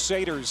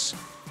Crusaders.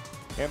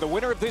 And the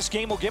winner of this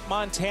game will get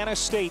Montana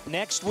State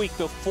next week,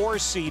 the 4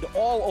 seed,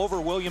 all over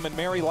William and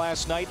Mary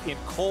last night in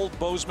cold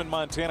Bozeman,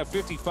 Montana,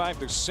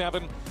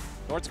 55-7.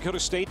 North Dakota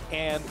State,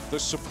 and the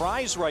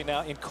surprise right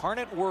now,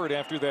 Incarnate Word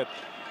after that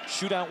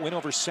shootout win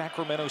over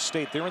Sacramento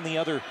State. They're in the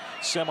other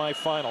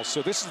semifinal.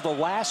 So this is the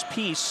last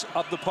piece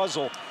of the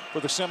puzzle for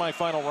the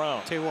semifinal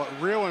round. Tell you what,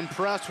 real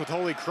impressed with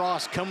Holy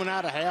Cross coming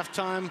out of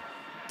halftime.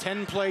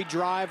 10-play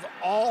drive,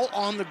 all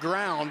on the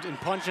ground and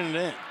punching it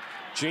in.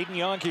 Jaden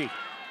Yonke,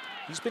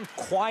 he's been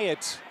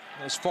quiet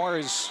as far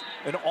as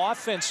an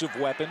offensive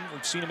weapon.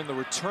 We've seen him in the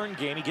return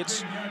game. He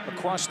gets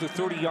across the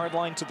 30-yard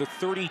line to the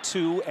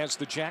 32 as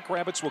the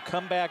Jackrabbits will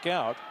come back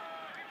out.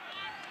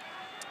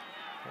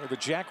 The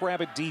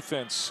Jackrabbit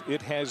defense,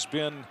 it has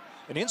been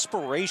an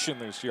inspiration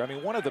this year. I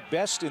mean, one of the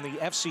best in the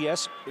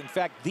FCS. In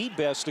fact, the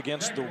best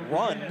against the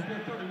run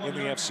in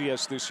the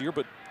FCS this year.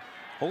 But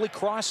Holy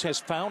Cross has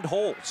found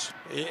holes.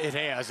 It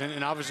has,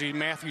 and obviously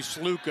Matthew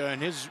Sluka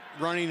and his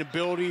running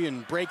ability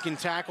and breaking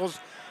tackles.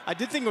 I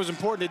did think it was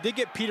important. They did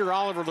get Peter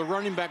Oliver, the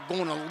running back,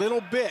 going a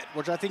little bit,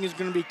 which I think is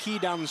going to be key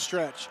down the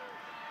stretch.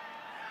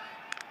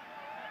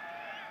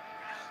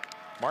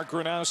 Mark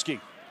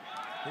Gronowski,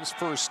 his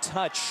first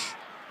touch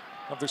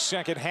of the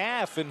second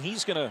half, and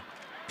he's going to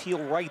peel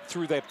right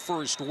through that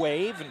first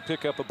wave and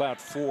pick up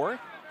about 4.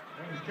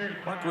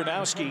 Mark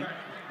Gronowski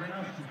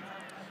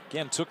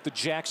again took the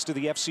Jacks to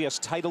the FCS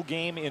title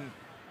game in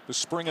the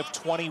spring of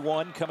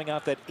 21, coming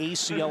off that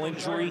ACL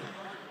injury,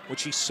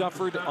 which he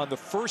suffered on the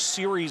first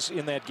series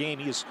in that game.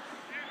 He is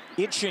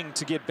itching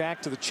to get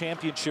back to the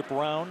championship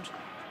round.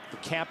 The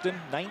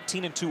captain,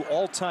 19-2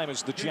 all-time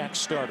as the Jacks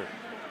starter.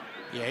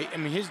 Yeah, I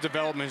mean, his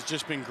development has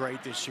just been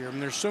great this year. I mean,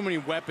 there's so many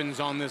weapons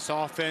on this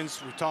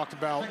offense. We talked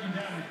about,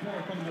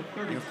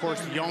 of course,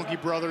 the Yonke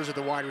brothers at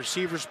the wide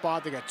receiver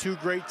spot. They got 2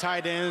 great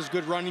tight ends,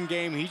 good running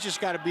game. He's just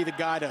got to be the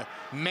guy to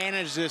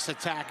manage this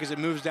attack as it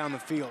moves down the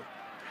field.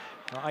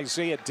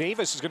 Isaiah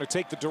Davis is going to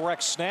take the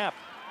direct snap.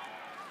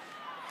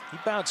 He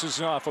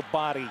bounces off a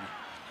body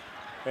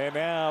and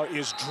now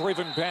is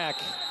driven back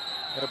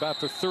at about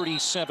the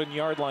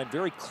 37-yard line,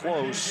 very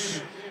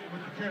close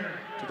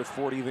to the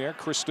 40 there.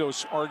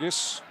 Christos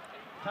Argus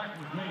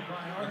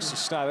makes the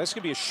stop. That's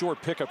going to be a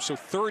short pickup, so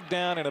third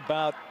down and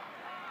about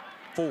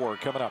 4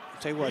 coming up.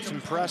 I'll tell you what, it's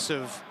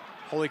impressive,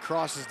 Holy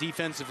Cross's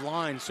defensive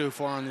line so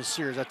far in this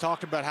series. I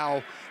talked about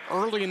how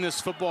early in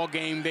this football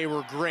game they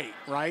were great,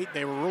 right?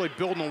 They were really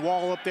building a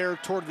wall up there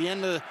toward the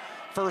end of the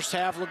first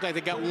half. Looked like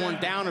they got worn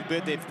down a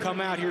bit. They've come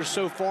out here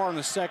so far in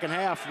the second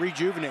half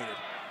rejuvenated.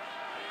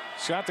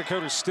 South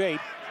Dakota State,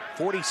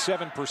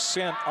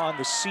 47% on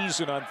the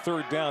season on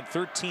third down,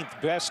 13th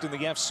best in the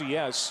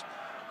FCS.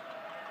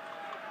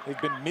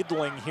 They've been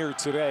middling here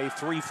today,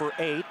 3 for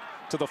 8.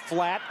 To the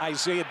flat,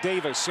 Isaiah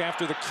Davis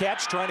after the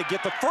catch, trying to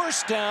get the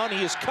first down.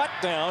 He is cut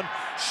down,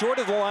 short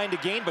of the line to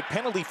gain, but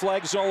penalty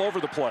flags all over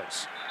the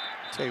place.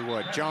 Tell you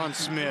what, John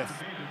Smith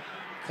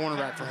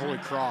cornerback for Holy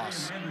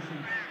Cross,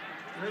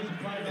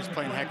 is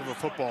playing a heck of a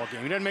football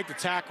game. He doesn't make the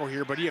tackle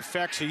here, but he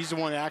affects it. He's the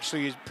one that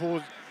actually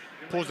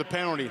pulls the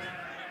penalty.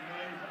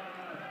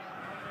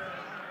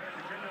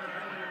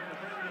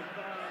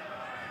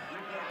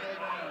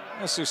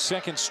 That's the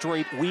second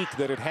straight week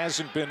that it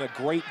hasn't been a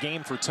great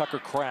game for Tucker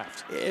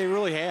Kraft. It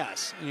really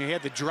has. You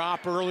had the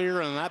drop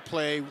earlier on that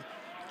play.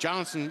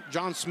 John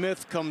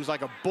Smith comes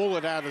like a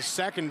bullet out of the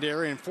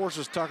secondary and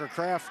forces Tucker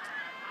Kraft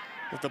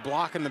with the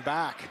block in the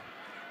back.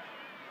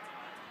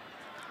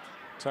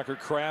 Tucker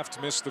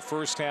Kraft missed the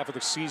first half of the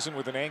season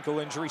with an ankle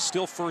injury.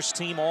 Still first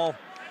team all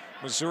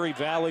Missouri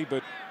Valley,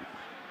 but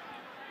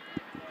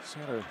he's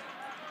had a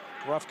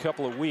rough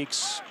couple of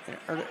weeks.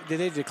 Did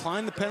they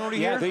decline the penalty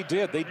here? Yeah, they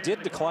did. They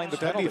did decline the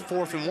penalty. That'd be a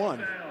 4th and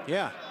 1.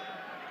 Yeah.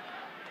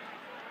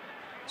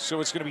 So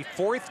it's going to be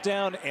 4th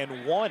down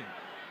and 1.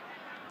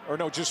 Or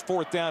no, just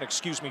 4th down,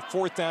 excuse me.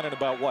 4th down and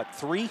about what,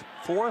 3,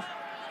 4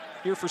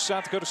 here for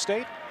South Dakota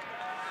State?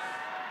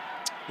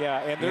 Yeah,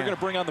 and they're going to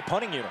bring on the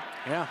punting unit.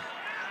 Yeah.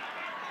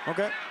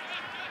 Okay.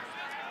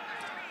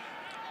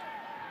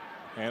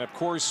 And of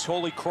course,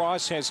 Holy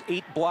Cross has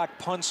 8 blocked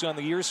punts on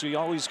the year, so you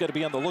always got to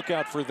be on the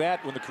lookout for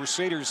that when the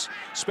Crusaders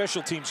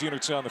special teams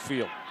unit's on the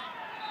field.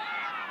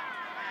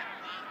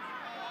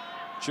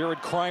 Jared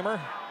Kreimer,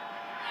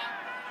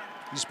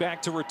 he's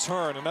back to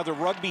return. Another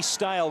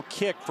rugby-style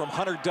kick from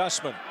Hunter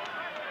Dussman.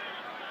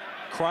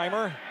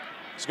 Kreimer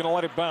is going to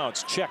let it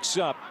bounce, checks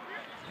up,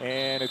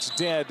 and it's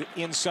dead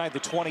inside the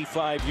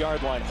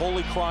 25-yard line.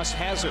 Holy Cross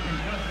has it.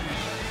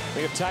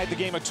 They have tied the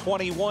game at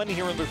 21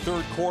 here in the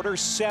third quarter.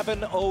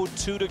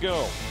 7:02 to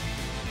go.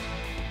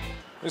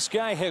 This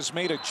guy has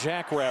made a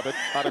jackrabbit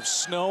out of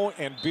snow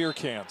and beer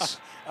cans.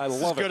 I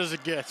love it. As good as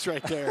it gets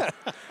right there.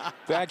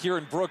 Back here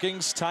in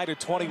Brookings, tied at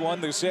 21,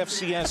 this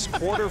FCS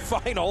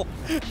quarterfinal.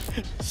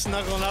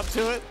 Snuggling up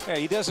to it. Yeah,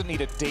 he doesn't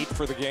need a date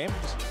for the game.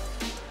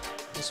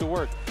 This will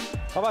work.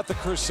 How about the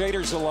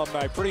Crusaders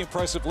alumni? Pretty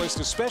impressive list,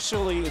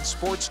 especially in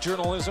sports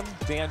journalism.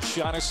 Dan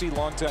Shaughnessy,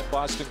 longtime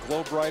Boston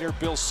Globe writer.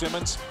 Bill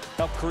Simmons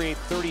helped create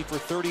 30 for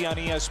 30 on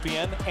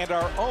ESPN. And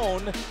our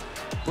own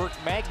Burke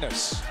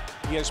Magnus,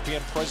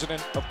 ESPN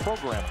president of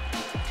program.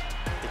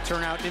 They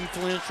turn out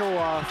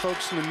influential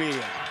folks in the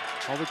media.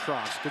 Holy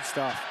Cross, good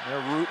stuff.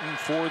 They're rooting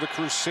for the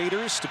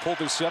Crusaders to pull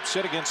this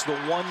upset against the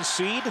 1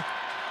 seed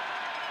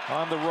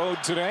on the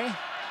road today.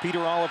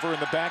 Peter Oliver in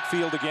the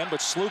backfield again, but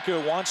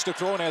Sluka wants to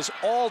throw and has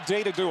all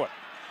day to do it.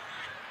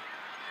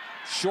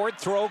 Short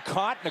throw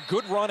caught and a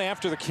good run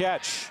after the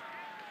catch.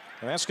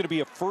 And that's going to be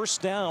a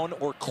 1st down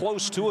or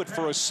close to it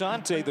for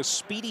Asante, the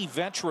speedy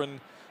veteran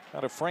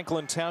out of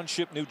Franklin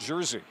Township, New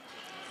Jersey.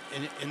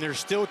 And they're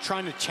still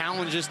trying to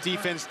challenge this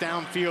defense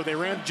downfield. They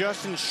ran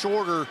Justin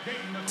Shorter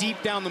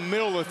deep down the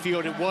middle of the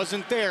field. It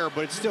wasn't there,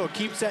 but it still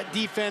keeps that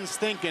defense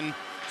thinking,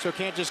 so it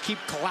can't just keep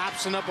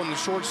collapsing up on the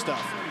short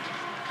stuff.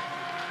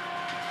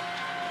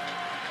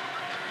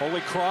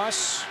 Holy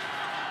Cross,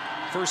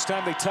 first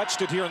time they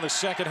touched it here in the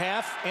second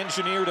half,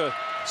 engineered a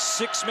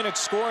 6-minute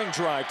scoring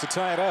drive to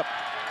tie it up.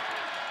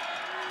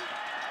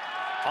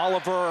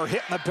 Oliver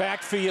hitting the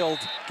backfield,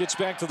 gets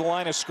back to the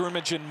line of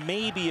scrimmage and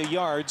maybe a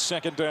yard,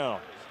 2nd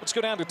down. Let's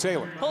go down to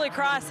Taylor. Holy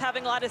Cross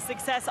having a lot of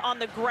success on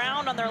the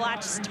ground on their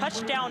last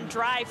touchdown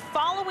drive.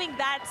 Following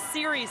that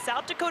series,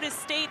 South Dakota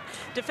State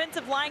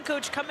defensive line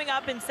coach coming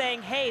up and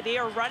saying, hey, they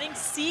are running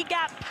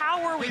C-gap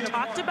power. We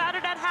talked about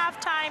it at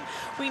halftime.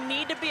 We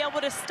need to be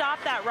able to stop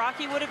that.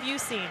 Rocky, what have you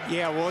seen?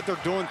 Yeah, well, what they're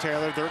doing,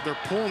 Taylor, they're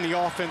pulling the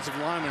offensive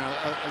lineman.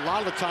 A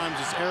lot of the times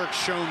it's Eric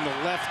Schoen,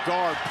 the left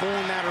guard,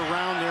 pulling that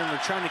around there, and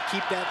they're trying to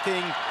keep that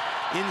thing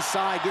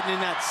inside, getting in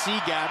that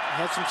C-gap.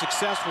 Had some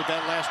success with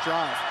that last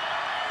drive.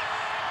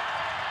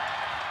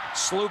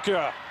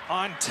 Sluka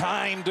on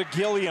time to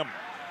Gilliam.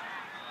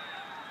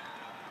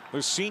 The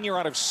senior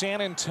out of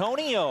San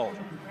Antonio.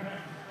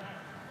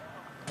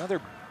 Another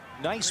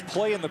nice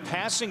play in the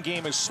passing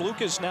game as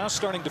Sluka's now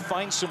starting to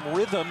find some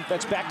rhythm.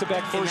 That's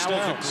back-to-back first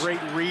downs. That was a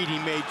great read he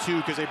made, too,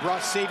 because they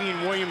brought Savion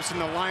Williamson,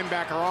 the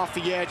linebacker, off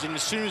the edge, and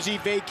as soon as he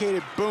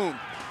vacated, boom,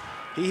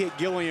 he hit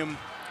Gilliam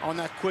on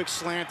that quick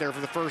slant there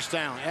for the 1st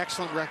down.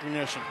 Excellent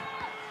recognition.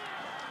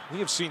 We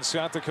have seen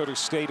South Dakota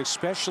State,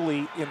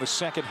 especially in the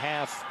second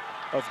half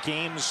of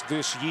games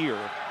this year,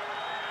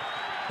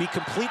 be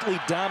completely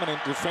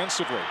dominant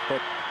defensively, but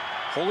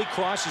Holy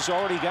Cross has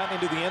already gotten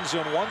into the end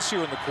zone once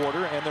here in the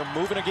quarter, and they're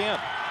moving again.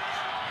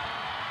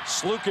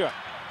 Sluka,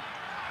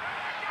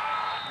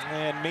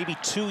 and maybe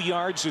 2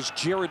 yards as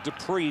Jared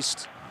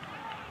DePriest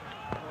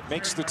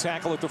makes the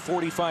tackle at the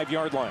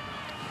 45-yard line.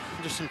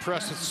 I'm just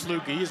impressed with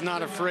Sluka. He's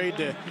not afraid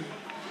to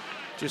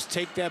just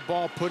take that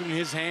ball, put it in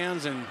his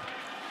hands, and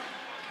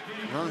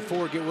run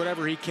forward, get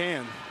whatever he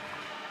can.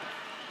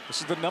 This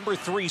is the number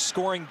 3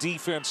 scoring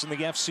defense in the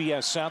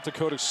FCS, South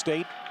Dakota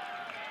State,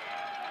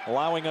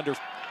 allowing under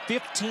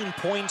 15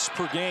 points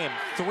per game.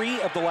 3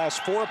 of the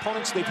last 4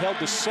 opponents they've held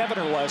to 7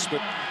 or less, but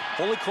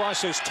Holy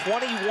Cross has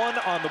 21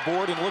 on the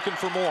board and looking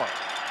for more.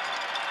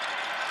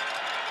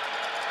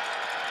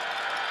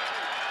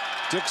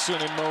 Dixon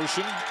in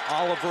motion.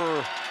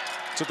 Oliver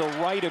to the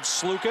right of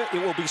Sluka.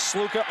 It will be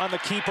Sluka on the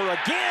keeper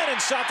again,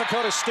 and South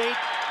Dakota State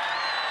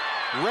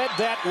read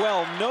that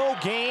well. No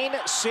gain.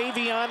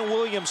 Savion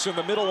Williamson,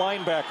 the middle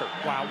linebacker.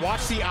 Wow,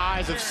 watch the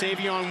eyes of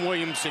Savion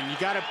Williamson. You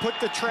got to put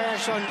the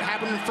trash on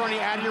happening in front of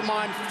you out of your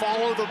mind.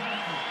 Follow the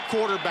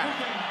quarterback.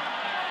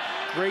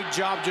 Great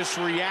job just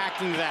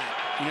reacting to that.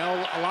 You know,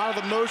 a lot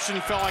of the motion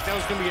felt like that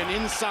was going to be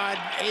an inside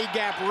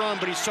A-gap run,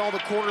 but he saw the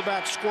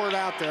quarterback squirt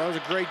out there. That was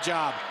a great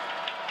job.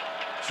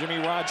 Jimmy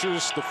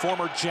Rogers, the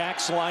former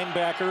Jacks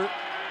linebacker,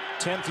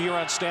 10th year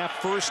on staff,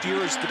 first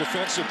year as the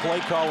defensive play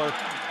caller,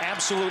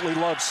 absolutely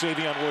loves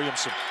Savion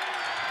Williamson.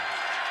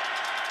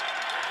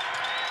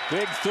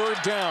 Big third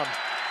down.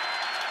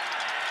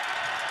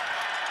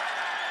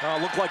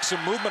 Looked like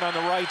some movement on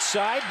the right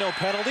side, no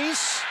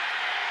penalties.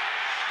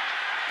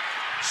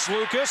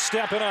 Sluka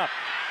stepping up.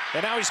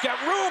 And now he's got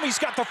room. He's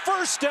got the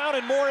first down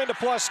and more into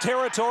plus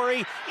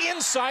territory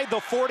inside the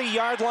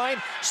 40-yard line.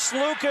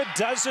 Sluka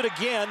does it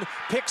again,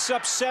 picks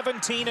up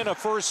 17 and a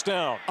first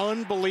down.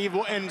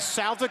 Unbelievable. And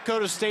South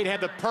Dakota State had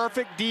the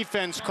perfect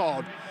defense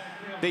called.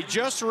 They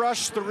just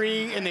rushed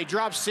 3, and they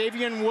dropped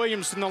Savion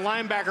Williamson, the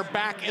linebacker,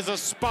 back as a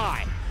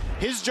spy.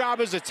 His job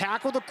is to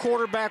tackle the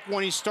quarterback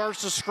when he starts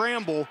to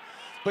scramble,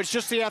 but it's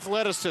just the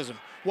athleticism.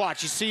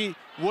 Watch, you see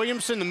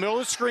Williamson in the middle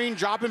of the screen,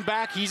 dropping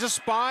back. He's a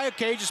spy,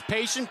 okay, just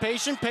patient,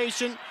 patient,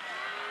 patient.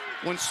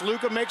 When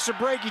Sluka makes a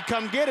break, you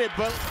come get it,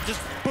 but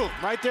just boom,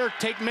 right there,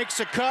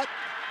 makes a cut,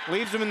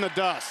 leaves him in the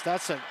dust.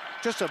 That's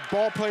just a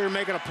ball player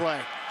making a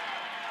play.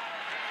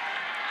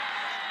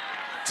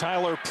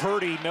 Tyler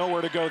Purdy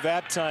nowhere to go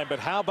that time, but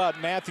how about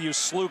Matthew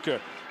Sluka?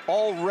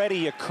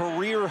 Already a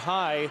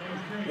career-high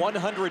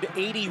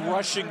 180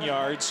 rushing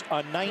yards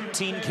on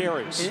 19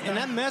 carries. And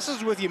that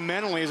messes with you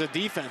mentally as a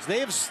defense. They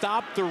have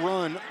stopped the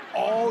run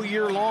all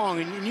year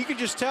long, and you can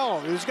just tell.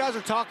 These guys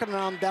are talking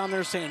around down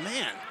there saying,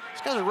 man,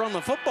 these guys are running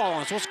the football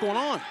on us. What's going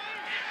on?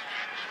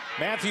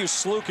 Matthew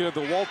Sluka,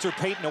 the Walter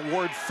Payton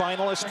Award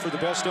finalist for the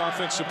best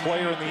offensive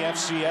player in the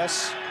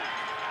FCS,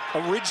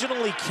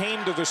 originally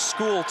came to the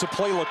school to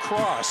play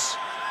lacrosse.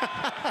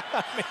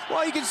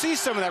 Well, you can see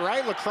some of that,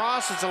 right?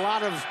 Lacrosse, it's a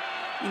lot of,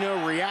 you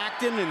know,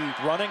 reacting and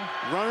running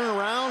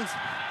around.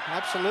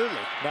 Absolutely.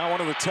 Now one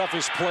of the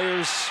toughest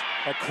players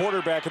at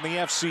quarterback in the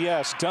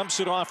FCS dumps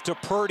it off to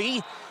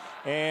Purdy,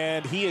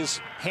 and he is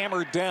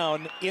hammered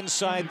down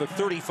inside the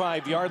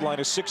 35-yard line,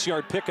 a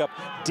 6-yard pickup.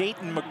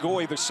 Dayton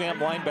McGoy, the Sam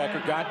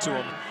linebacker, got to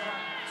him.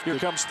 Here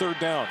comes third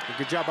down.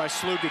 Good job by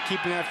Sluka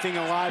keeping that thing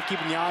alive,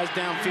 keeping the eyes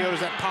downfield as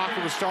that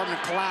pocket was starting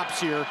to collapse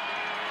here.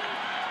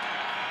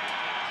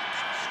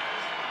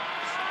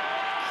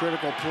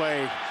 Critical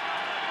play.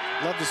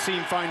 Love to see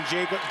him find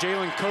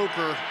Jalen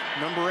Coker,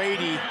 number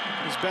 80,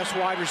 his best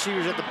wide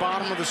receivers at the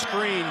bottom of the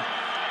screen.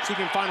 So he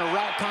can find a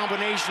route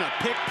combination, a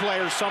pick play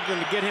or something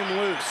to get him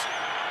loose.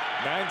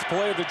 9th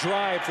play of the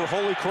drive for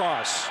Holy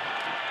Cross.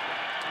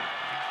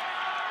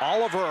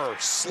 Oliver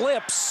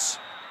slips.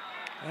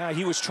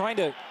 He was trying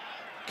to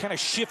kind of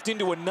shift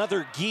into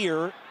another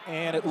gear,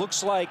 and it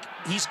looks like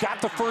he's got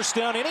the first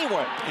down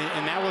anyway.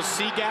 And that was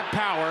C-gap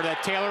power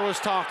that Taylor was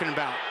talking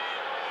about.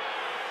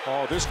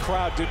 Oh, this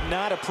crowd did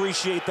not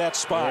appreciate that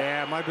spot.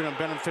 Yeah, it might have been a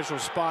beneficial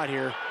spot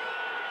here.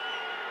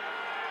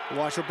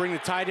 Watch, will bring the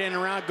tight end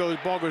around,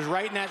 ball goes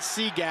right in that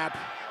C-gap.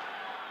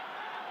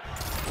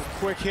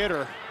 Quick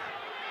hitter.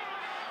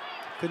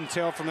 Couldn't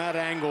tell from that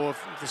angle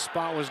if the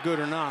spot was good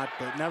or not,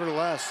 but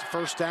nevertheless,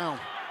 first down.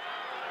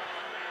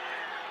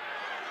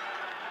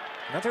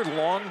 Another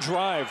long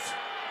drive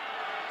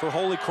for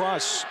Holy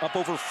Cross, up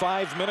over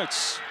 5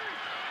 minutes.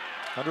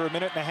 Under a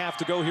minute and a half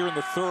to go here in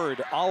the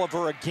third.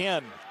 Oliver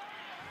again,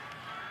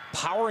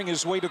 powering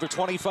his way to the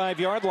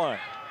 25-yard line.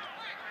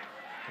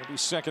 It'll be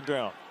second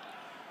down.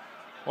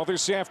 Well,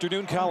 this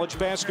afternoon, college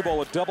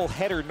basketball, a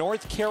doubleheader.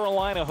 North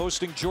Carolina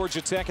hosting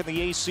Georgia Tech in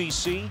the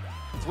ACC,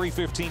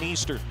 3:15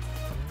 Eastern.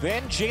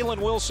 Then Jalen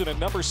Wilson and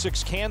number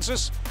 6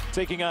 Kansas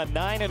taking on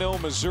 9-0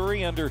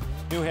 Missouri under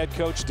new head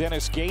coach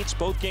Dennis Gates.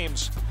 Both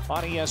games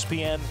on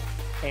ESPN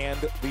and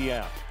the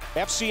app.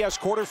 FCS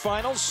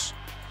quarterfinals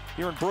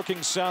here in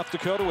Brookings, South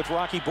Dakota, with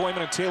Rocky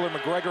Boyman and Taylor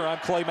McGregor on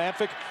Clay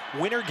Matvick.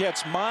 Winner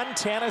gets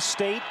Montana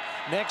State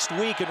next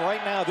week, and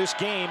right now this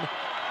game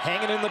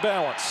hanging in the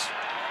balance.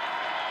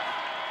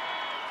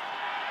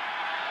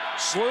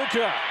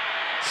 Sluka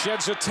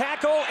sheds a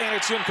tackle, and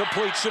it's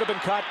incomplete. Should have been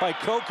caught by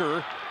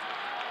Coker.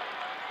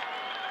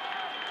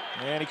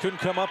 And he couldn't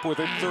come up with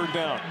it. Third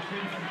down.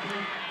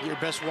 Your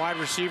best wide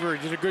receiver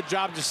did a good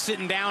job just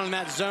sitting down in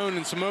that zone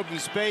in some open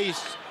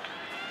space.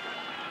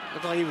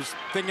 Looked like he was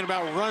thinking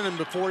about running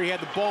before he had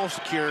the ball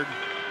secured.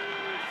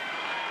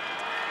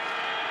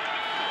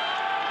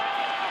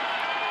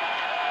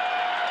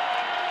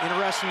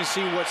 Interesting to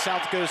see what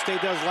South Dakota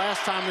State does.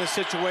 Last time in this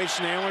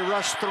situation, they only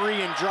rushed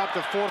 3 and dropped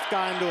the 4th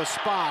guy into a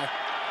spy.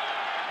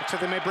 Looks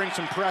like they may bring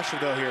some pressure,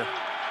 though, here.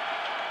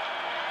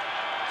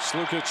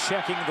 Sluka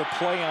checking the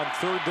play on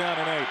third down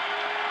and 8.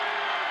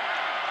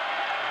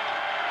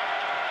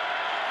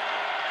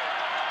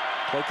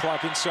 Play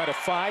clock inside of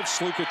 5.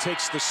 Sluka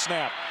takes the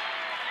snap.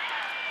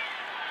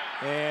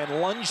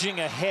 And lunging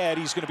ahead,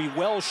 he's going to be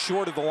well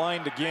short of the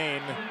line to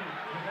gain.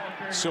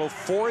 So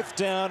 4th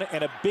down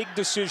and a big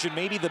decision,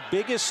 maybe the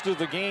biggest of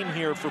the game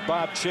here for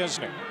Bob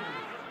Chesney.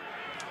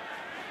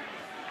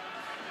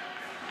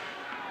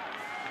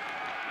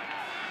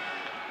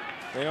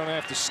 They don't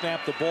have to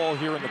snap the ball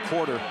here in the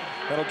quarter.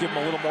 That'll give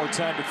them a little more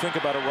time to think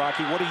about it,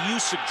 Rocky. What do you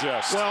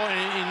suggest? Well,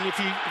 and if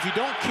you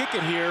don't kick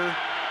it here,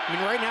 I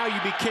mean, right now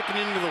you'd be kicking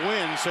into the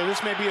wind, so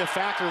this may be a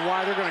factor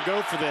why they're going to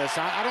go for this.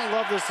 I don't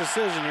love this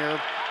decision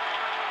here.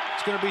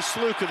 It's going to be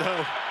Sluka,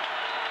 though.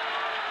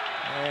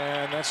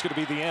 And that's going to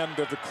be the end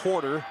of the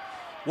quarter.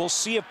 We'll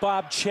see if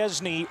Bob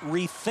Chesney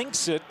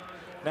rethinks it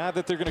now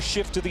that they're going to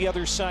shift to the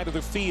other side of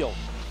the field.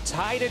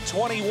 Tied at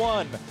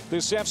 21,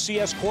 this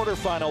FCS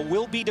quarterfinal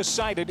will be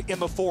decided in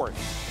the 4th.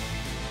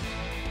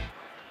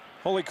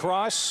 Holy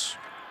Cross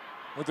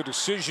with a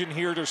decision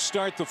here to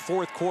start the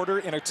 4th quarter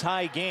in a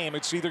tie game.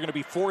 It's either going to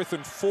be 4th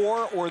and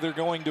 4, or they're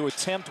going to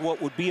attempt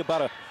what would be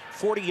about a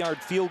 40-yard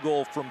field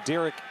goal from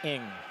Derek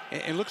Ng.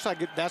 It looks like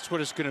that's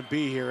what it's going to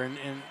be here. And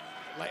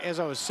as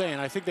I was saying,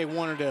 I think they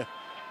wanted to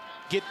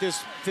get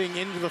this thing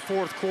into the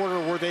 4th quarter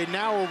where they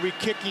now will be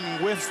kicking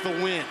with the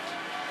wind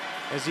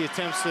as he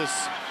attempts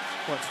this,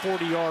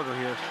 40-yarder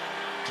here.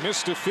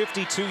 Missed a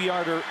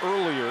 52-yarder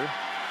earlier.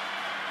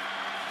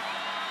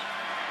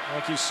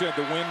 Like you said,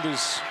 the wind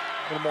is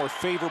a little more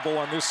favorable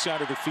on this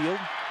side of the field.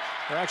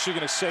 They're actually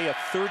going to say a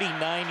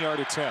 39-yard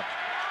attempt.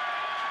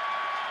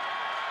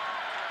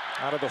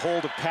 Out of the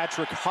hold of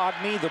Patrick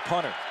Hogney, the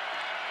punter.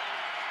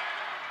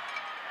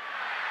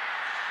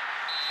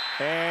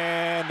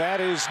 And that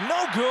is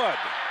no good.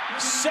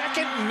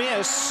 Second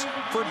miss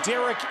for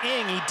Derek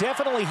Ng. He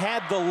definitely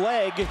had the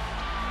leg,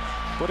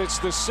 but it's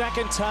the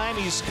second time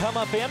he's come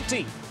up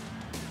empty.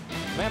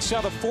 And that's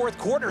how the 4th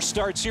quarter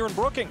starts here in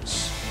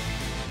Brookings.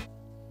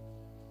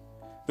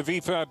 The V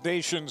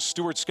Foundation's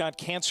Stuart Scott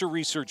Cancer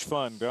Research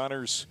Fund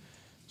honors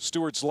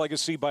Stuart's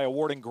legacy by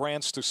awarding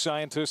grants to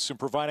scientists and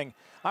providing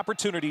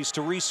opportunities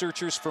to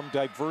researchers from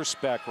diverse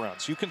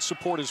backgrounds. You can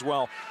support as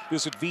well.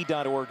 Visit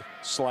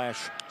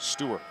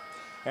v.org/Stuart.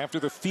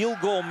 After the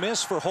field goal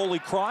miss for Holy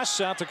Cross,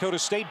 South Dakota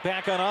State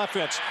back on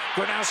offense.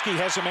 Gronowski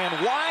has a man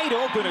wide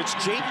open. It's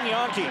Jaden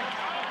Yonke.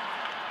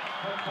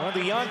 One of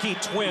the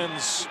Yonke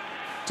twins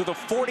to the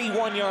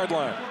 41-yard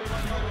line.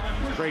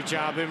 Great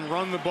job. They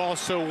run the ball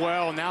so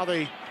well. Now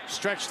they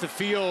stretch the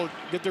field,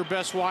 get their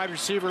best wide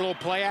receiver, a little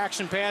play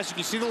action pass. You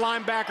can see the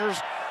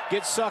linebackers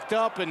get sucked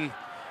up and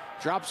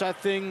drops that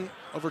thing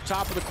over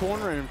top of the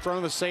corner and in front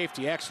of the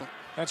safety. Excellent.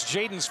 That's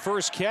Jaden's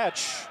first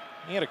catch.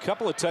 He had a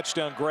couple of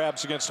touchdown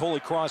grabs against Holy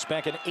Cross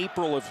back in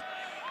April of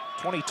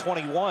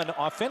 2021.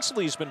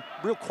 Offensively, he's been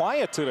real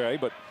quiet today,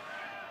 but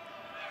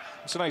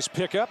it's a nice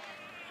pickup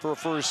for a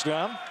first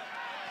down.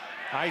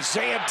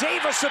 Isaiah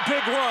Davis, a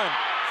big run.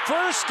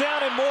 First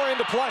down and more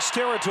into plus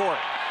territory.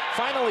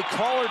 Finally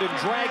collared and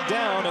dragged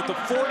down at the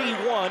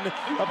 41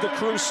 of the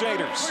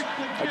Crusaders.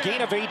 A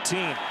gain of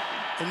 18.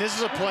 And this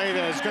is a play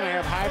that is going to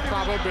have high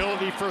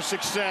probability for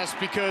success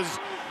because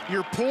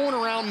you're pulling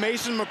around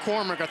Mason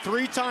McCormick, a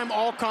 3-time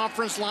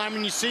all-conference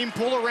lineman. You see him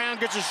pull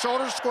around, gets his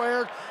shoulder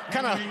squared,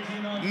 kind of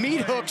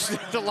meat hooks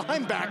the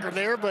linebacker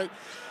there, but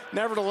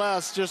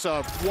nevertheless, just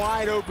a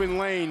wide open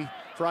lane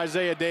for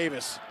Isaiah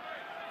Davis.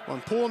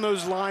 When pulling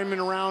those linemen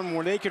around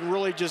where they can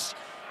really just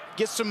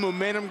get some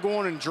momentum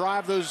going and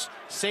drive those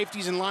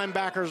safeties and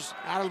linebackers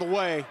out of the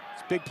way,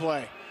 it's a big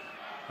play.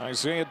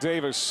 Isaiah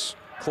Davis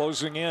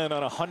closing in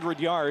on 100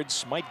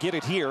 yards, might get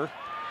it here.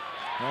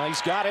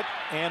 He's got it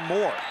and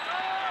more.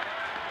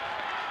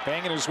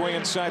 Banging his way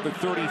inside the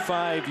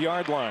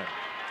 35-yard line.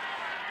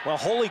 Well,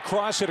 Holy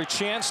Cross had a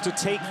chance to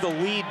take the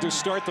lead to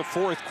start the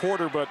 4th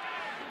quarter, but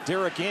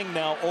Derek Ng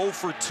now 0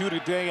 for 2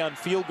 today on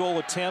field goal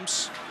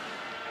attempts.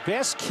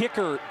 Best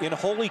kicker in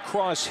Holy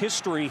Cross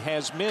history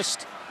has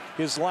missed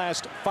his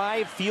last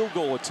 5 field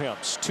goal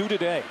attempts, 2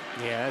 today.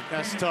 Yeah,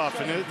 that's tough.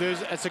 And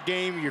that's a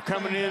game you're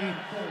coming in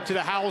to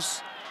the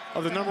house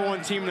of the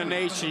 #1 team in the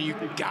nation. You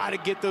got to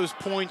get those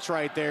points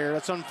right there.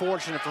 That's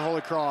unfortunate for Holy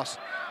Cross.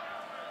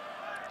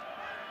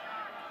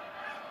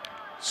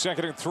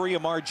 2nd and 3,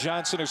 Amar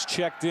Johnson has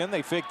checked in.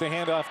 They fake the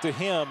handoff to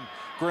him.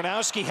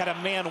 Gronowski had a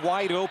man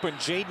wide open,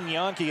 Jaden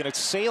Yonke, and it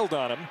sailed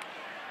on him.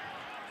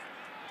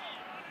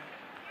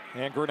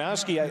 And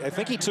Gronowski, I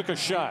think he took a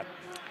shot.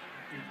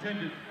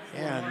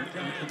 Yeah,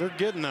 and they're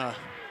getting a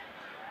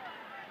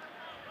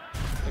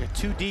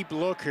too deep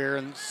look here,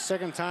 and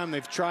second time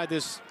they've tried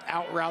this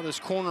out route, this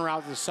corner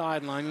out to the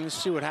sideline. Let's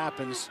see what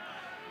happens.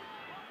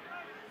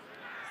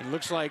 It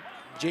looks like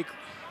Jake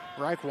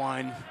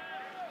Reichwein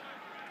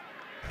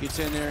gets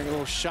in there and a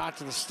little shot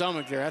to the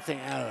stomach there. I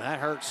think, oh, that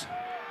hurts.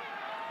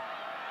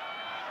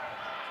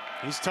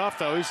 He's tough,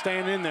 though. He's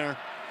staying in there.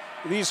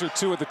 These are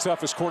 2 of the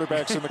toughest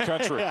quarterbacks in the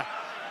country. Yeah.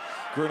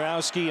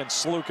 Gronowski and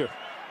Sluka.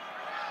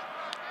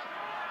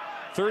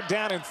 3rd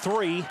down and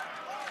 3.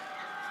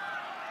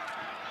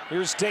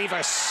 Here's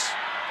Davis.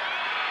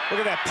 Look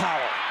at that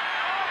power.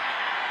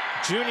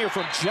 Junior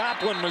from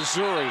Joplin,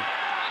 Missouri.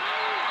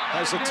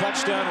 has a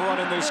touchdown run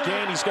in this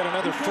game. He's got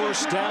another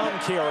first down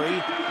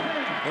carry.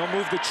 He'll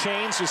move the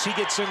chains as he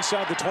gets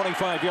inside the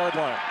 25-yard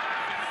line.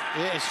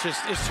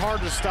 It's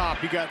hard to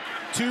stop. You got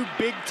two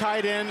big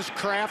tight ends,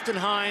 Kraft and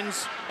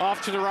Hines,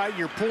 off to the right.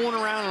 You're pulling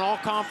around an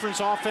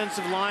all-conference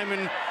offensive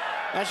lineman.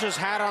 That's just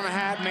hat on a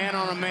hat, man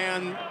on a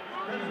man,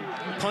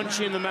 punch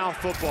you in the mouth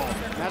football.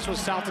 That's what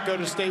South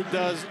Dakota State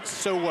does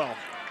so well.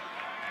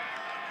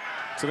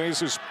 Today's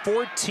his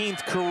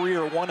 14th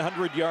career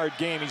 100-yard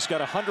game. He's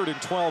got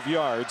 112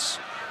 yards.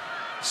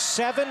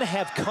 7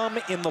 have come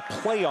in the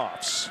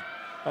playoffs.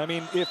 I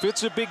mean, if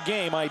it's a big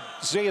game,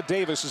 Isaiah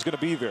Davis is going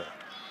to be there.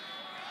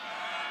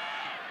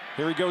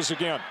 Here he goes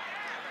again.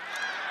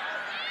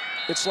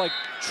 It's like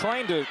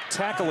trying to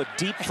tackle a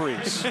deep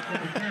freeze.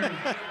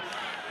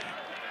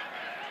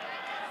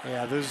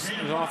 Yeah, those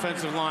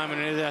offensive linemen,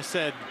 as I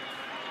said,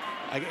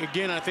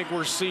 again, I think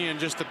we're seeing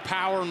just the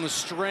power and the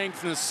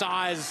strength and the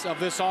size of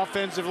this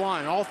offensive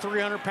line. All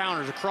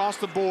 300-pounders across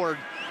the board.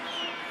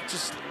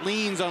 Just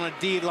leans on a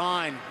D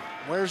line.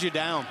 Wears you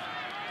down.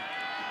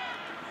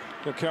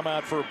 He'll come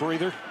out for a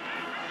breather.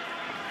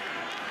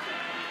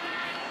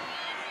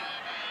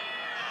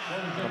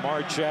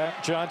 Lamar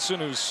Johnson,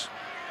 who's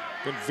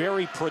been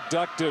very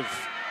productive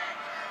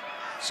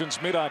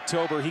since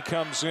mid-October, he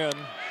comes in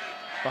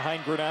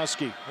behind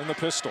Gronowski in the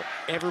pistol.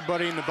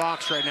 Everybody in the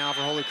box right now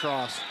for Holy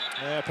Cross.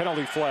 Yeah,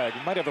 penalty flag.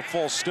 He might have a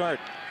false start.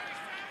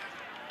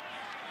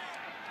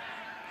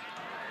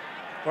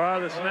 Prior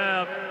to the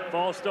snap,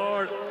 false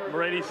start,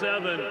 number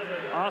 87.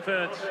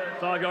 Offense,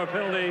 5-yard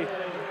penalty,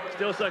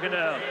 still second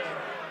down.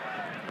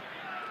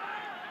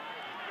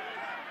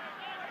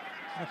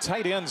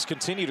 Tight ends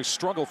continue to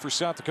struggle for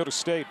South Dakota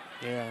State.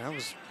 Yeah, that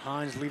was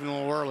Hines leaving a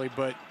little early,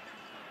 but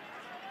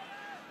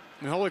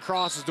I mean, Holy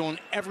Cross is doing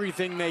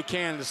everything they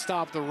can to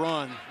stop the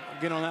run.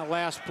 Again, on that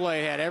last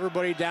play, had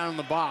everybody down in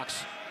the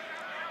box.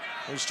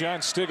 There's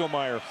John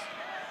Stiegelmeier,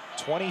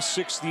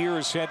 26th year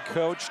as head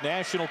coach,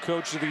 National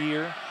Coach of the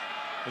Year,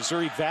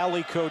 Missouri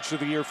Valley Coach of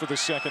the Year for the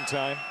second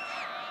time.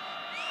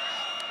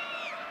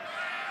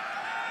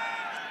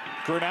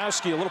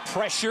 Gronowski, a little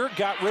pressure,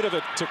 got rid of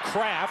it to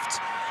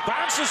Kraft.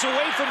 Bounces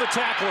away from the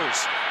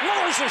tacklers,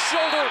 lowers his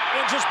shoulder,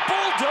 and just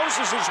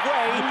bulldozes his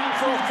way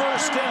for a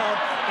first down,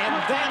 and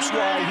that's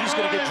why he's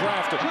going to get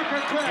drafted.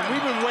 And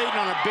we've been waiting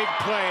on a big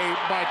play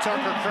by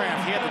Tucker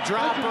Kraft. He had the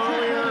drop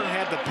earlier,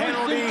 had the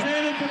penalty,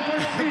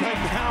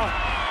 but now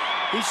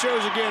he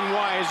shows again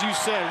why, as you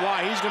said,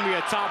 why he's going to be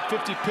a top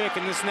 50 pick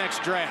in this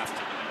next draft.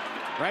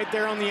 Right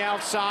there on the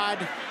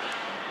outside.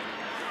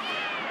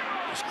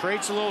 Just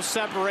creates a little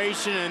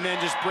separation and then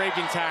just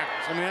breaking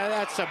tackles. I mean,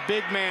 that's a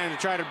big man to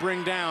try to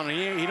bring down.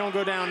 He don't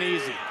go down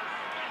easy.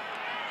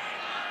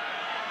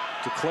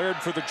 Declared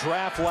for the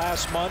draft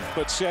last month,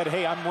 but said,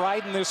 hey, I'm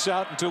riding this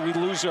out until we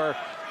lose our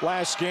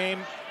last game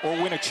or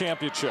win a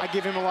championship. I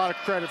give him a lot of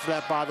credit for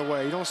that, by the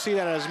way. You don't see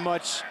that as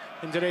much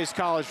in today's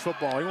college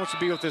football. He wants to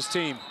be with this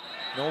team.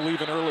 No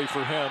leaving early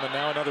for him, and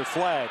now another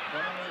flag.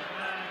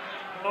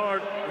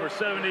 Number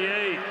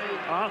 78,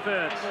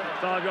 offense,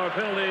 5-yard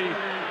penalty,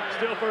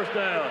 still first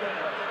down.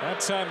 That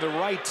time the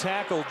right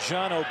tackle,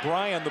 John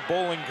O'Brien, the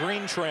Bowling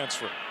Green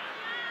transfer.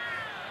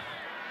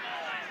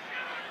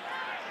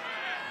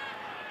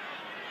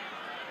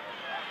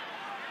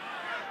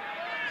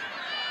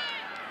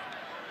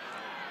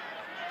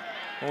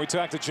 When we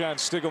talked to John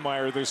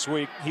Stiegelmeier this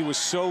week, he was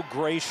so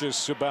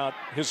gracious about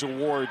his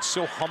awards,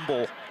 so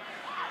humble.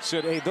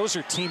 Said, hey, those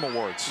are team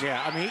awards.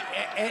 Yeah, I mean,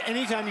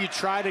 anytime you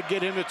try to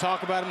get him to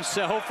talk about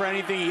himself or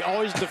anything, he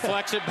always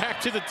deflects it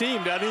back to the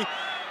team, doesn't he?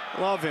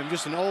 Love him.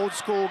 Just an old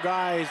school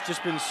guy. He's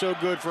just been so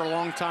good for a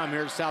long time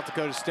here at South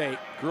Dakota State.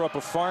 Grew up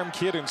a farm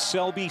kid in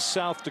Selby,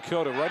 South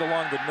Dakota, right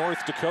along the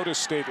North Dakota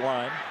state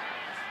line.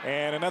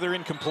 And another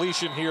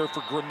incompletion here for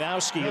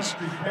Gronowski.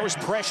 There was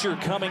pressure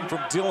coming from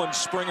Dylan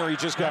Springer. He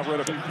just got rid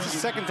of it. It's the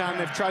second time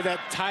they've tried that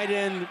tight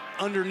end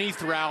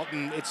underneath route,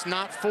 and it's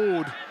not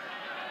fooled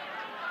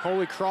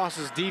Holy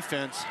Cross's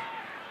defense.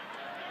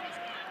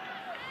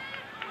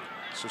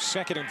 So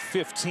 2nd and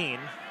 15.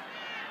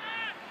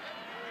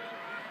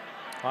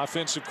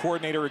 Offensive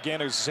coordinator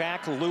again is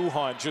Zach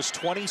Lujan, just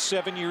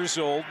 27 years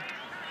old,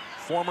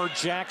 former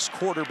Jacks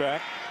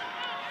quarterback.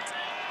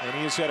 And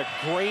he has had a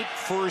great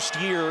first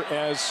year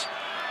as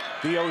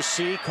the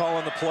OC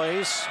calling the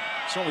plays.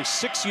 It's only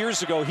 6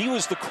 years ago he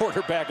was the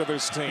quarterback of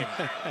this team.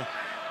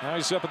 Now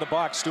he's up in the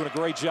box doing a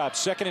great job.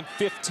 2nd and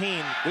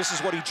 15. This is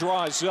what he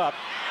draws up.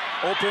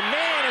 Open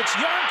man, it's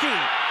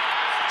Yonke.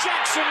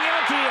 Jackson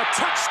Yonke, a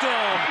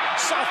touchdown,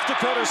 South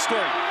Dakota State.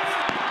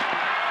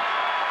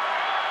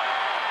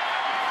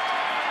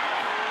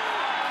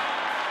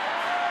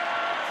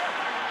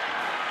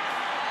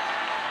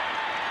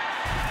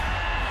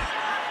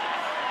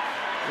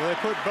 Well, they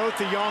put both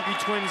the Yonke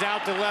twins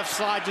out the left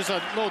side, just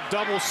a little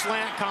double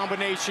slant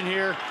combination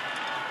here.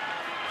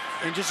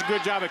 And just a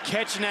good job of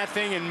catching that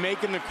thing and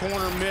making the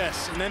corner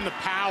miss. And then the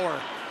power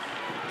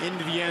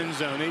into the end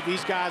zone.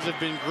 These guys have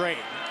been great.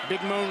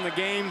 Big moment in the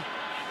game.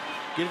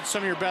 Get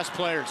some of your best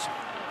players.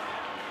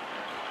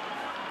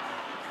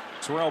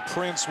 Terrell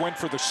Prince went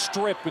for the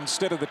strip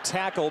instead of the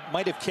tackle.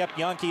 Might have kept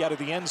Yankee out of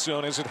the end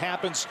zone. As it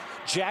happens,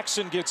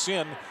 Jackson gets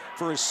in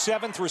for his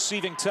 7th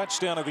receiving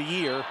touchdown of the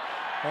year.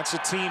 That's a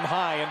team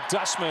high, and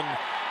Dustman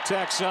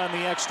tacks on the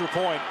extra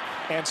point,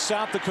 and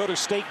South Dakota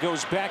State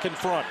goes back in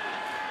front.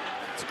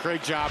 It's a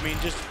great job. I mean,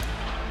 just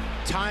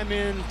time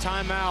in,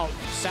 time out.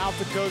 South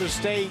Dakota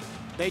State,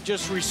 they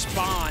just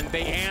respond.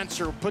 They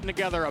answer, putting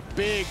together a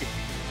big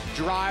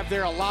drive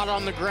there, a lot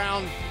on the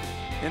ground,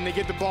 and they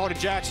get the ball to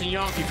Jackson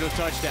Yankee for the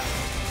touchdown.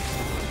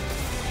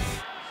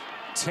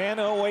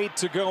 10:08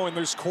 to go in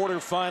this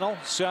quarterfinal.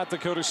 South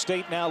Dakota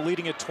State now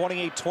leading at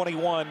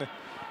 28-21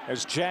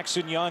 as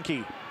Jackson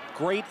Yankee,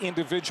 great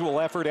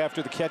individual effort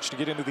after the catch to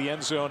get into the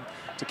end zone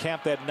to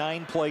cap that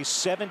 9-play,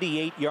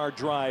 78-yard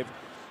drive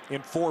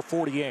in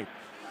 4:48.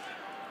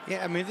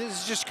 Yeah, I mean,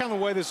 this is just kind of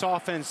the way this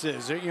offense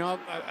is. You know,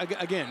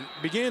 again,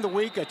 beginning of the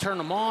week, I turn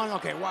them on.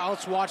 Okay, wow,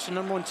 let's watch the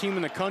 #1 team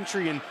in the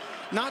country, and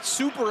not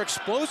super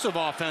explosive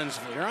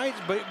offensively, right?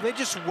 But they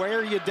just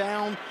wear you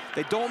down.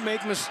 They don't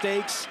make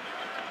mistakes.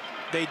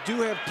 They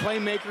do have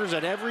playmakers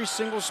at every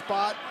single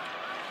spot,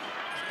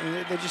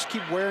 and they just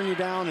keep wearing you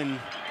down, and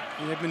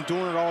they've been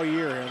doing it all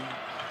year. And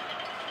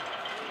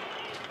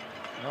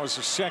that was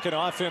the 2nd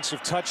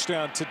offensive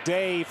touchdown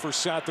today for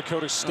South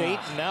Dakota State.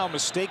 Now a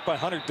mistake by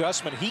Hunter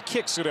Dustman. He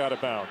kicks it out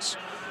of bounds.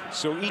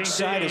 So each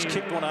side has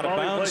kicked one out of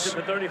bounds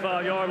at the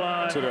 35-yard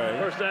line today.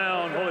 First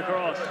down, Holy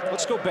Cross.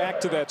 Let's go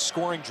back to that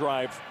scoring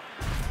drive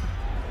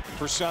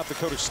for South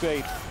Dakota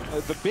State.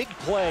 The big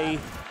play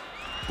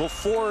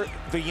before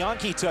the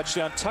Yankee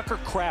touchdown, Tucker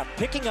Kraft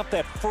picking up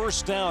that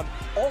first down.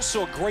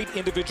 Also a great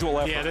individual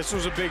effort. Yeah, this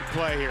was a big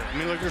play here. I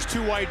mean, look, there's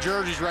 2 white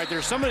jerseys right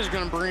there. Somebody's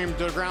going to bring him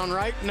to the ground,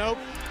 right? Nope.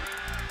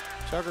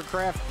 Tucker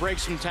Kraft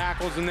breaks some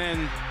tackles, and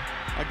then,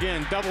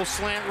 again, double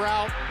slant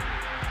route.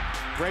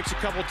 Breaks a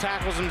couple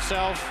tackles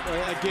himself.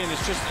 Again,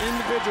 it's just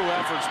individual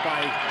efforts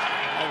by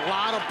a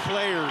lot of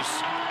players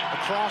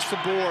across the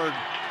board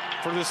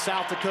for this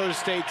South Dakota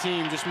State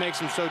team. Just makes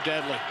them so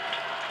deadly.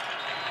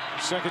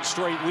 2nd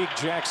straight week,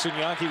 Jackson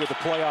Yankee with a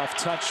playoff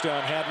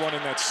touchdown. Had one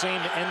in that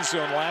same end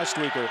zone last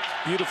week. A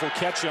beautiful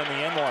catch on the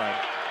end line.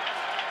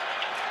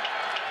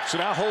 So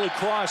now Holy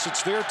Cross,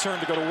 it's their turn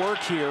to go to work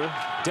here.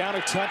 Down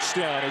a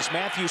touchdown as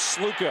Matthew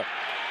Sluka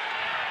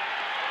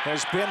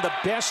has been the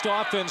best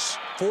offense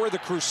for the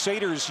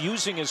Crusaders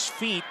using his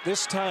feet.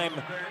 This time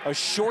a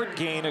short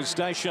gain as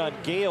Dyshawn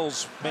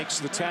Gales makes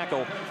the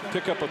tackle,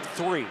 pick up a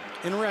 3.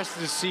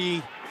 Interested to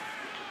see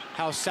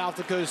how South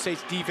Dakota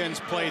State's defense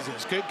plays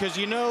this. Because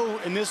you know,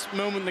 in this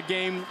moment in the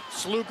game,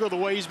 Sluka, the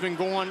way he's been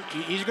going,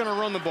 he's going to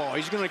run the ball.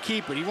 He's going to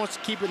keep it. He wants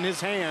to keep it in his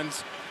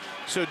hands.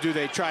 So do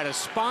they try to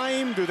spy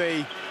him? Do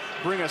they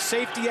bring a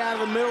safety out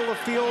of the middle of the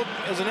field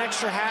as an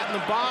extra hat in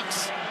the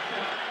box?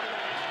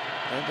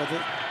 But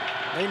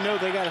they know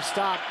they got to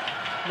stop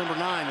number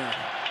 9 there.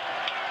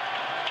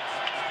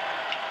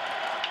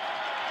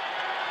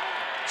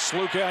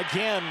 Sluka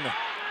again.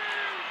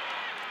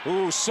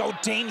 Ooh, so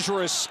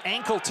dangerous.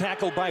 Ankle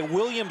tackle by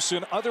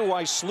Williamson.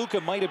 Otherwise,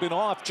 Sluka might have been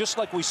off, just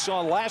like we saw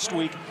last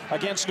week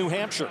against New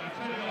Hampshire.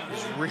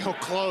 It's real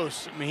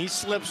close. I mean, he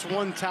slips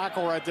one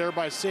tackle right there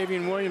by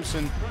Savion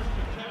Williamson.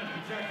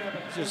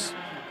 Just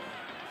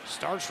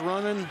starts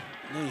running, and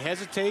then he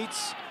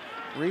hesitates,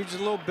 reads a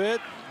little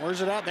bit.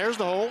 Where's it at? There's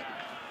the hole.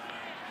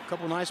 A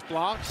couple nice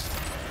blocks.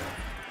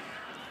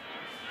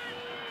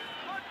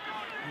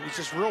 He's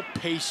just real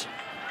patient.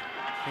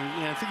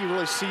 And I think he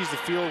really sees the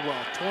field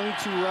well.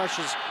 22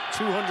 rushes,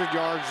 200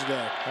 yards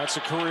today. That's a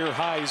career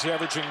high. He's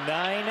averaging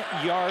 9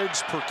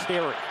 yards per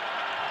carry.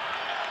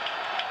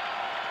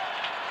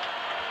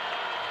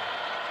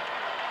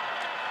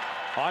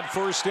 On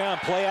first down,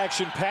 play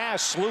action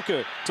pass.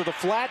 Sluka to the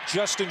flat.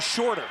 Justin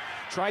Shorter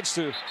tries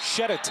to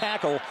shed a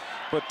tackle,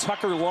 but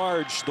Tucker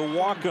Large, the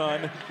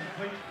walk-on,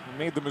 who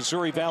made the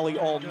Missouri Valley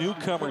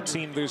all-newcomer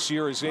team this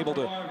year, is able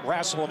to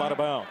wrestle him out of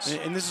bounds.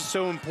 And this is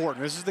so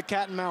important. This is the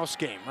cat and mouse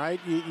game, right?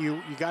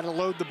 You got to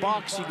load the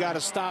box. You got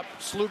to stop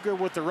Sluka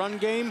with the run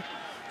game.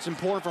 It's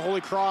important for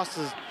Holy Cross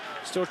to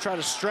still try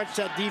to stretch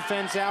that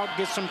defense out,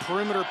 get some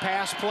perimeter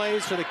pass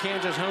plays so they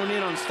can't just hone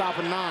in on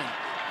stopping 9.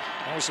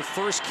 That was the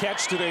first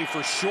catch today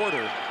for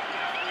Shorter.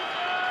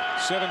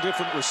 7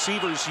 different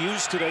receivers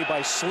used today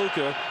by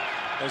Sluka,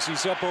 as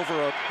he's up over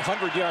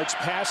 100 yards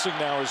passing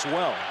now as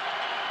well.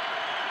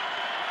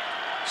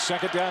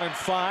 2nd down and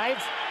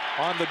 5.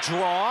 On the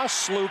draw,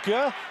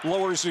 Sluka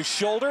lowers his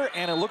shoulder,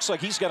 and it looks like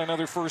he's got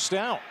another first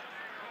down.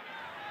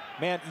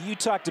 Man, you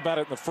talked about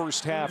it in the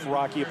first half,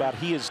 Rocky, about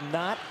he is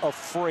not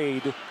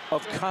afraid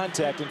of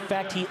contact. In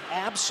fact, he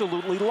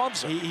absolutely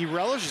loves it. He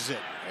relishes it.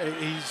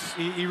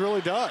 He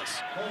really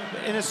does.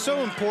 And it's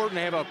so important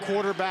to have a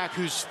quarterback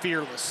who's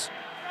fearless.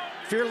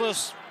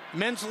 Fearless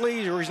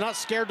mentally, where he's not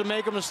scared to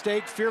make a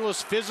mistake.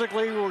 Fearless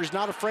physically, where he's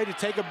not afraid to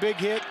take a big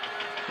hit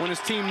when his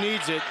team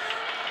needs it.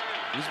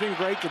 He's been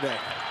great today.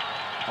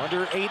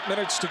 Under 8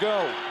 minutes to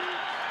go.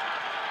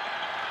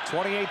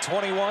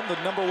 28-21, the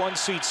 #1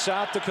 seed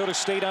South Dakota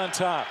State on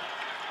top.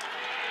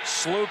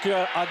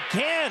 Sluka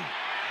again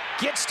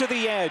gets to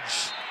the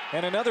edge.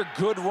 And another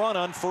good run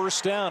on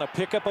first down, a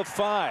pickup of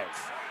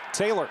 5.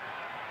 Taylor.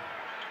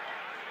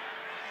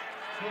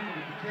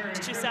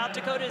 To South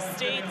Dakota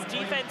State's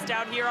defense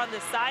down here on the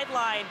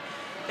sideline.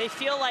 They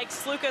feel like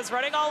Sluka's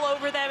running all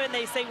over them, and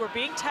they say, we're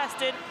being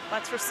tested,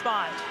 let's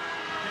respond.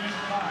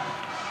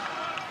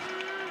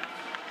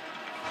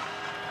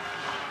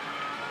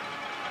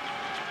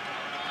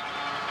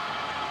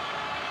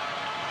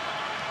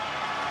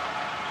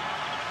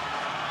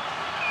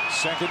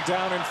 Second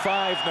down and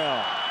 5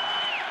 now.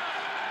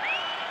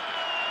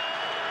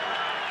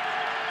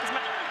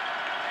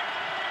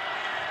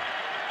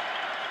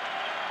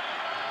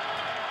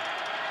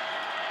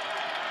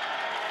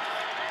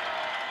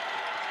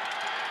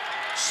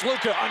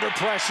 Sluka under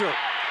pressure,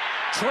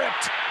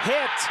 tripped,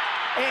 hit,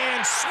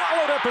 and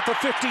swallowed up at the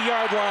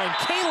 50-yard line.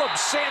 Caleb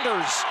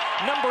Sanders,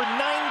 number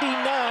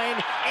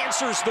 99,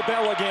 answers the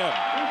bell again.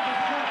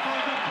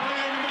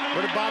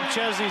 What did Bob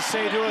Chesney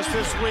say to us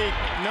this week?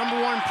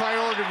 Number 1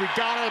 priority, we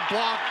gotta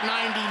block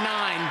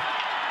 99.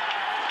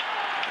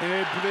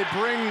 And they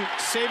bring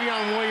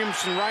Savion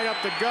Williamson right up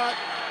the gut.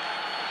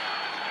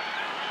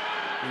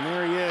 And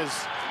there he is.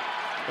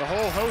 The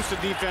whole host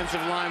of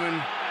defensive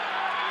linemen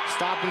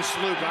stopping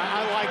Sluka.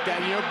 I like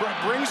that. You know,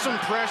 bring some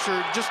pressure.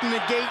 Just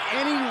negate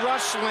any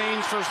rush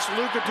lanes for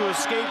Sluka to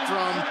escape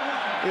from.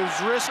 It was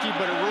risky,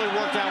 but it really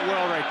worked out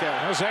well right there.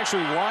 That was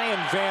actually Ryan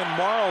Van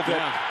Marl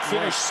that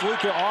finished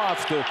Sluka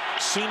off, the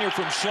senior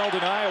from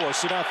Sheldon, Iowa.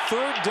 So now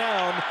third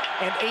down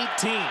and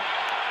 18.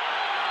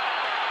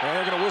 And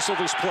they're going to whistle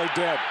this play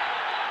dead.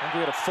 I think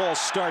we had a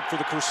false start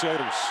for the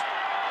Crusaders.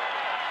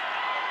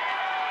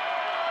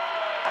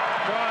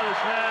 Try the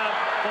snap,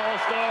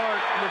 false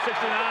start, number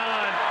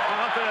 69,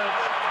 offense,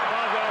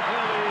 5-yard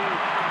penalty,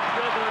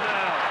 still third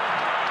down.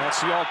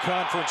 That's the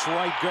all-conference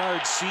right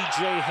guard,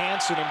 C.J.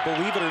 Hansen, and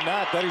believe it or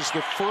not, that is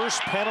the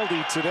first penalty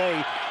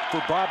today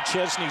for Bob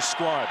Chesney's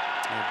squad.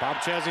 And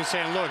Bob Chesney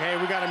saying, look, hey,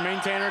 we got to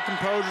maintain our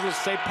composure.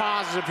 Let's stay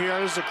positive here.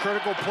 This is a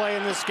critical play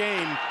in this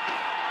game.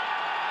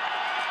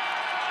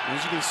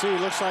 As you can see,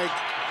 it looks like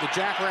the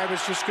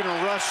Jackrabbits just going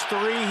to rush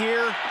 3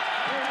 here.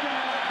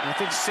 And I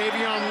think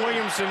Savion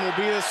Williamson will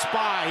be the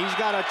spy. He's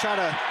got to try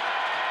to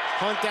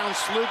hunt down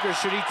Sluka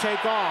should he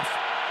take off.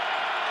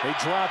 They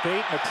drop 8 in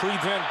a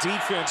prevent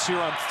defense here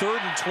on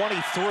 3rd and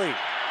 23.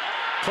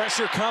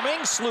 Pressure coming.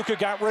 Sluka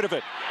got rid of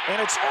it.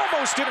 And it's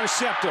almost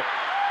intercepted.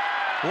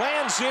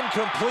 Lands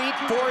incomplete.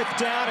 4th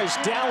down as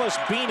Dallas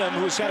Beanham,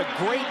 who's had a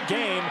great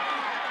game,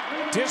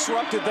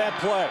 disrupted that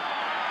play.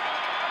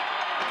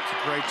 It's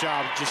a great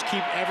job. Just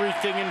keep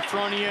everything in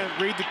front of you.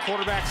 Read the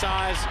quarterback's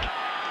eyes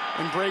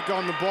and break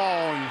on the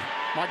ball. And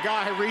my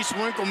guy, Reese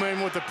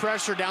Winkleman, with the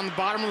pressure down the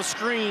bottom of the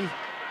screen.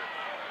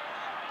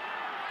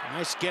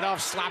 Nice get off,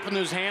 slapping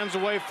those hands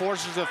away,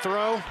 forces the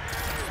throw.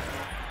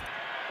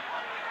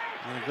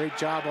 And a great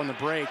job on the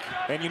break.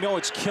 And you know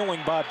it's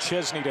killing Bob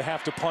Chesney to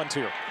have to punt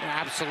here.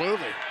 Yeah,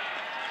 absolutely.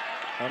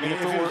 I mean,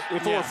 if it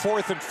were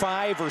 4th and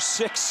 5 or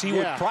 6, he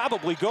would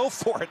probably go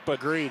for it. But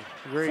Agreed.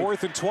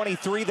 4th and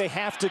 23, they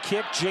have to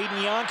kick.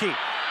 Jaden Yankee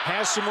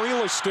has some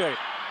real estate.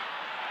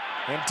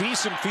 And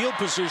decent field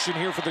position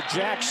here for the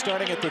Jacks,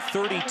 starting at the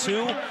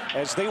 32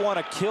 as they want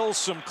to kill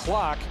some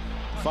clock.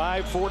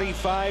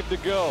 5:45 to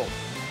go.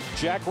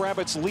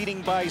 Jackrabbits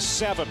leading by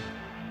 7.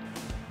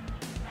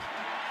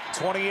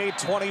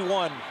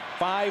 28-21.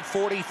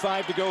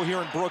 5:45 to go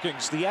here in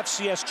Brookings. The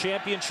FCS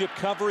championship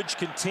coverage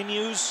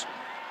continues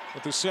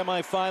with the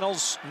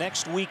semifinals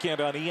next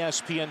weekend on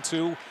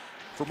ESPN2.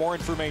 For more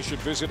information,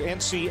 visit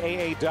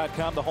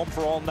NCAA.com, the home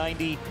for all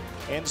 90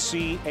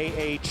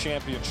 NCAA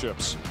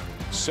championships.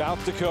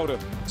 South Dakota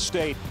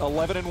State,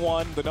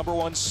 11-1, the number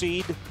 1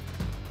 seed.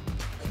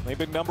 They've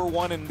been number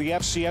 1 in the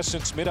FCS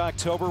since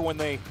mid-October when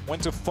they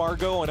went to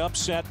Fargo and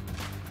upset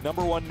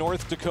number 1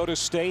 North Dakota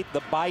State.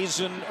 The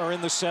Bison are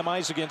in the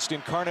semis against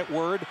Incarnate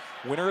Word.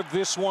 Winner of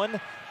this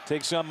one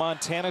takes on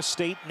Montana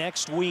State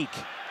next week.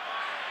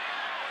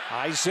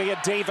 Isaiah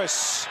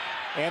Davis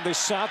and the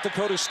South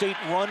Dakota State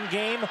run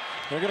game.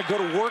 They're going to go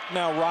to work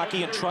now,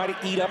 Rocky, and try to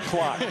eat up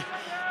clock.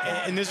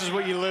 And this is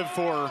what you live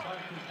for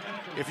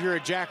if you're a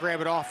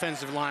Jackrabbit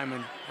offensive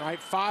lineman, right?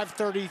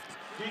 5:30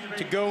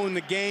 to go in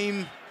the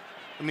game.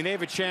 I mean, they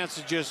have a chance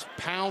to just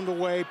pound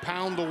away,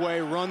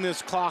 run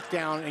this clock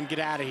down, and get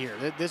out of here.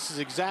 This is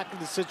exactly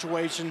the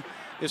situation,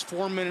 this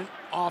 4-minute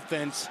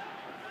offense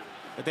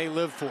that they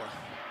live for.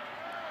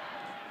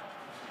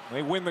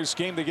 They win this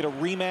game, they get a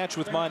rematch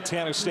with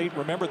Montana State.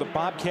 Remember, the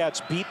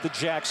Bobcats beat the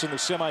Jacks in the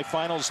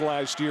semifinals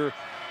last year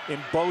in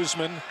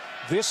Bozeman.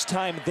 This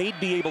time, they'd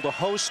be able to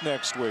host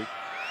next week.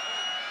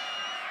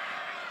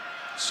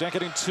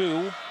 2nd and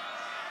 2.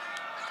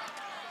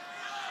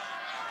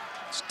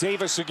 It's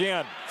Davis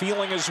again,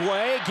 feeling his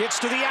way, gets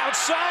to the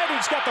outside.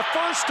 He's got the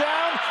first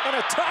down and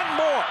a ton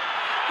more.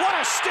 What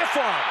a stiff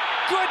arm.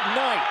 Good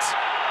night.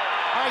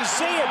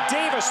 Isaiah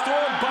Davis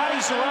throwing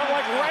bodies around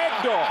like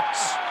rag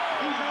dolls.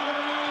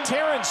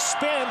 Terrence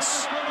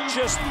Spence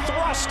just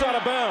thrust out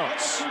of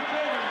bounds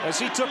as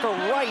he took a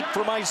right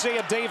from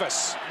Isaiah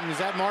Davis. Is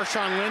that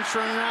Marshawn Lynch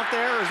running out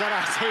there, or is that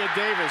Isaiah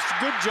Davis?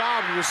 Good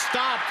job. He was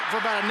stopped for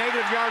about a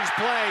negative yards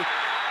play,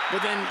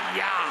 but then,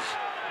 yeah,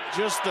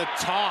 just the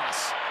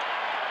toss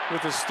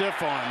with a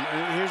stiff arm.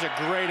 And here's a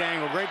great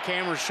angle, great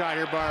camera shot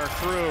here by our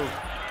crew.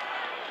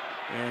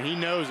 And he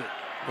knows it.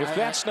 If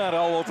that's not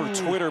all over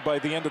Twitter by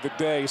the end of the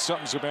day,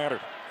 something's the matter.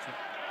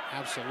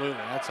 Absolutely.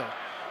 That's a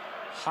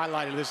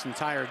highlight of this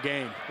entire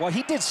game. Well,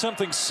 he did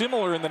something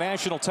similar in the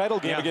national title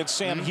game against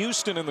Sam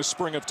Houston in the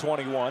spring of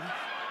 21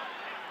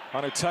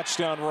 on a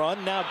touchdown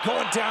run. Now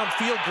going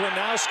downfield,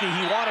 Gronowski,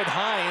 he wanted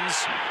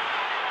Hines.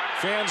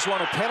 Fans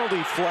want a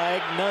penalty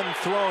flag, none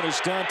thrown as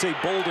Dante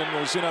Bolden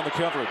was in on the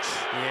coverage.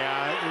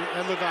 Yeah,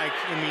 it looked like,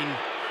 I mean,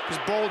 because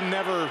Bolden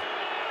never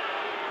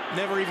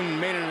even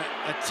made an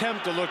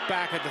attempt to look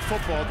back at the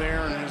football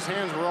there, and his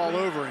hands were all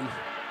over him.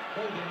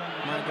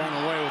 Might have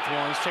gone away with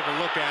one. Let's take a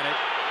look at it.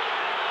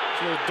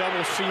 It's a little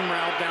double seam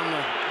route down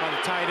by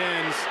the tight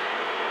ends.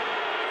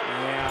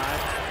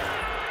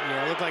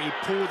 Yeah, it looked like he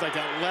pulled like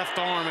that left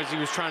arm as he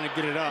was trying to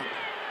get it up.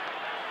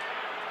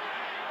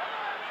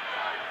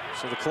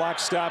 So the clock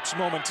stops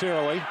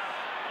momentarily.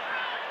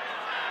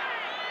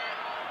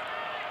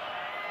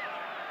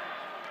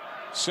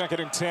 Second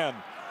and 10.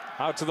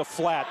 Out to the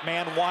flat.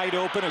 Man wide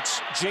open. It's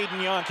Jaden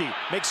Yonke.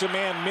 Makes a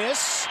man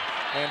miss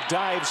and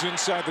dives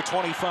inside the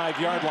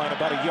 25-yard line,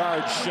 about a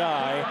yard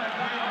shy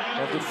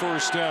of the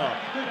first down.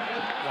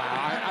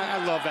 Wow,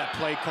 I love that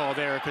play call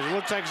there, because it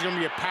looks like it's going to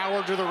be a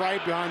power to the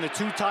right behind the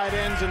two tight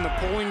ends and the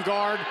pulling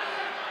guard.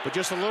 But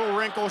just a little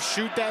wrinkle,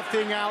 shoot that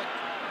thing out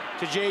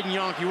to Jaden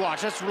Yonke.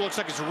 Watch, that looks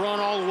like it's run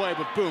all the way,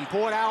 but boom,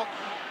 pull it out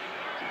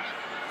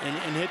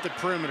and hit the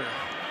perimeter.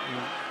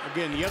 And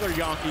again, the other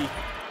Yonke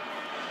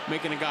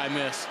making a guy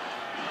miss.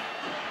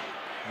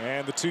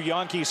 And the two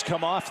Yankees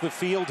come off the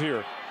field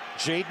here.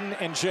 Jaden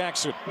and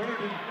Jackson.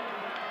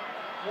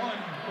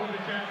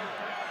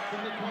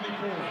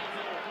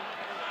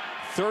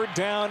 Third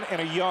down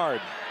and a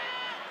yard.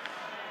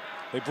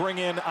 They bring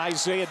in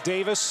Isaiah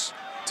Davis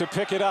to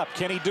pick it up.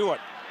 Can he do it?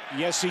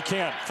 Yes, he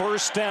can.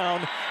 First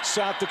down,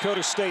 South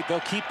Dakota State. They'll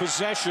keep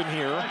possession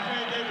here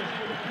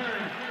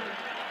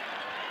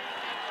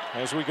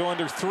as we go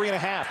under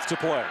 3.5 to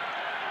play.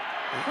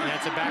 And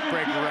that's a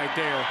backbreaker right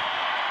there.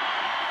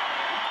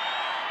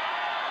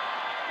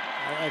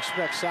 I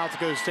expect South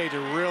Dakota State to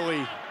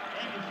really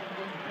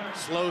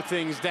slow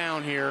things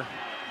down here.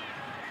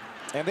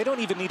 And they don't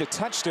even need a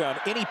touchdown.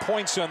 Any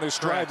points on this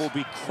drive will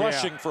be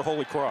crushing for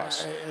Holy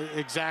Cross.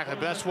 Exactly.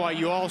 But that's why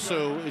you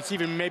also, it's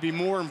even maybe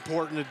more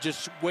important to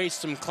just waste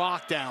some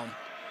clock down.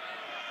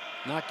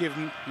 Not give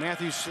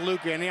Matthew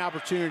Saluka any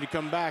opportunity to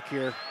come back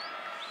here.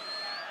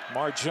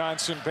 Mar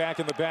Johnson back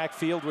in the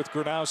backfield with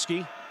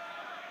Gronowski.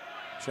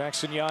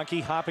 Jackson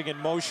Yonke hopping in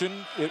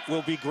motion. It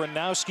will be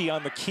Gronowski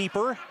on the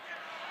keeper.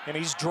 And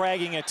he's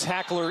dragging a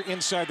tackler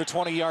inside the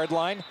 20-yard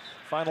line.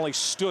 Finally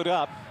stood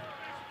up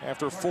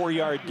after a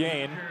 4-yard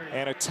gain,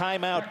 and a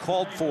timeout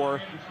called for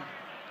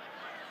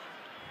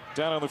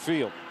down on the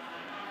field.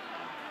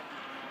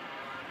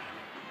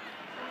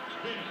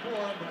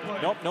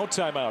 Nope, no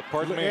timeout,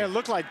 pardon me. Yeah, it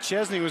looked like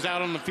Chesney was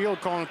out on the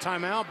field calling a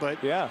timeout,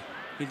 but yeah,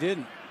 he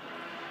didn't.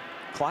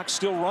 Clock's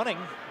still running,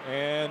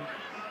 and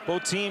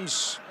both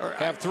teams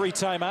have 3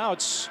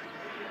 timeouts.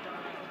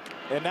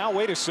 And now,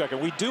 wait a second,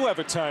 we do have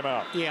a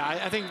timeout. Yeah,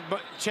 I think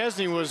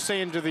Chesney was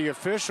saying to the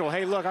official,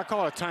 hey, look, I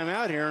call a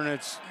timeout here, and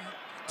it's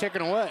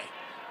ticking away.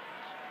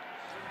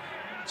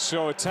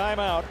 So a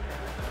timeout.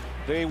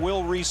 They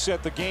will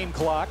reset the game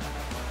clock.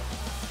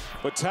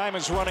 But time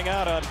is running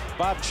out on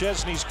Bob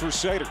Chesney's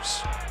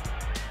Crusaders.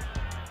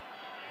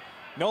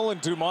 Nolan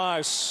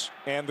Dumas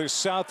and the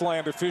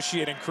Southland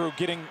officiating crew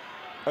getting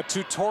a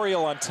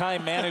tutorial on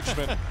time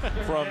management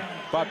from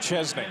Bob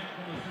Chesney.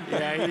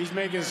 Yeah, he's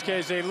making his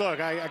case. Hey, look,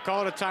 I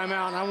called a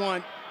timeout, and I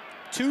want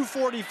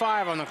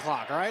 2:45 on the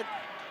clock, all right?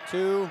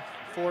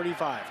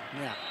 2:45,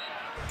 yeah.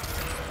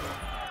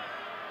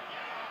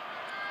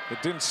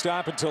 It didn't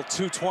stop until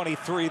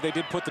 2:23. They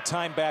did put the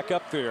time back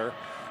up there.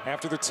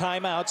 After the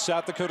timeout,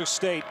 South Dakota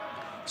State,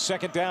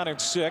 2nd down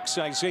and 6.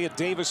 Isaiah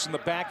Davis in the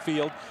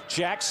backfield.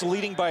 Jacks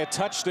leading by a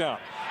touchdown.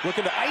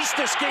 Looking to ice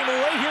this game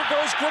away. Here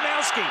goes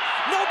Gronowski.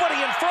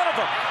 Nobody in front of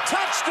him.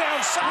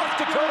 Touchdown, South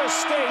Dakota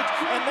State,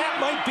 and that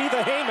might be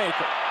the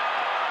haymaker.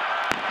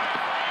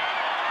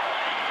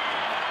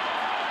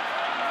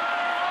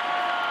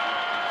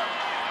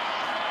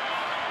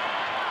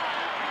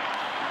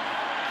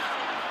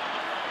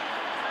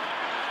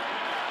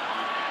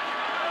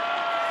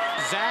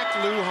 Zach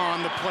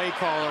Lujan, the play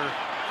caller.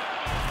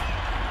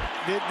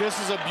 This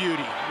is a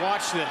beauty.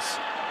 Watch this.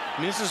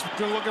 And this is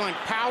looking like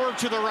power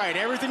to the right.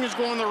 Everything is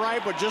going to the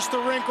right, but just the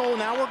wrinkle.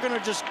 Now we're going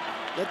to just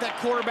let that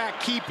quarterback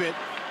keep it.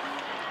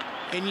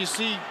 And you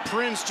see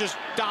Prince just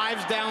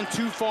dives down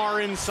too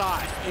far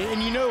inside.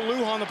 And you know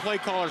Lujan, the play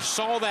caller,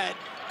 saw that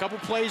a couple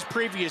plays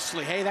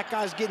previously. Hey, that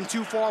guy's getting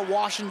too far,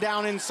 washing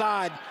down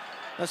inside.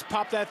 Let's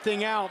pop that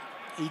thing out.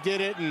 He did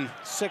it, and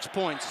 6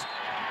 points.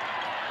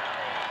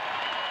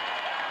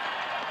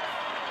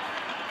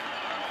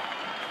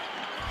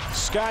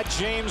 Scott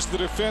James, the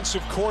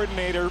defensive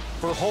coordinator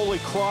for Holy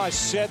Cross,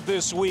 said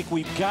this week,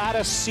 we've got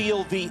to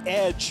seal the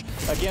edge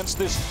against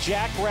this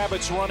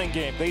Jackrabbits running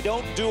game. They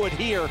don't do it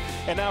here,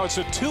 and now it's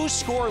a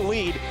 2-score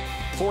lead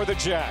for the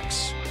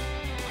Jacks.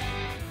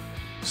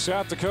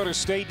 South Dakota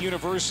State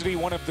University,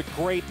 one of the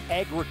great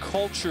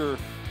agriculture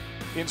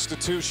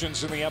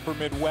institutions in the upper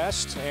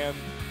Midwest, and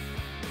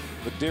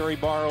the dairy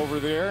bar over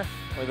there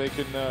where they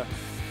can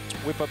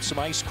whip up some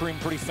ice cream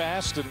pretty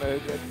fast,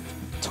 and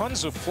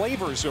tons of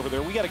flavors over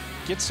there. We got to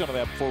get some of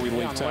that before we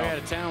leave on the town. way out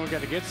of town, we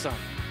got to get some.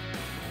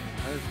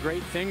 There's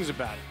great things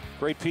about it.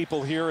 Great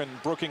people here in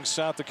Brookings,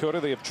 South Dakota.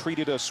 They have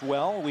treated us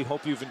well. We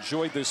hope you've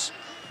enjoyed this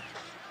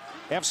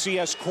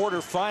FCS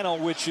quarterfinal,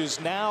 which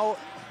is now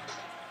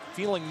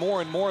feeling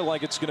more and more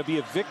like it's going to be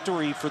a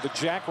victory for the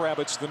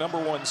Jackrabbits, the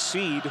 #1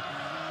 seed,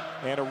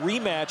 and a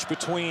rematch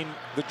between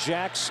the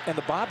Jacks and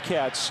the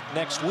Bobcats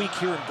next week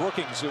here in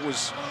Brookings. It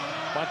was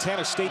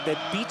Montana State that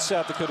beat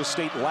South Dakota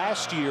State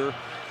last year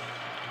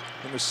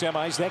in the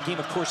semis. That game,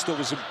 of course, though,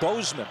 was in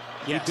Bozeman.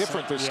 Yes,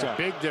 different this time.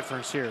 Big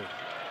difference here.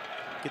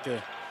 Get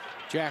the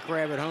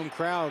Jackrabbit home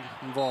crowd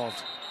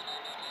involved.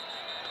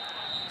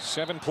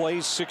 7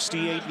 plays,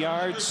 68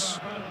 yards,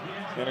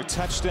 and a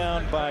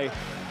touchdown by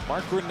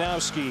Mark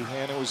Gronowski,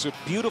 and it was a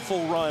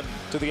beautiful run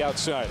to the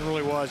outside. It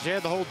really was. They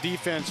had the whole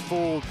defense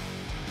fooled,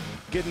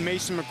 getting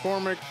Mason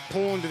McCormick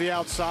pulling to the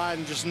outside,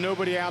 and just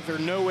nobody out there,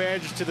 no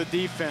edge to the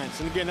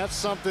defense. And again, that's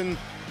something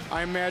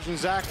I imagine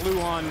Zach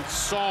Lujan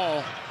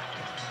saw.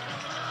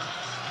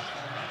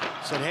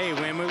 Said, hey,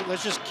 man,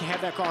 let's just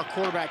have that our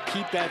quarterback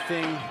keep that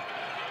thing,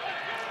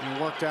 and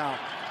it worked out.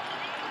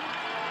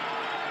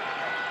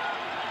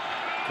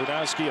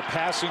 Gronowski, a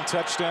passing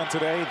touchdown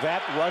today.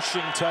 That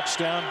rushing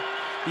touchdown,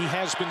 he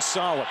has been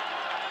solid.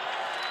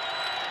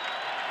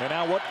 And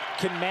now what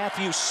can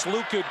Matthew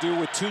Sluka do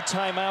with 2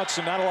 timeouts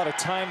and not a lot of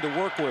time to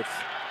work with?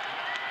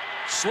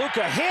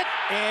 Sluka hit,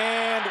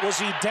 and was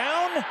he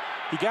down?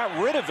 He got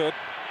rid of it.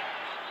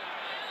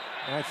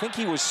 And I think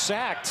he was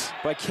sacked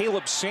by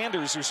Caleb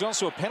Sanders. There's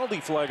also a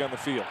penalty flag on the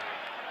field.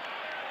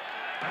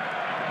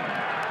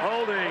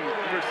 Holding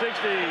for 60.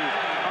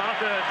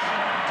 Offense,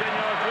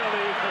 10-yard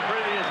penalty from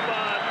previous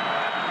spot.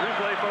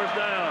 Replay, first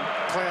down.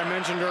 Clay, I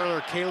mentioned earlier,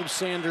 Caleb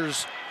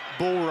Sanders'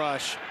 bull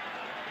rush.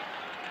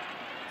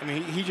 I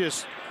mean, he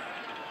just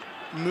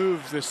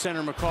moved the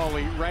center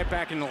McCauley right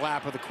back in the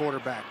lap of the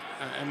quarterback.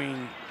 I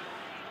mean,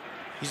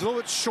 he's a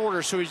little bit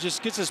shorter, so he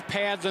just gets his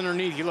pads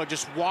underneath. You look,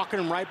 just walking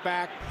him right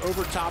back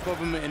over top of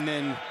him and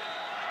then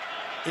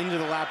into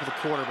the lap of the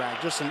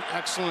quarterback. Just an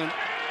excellent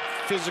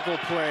physical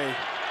play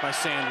by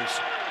Sanders.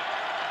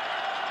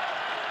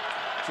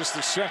 Just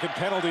the second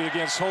penalty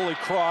against Holy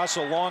Cross.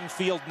 A long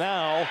field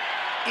now.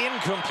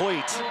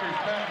 Incomplete.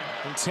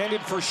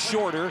 Intended for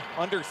shorter,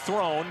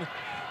 underthrown.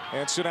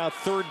 And so now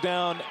 3rd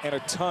down and a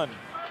ton.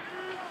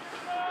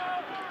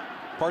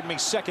 Pardon me,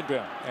 2nd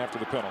down after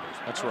the penalty.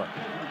 That's right.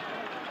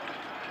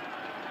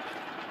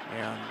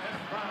 And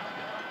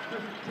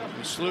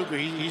Sluka,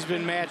 he's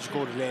been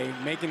magical today,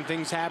 making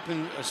things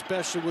happen,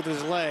 especially with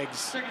his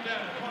legs. He's going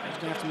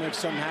to have to make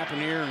something happen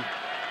here. And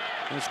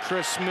there's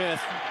Chris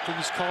Smith. I think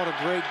he's called a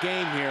great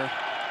game here.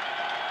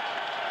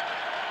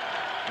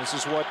 This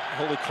is what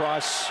Holy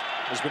Cross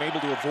has been able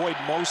to avoid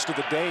most of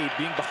the day,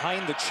 being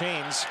behind the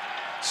chains.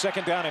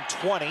 2nd down and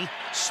 20.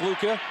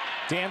 Sluka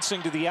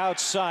dancing to the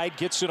outside,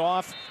 gets it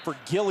off for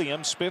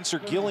Gilliam. Spencer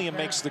Gilliam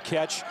makes the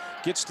catch,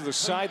 gets to the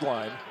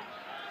sideline.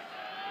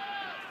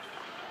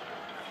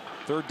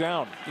 3rd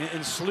down.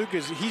 And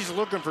Sluka, he's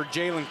looking for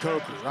Jalen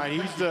Coker, right?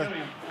 He's the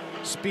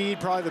speed,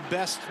 probably the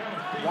best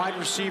wide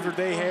receiver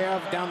they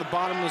have down the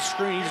bottom of the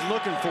screen. He's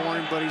looking for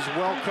him, but he's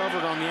well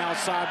covered on the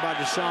outside by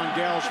Deshaun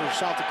Gales for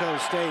South Dakota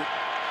State.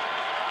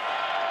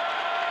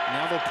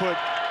 Now they'll put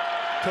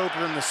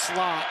Coker in the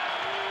slot,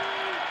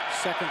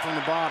 2nd from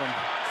the bottom.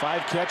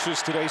 5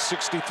 catches today,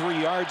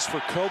 63 yards for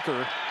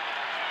Coker.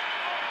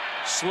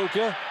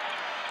 Sluka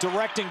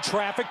directing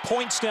traffic,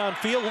 points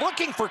downfield,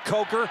 looking for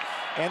Coker,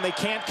 and they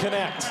can't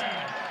connect.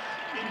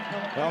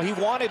 Well, he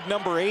wanted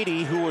number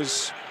 80, who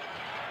was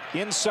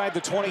inside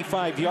the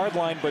 25-yard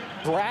line, but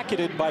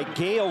bracketed by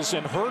Gales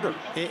and Herder.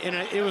 And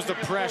it was the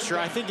pressure.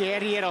 I think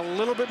he had a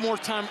little bit more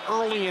time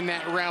early in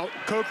that route.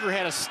 Coker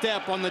had a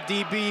step on the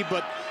DB,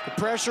 but the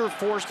pressure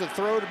forced the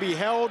throw to be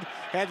held,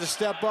 had to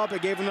step up.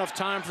 It gave enough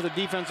time for the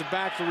defensive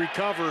back to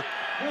recover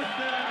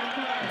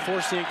and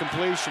force the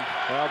incompletion.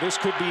 Well, this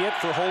could be it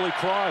for Holy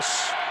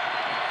Cross.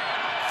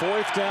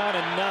 4th down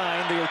and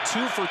 9. They are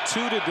 2 for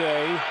 2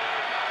 today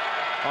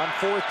on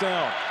 4th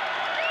down.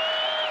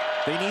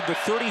 They need the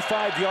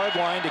 35-yard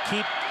line to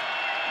keep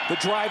the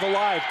drive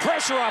alive.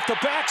 Pressure off the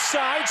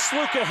backside.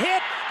 Sluka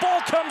hit.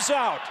 Ball comes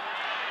out.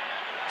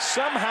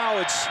 Somehow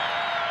it's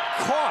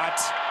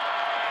caught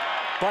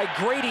by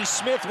Grady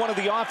Smith, one of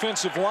the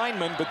offensive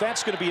linemen, but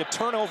that's going to be a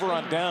turnover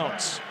on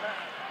downs.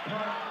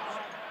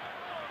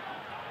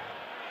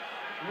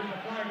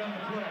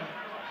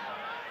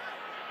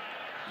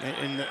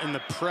 And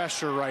the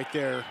pressure right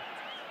there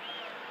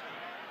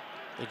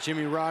that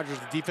Jimmy Rogers,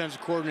 the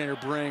defensive coordinator,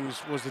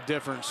 brings was the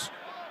difference.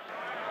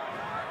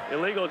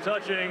 Illegal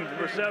touching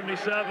for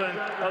 77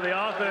 of the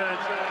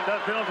offense.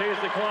 That penalty is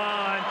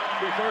declined.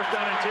 Be first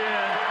down and 10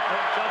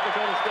 at South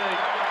Dakota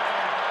State.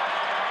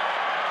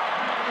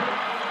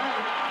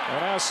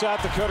 And now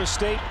South Dakota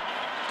State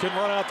can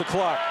run out the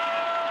clock.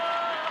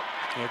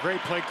 Yeah, great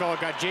play call.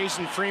 Got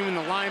Jason Freeman,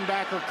 the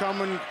linebacker,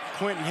 coming.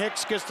 Quentin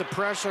Hicks gets the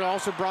pressure.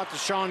 Also brought to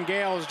Sean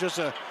Gale. It's just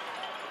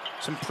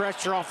some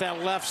pressure off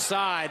that left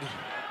side.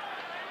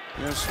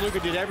 You know,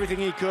 Sluga did everything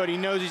he could. He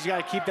knows he's got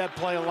to keep that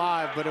play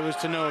alive, but it was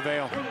to no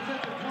avail.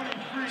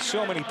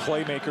 So many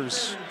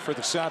playmakers for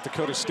the South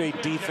Dakota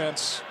State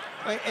defense.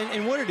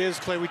 And what it is,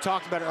 Clay, we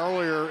talked about it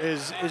earlier,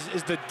 is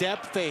the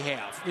depth they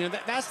have. You know,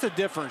 that's the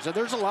difference.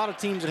 There's a lot of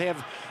teams that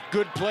have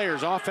good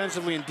players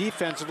offensively and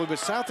defensively, but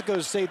South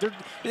Dakota State,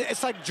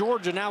 it's like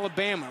Georgia and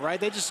Alabama,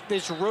 right? They just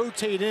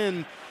rotate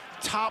in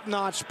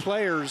top-notch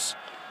players,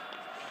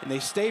 and they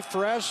stay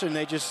fresh, and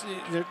they just,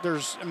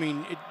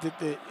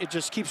 it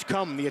just keeps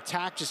coming. The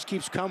attack just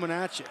keeps coming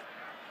at you.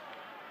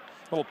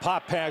 Little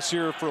pop pass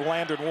here for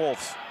Landon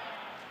Wolf.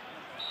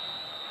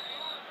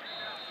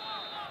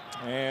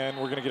 And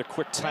we're going to get a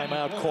quick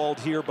timeout called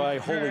here by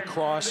Holy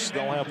Cross.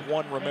 They'll have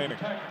one remaining.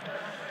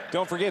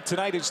 Don't forget,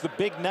 tonight is the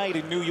big night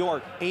in New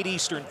York, 8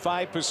 Eastern,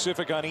 5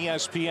 Pacific on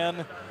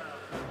ESPN.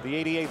 The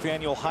 88th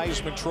annual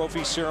Heisman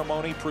Trophy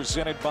ceremony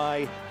presented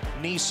by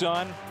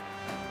Nissan.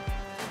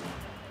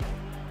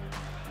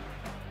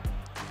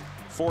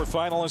 4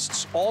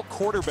 finalists, all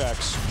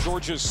quarterbacks.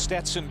 Georgia's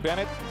Stetson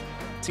Bennett,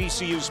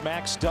 TCU's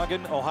Max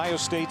Duggan, Ohio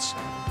State's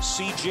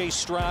C.J.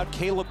 Stroud,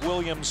 Caleb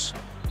Williams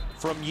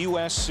from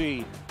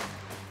USC.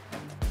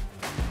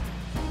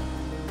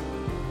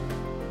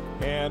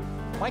 And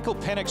Michael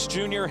Penix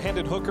Jr.,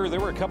 Hendon Hooker, there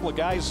were a couple of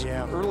guys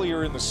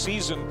earlier in the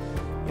season,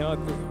 you know,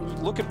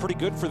 looking pretty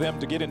good for them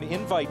to get an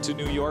invite to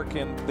New York,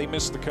 and they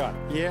missed the cut.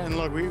 Yeah, and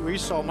look, we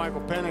saw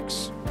Michael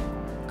Penix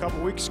a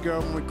couple weeks ago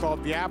when we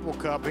called the Apple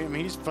Cup. I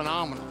mean, he's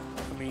phenomenal.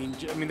 I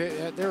mean,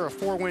 they're a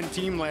 4-win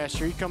team last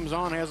year. He comes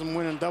on, has them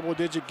winning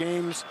double-digit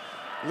games,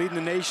 leading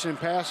the nation in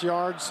pass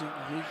yards.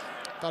 He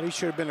thought he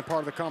should have been a part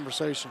of the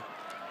conversation.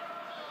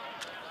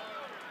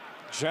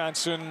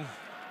 Johnson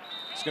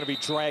is going to be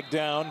dragged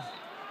down,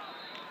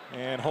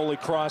 and Holy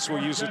Cross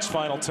will use its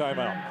final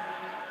timeout.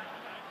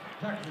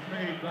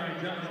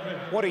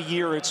 What a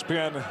year it's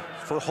been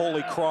for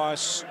Holy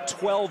Cross.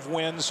 12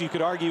 wins. You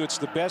could argue it's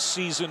the best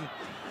season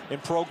in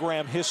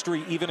program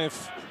history, even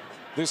if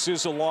this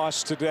is a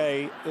loss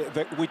today.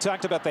 We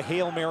talked about the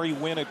Hail Mary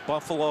win at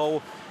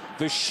Buffalo,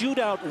 the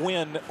shootout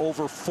win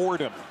over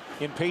Fordham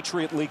in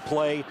Patriot League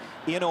play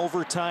in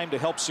overtime to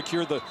help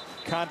secure the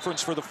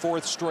conference for the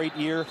 4th straight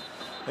year.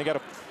 They got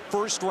a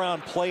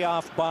first-round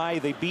playoff bye.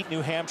 They beat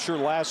New Hampshire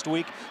last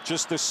week.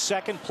 Just the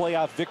 2nd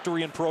playoff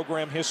victory in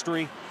program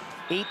history.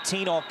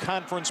 18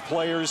 all-conference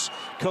players.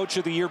 Coach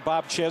of the Year,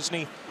 Bob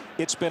Chesney.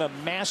 It's been a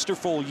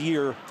masterful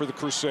year for the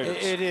Crusaders.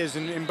 It is,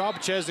 and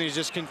Bob Chesney has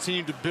just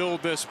continued to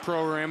build this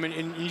program,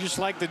 and you just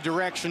like the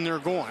direction they're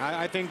going.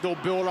 I think they'll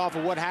build off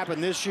of what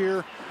happened this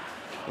year.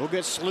 We'll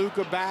get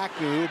Sluka back,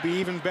 who will be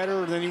even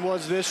better than he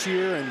was this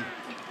year, and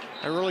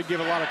I really give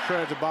a lot of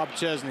credit to Bob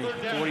Chesney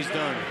for what he's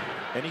done.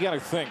 And you got to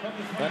think,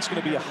 that's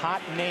going to be a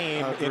hot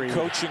name in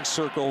coaching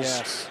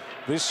circles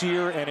this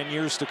year and in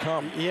years to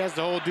come. He has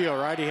the whole deal,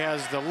 right? He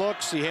has the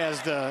looks, he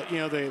has the, you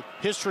know, the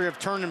history of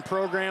turning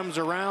programs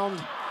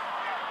around.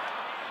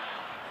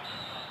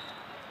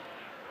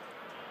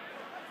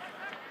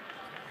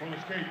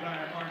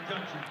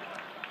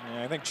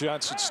 I think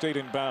Johnson stayed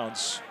in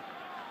bounds.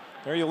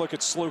 There you look at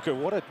Sluka.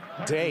 What a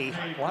day.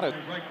 A lot of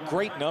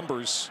great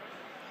numbers.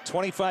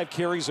 25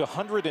 carries,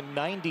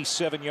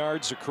 197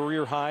 yards, a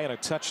career high, and a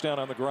touchdown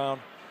on the ground.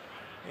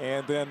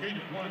 And then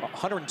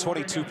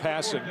 122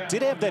 passing.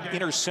 Did have that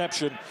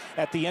interception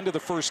at the end of the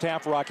first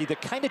half, Rocky,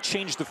 that kind of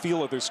changed the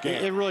feel of this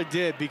game. It really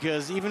did,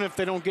 because even if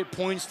they don't get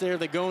points there,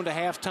 they go into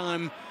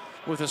halftime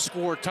with a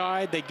score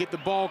tied. They get the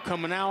ball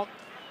coming out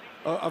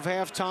of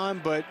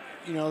halftime, but,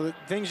 you know,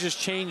 things just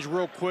change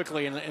real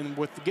quickly. And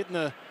with getting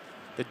the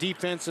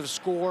defensive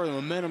score, the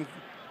momentum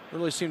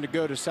really seemed to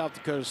go to South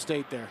Dakota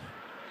State there.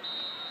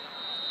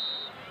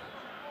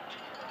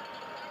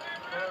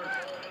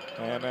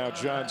 And now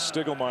John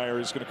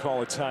Stiegelmeier is going to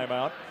call a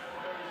timeout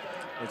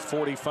with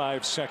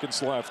 45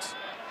 seconds left.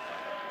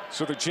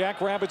 So the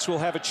Jackrabbits will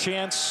have a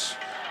chance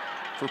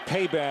for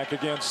payback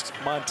against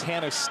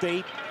Montana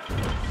State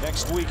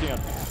next weekend.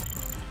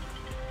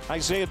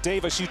 Isaiah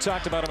Davis, you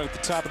talked about him at the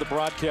top of the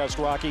broadcast,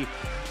 Rocky.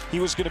 He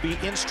was going to be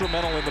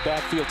instrumental in the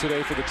backfield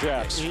today for the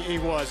Jacks. He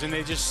was, and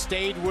they just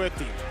stayed with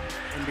him.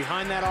 And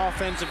behind that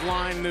offensive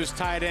line, those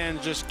tight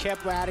ends just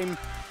kept at him,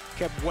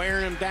 kept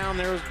wearing him down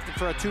there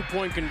for a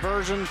 2-point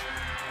conversion.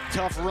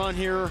 Tough run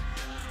here,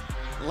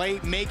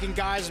 late, making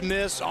guys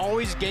miss,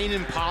 always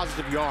gaining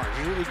positive yards.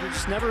 He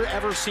just never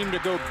ever seemed to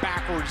go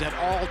backwards at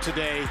all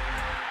today.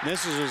 And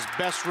this is his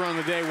best run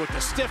of the day with the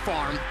stiff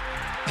arm.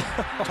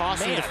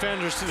 Tossing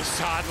defenders to the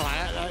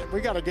sideline.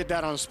 We got to get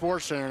that on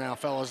SportsCenter now,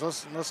 fellas.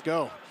 Let's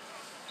go.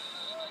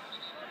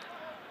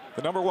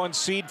 The #1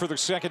 seed for the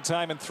second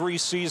time in 3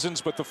 seasons,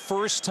 but the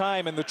first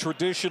time in the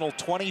traditional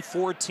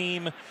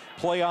 24-team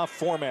playoff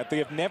format. They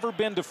have never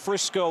been to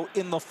Frisco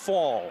in the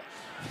fall.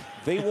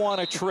 They want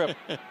a trip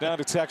down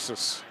to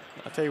Texas.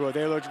 I'll tell you what,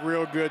 they looked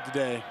real good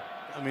today.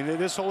 I mean,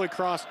 this Holy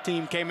Cross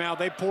team came out.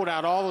 They pulled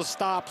out all the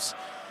stops,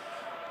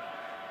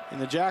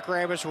 and the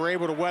Jackrabbits were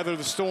able to weather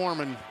the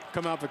storm and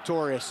come out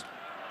victorious.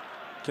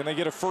 Can they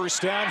get a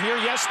first down here?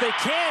 Yes, they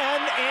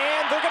can,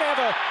 and they're going to have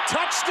a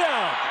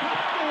touchdown.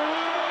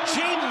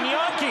 Jaden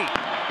Yonke.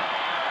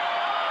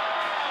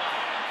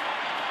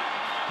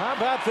 How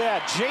about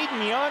that?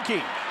 Jaden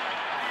Yonke.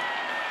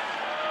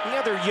 The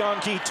other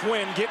Yonke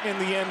twin getting in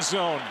the end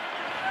zone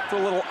for a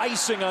little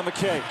icing on the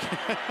cake.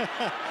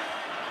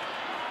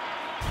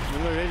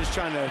 They're just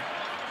trying to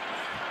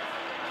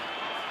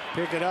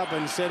pick it up,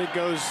 and instead it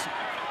goes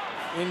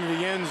into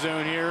the end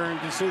zone here. You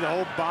can see the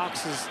whole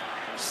box is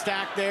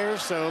stacked there,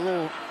 so a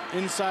little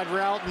inside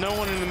route, no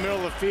one in the middle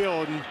of the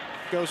field, and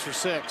goes for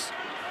 6.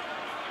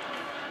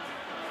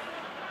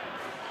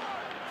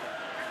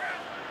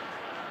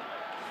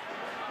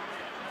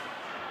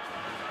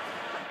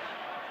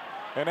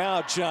 And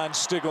now John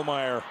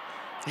Stiglmeyer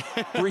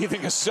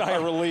breathing a sigh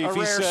of relief. A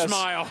rare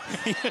smile.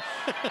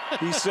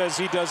 He says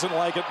he doesn't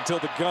like it until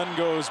the gun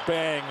goes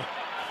bang.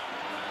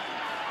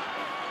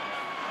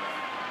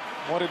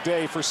 What a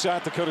day for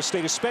South Dakota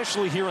State,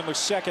 especially here in the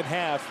second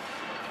half.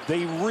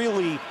 They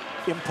really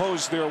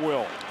imposed their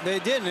will. They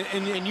did,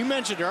 and you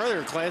mentioned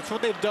earlier, Clay, that's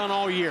what they've done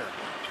all year.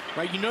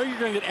 Right? You know you're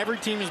going to get every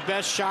team's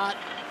best shot,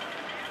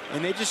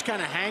 and they just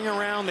kind of hang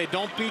around. They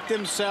don't beat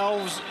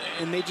themselves,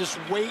 and they just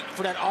wait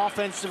for that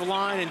offensive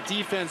line and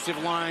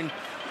defensive line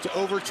to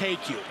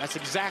overtake you. That's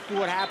exactly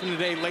what happened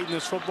today late in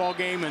this football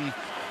game, and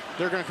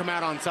they're going to come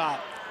out on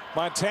top.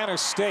 Montana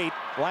State,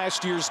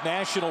 last year's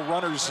national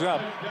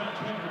runners-up,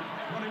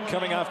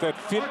 coming off that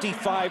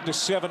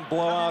 55-7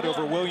 blowout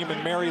over William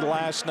and Mary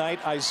last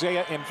night.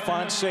 Isaiah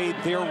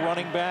Infance, their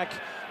running back,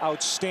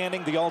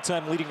 outstanding, the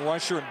all-time leading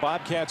rusher in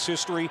Bobcats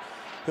history.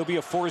 He'll be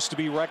a force to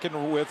be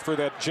reckoned with for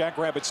that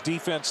Jackrabbits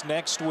defense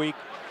next week.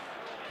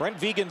 Brent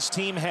Vigen's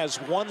team has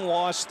 1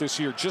 loss this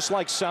year, just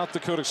like South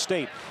Dakota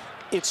State.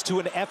 It's to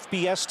an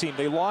FBS team.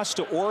 They lost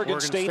to Oregon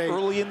State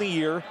early in the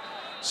year.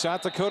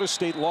 South Dakota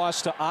State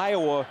lost to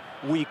Iowa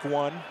week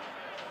 1.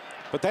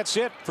 But that's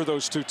it for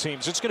those 2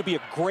 teams. It's going to be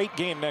a great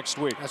game next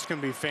week. That's going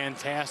to be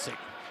fantastic.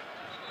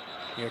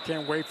 Yeah,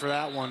 can't wait for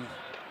that one.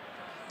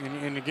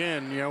 And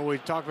again, you know, we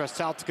talked about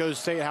South Dakota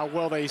State, how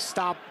well they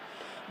stop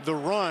the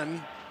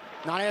run.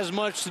 Not as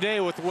much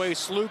today with the way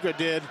Sluka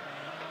did,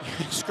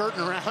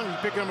 skirting around and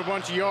picking up a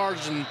bunch of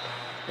yards, and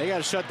they got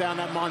to shut down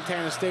that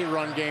Montana State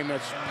run game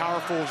that's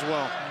powerful as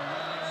well.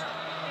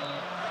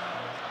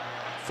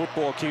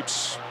 Football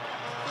keeps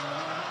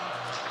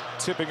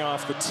tipping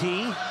off the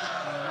tee.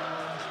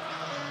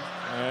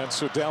 And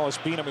so Dallas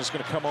Beanham is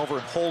going to come over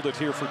and hold it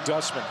here for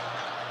Dustman.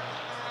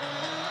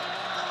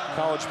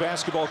 College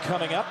basketball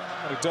coming up,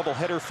 and a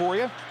doubleheader for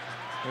you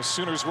as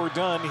soon as we're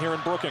done here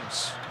in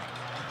Brookings.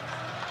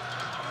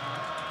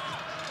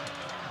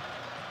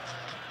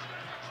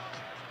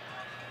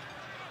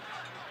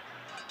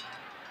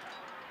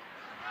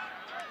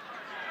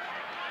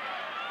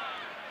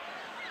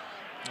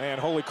 And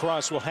Holy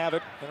Cross will have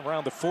it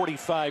around the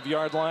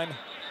 45-yard line.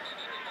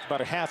 About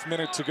a half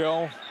minute to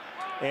go.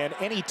 And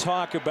any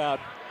talk about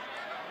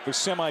the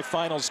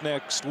semifinals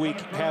next week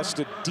has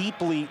to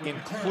deeply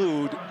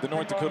include the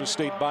North Dakota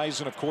State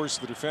Bison, of course,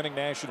 the defending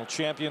national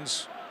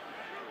champions.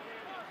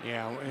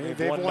 Yeah,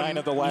 they've won 9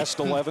 of the last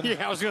 11.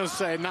 Yeah, I was going to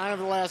say 9 of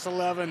the last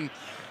 11.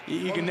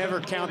 You can never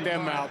count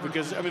them out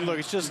because, I mean, look,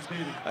 it's just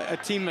a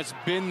team that's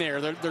been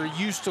there. They're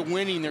used to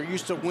winning. They're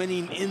used to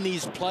winning in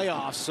these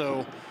playoffs.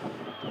 So,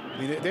 I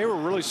mean, they were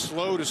really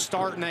slow to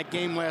start in that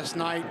game last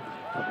night.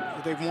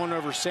 They've won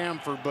over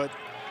Samford, but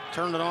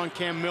turned it on.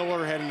 Cam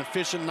Miller had an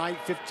efficient night,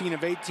 15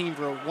 of 18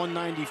 for a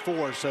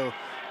 194. So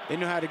they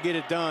know how to get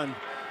it done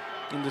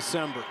in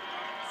December.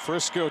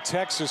 Frisco,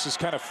 Texas is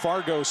kind of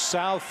Fargo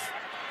South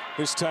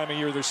this time of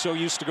year. They're so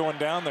used to going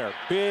down there.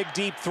 Big,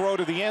 deep throw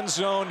to the end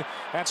zone.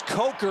 That's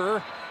Coker.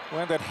 Who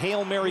had that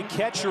Hail Mary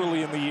catch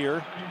early in the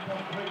year.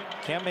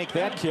 Can't make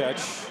that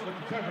catch.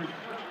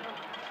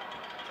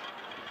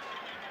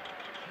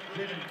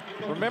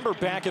 Remember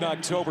back in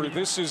October,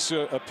 this is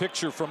a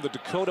picture from the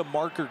Dakota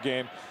Marker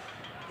game.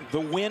 The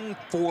win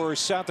for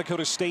South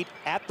Dakota State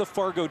at the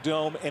Fargo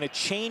Dome, and it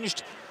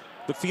changed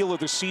the feel of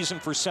the season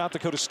for South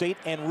Dakota State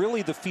and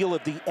really the feel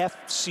of the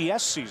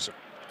FCS season.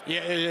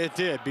 Yeah, it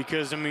did,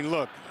 because, I mean,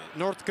 look,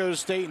 North Dakota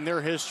State and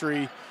their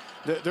history,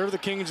 they're the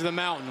kings of the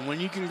mountain. When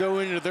you can go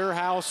into their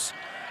house,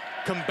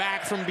 come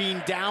back from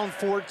being down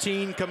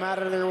 14, come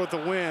out of there with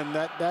a win,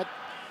 that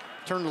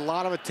turned a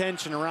lot of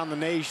attention around the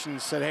nation,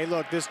 said, hey,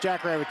 look, this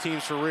Jackrabbit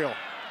team's for real.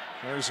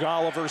 There's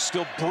Oliver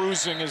still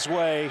bruising his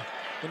way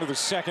into the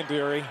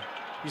secondary.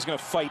 He's going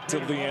to fight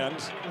till the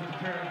end.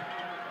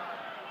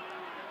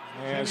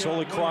 As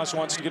Holy Cross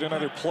wants to get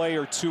another play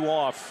or 2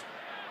 off.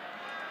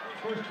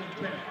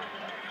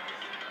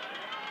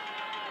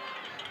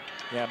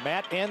 Yeah,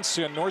 Matt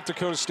Ensign, North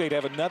Dakota State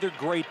have another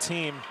great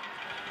team.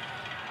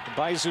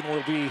 Bison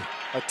will be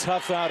a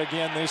tough out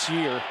again this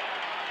year.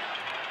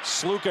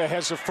 Sluka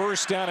has a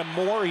first down and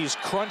more. He's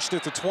crunched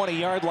at the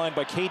 20-yard line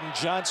by Caden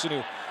Johnson,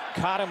 who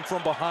caught him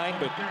from behind,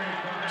 but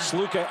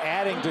Sluka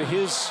adding to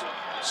his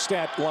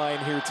stat line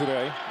here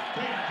today.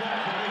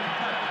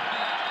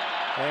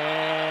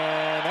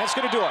 And that's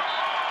going to do it.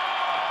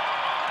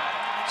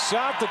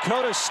 South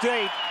Dakota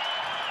State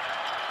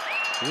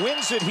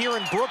wins it here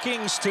in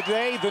Brookings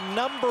today. The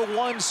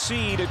 #1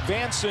 seed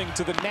advancing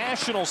to the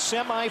national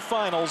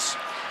semifinals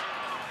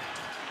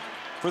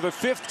for the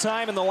 5th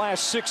time in the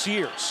last 6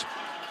 years.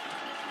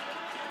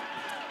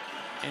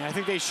 And I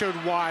think they showed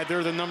why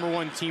they're the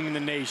 #1 team in the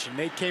nation.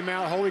 They came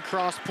out, Holy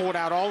Cross pulled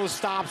out all the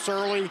stops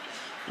early,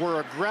 were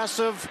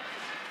aggressive.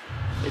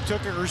 They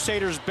took a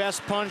Crusaders'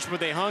 best punch, but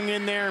they hung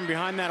in there and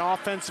behind that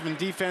offensive and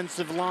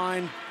defensive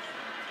line.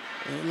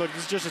 And look,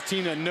 this is just a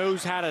team that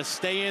knows how to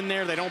stay in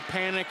there. They don't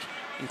panic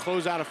and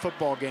close out a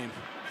football game.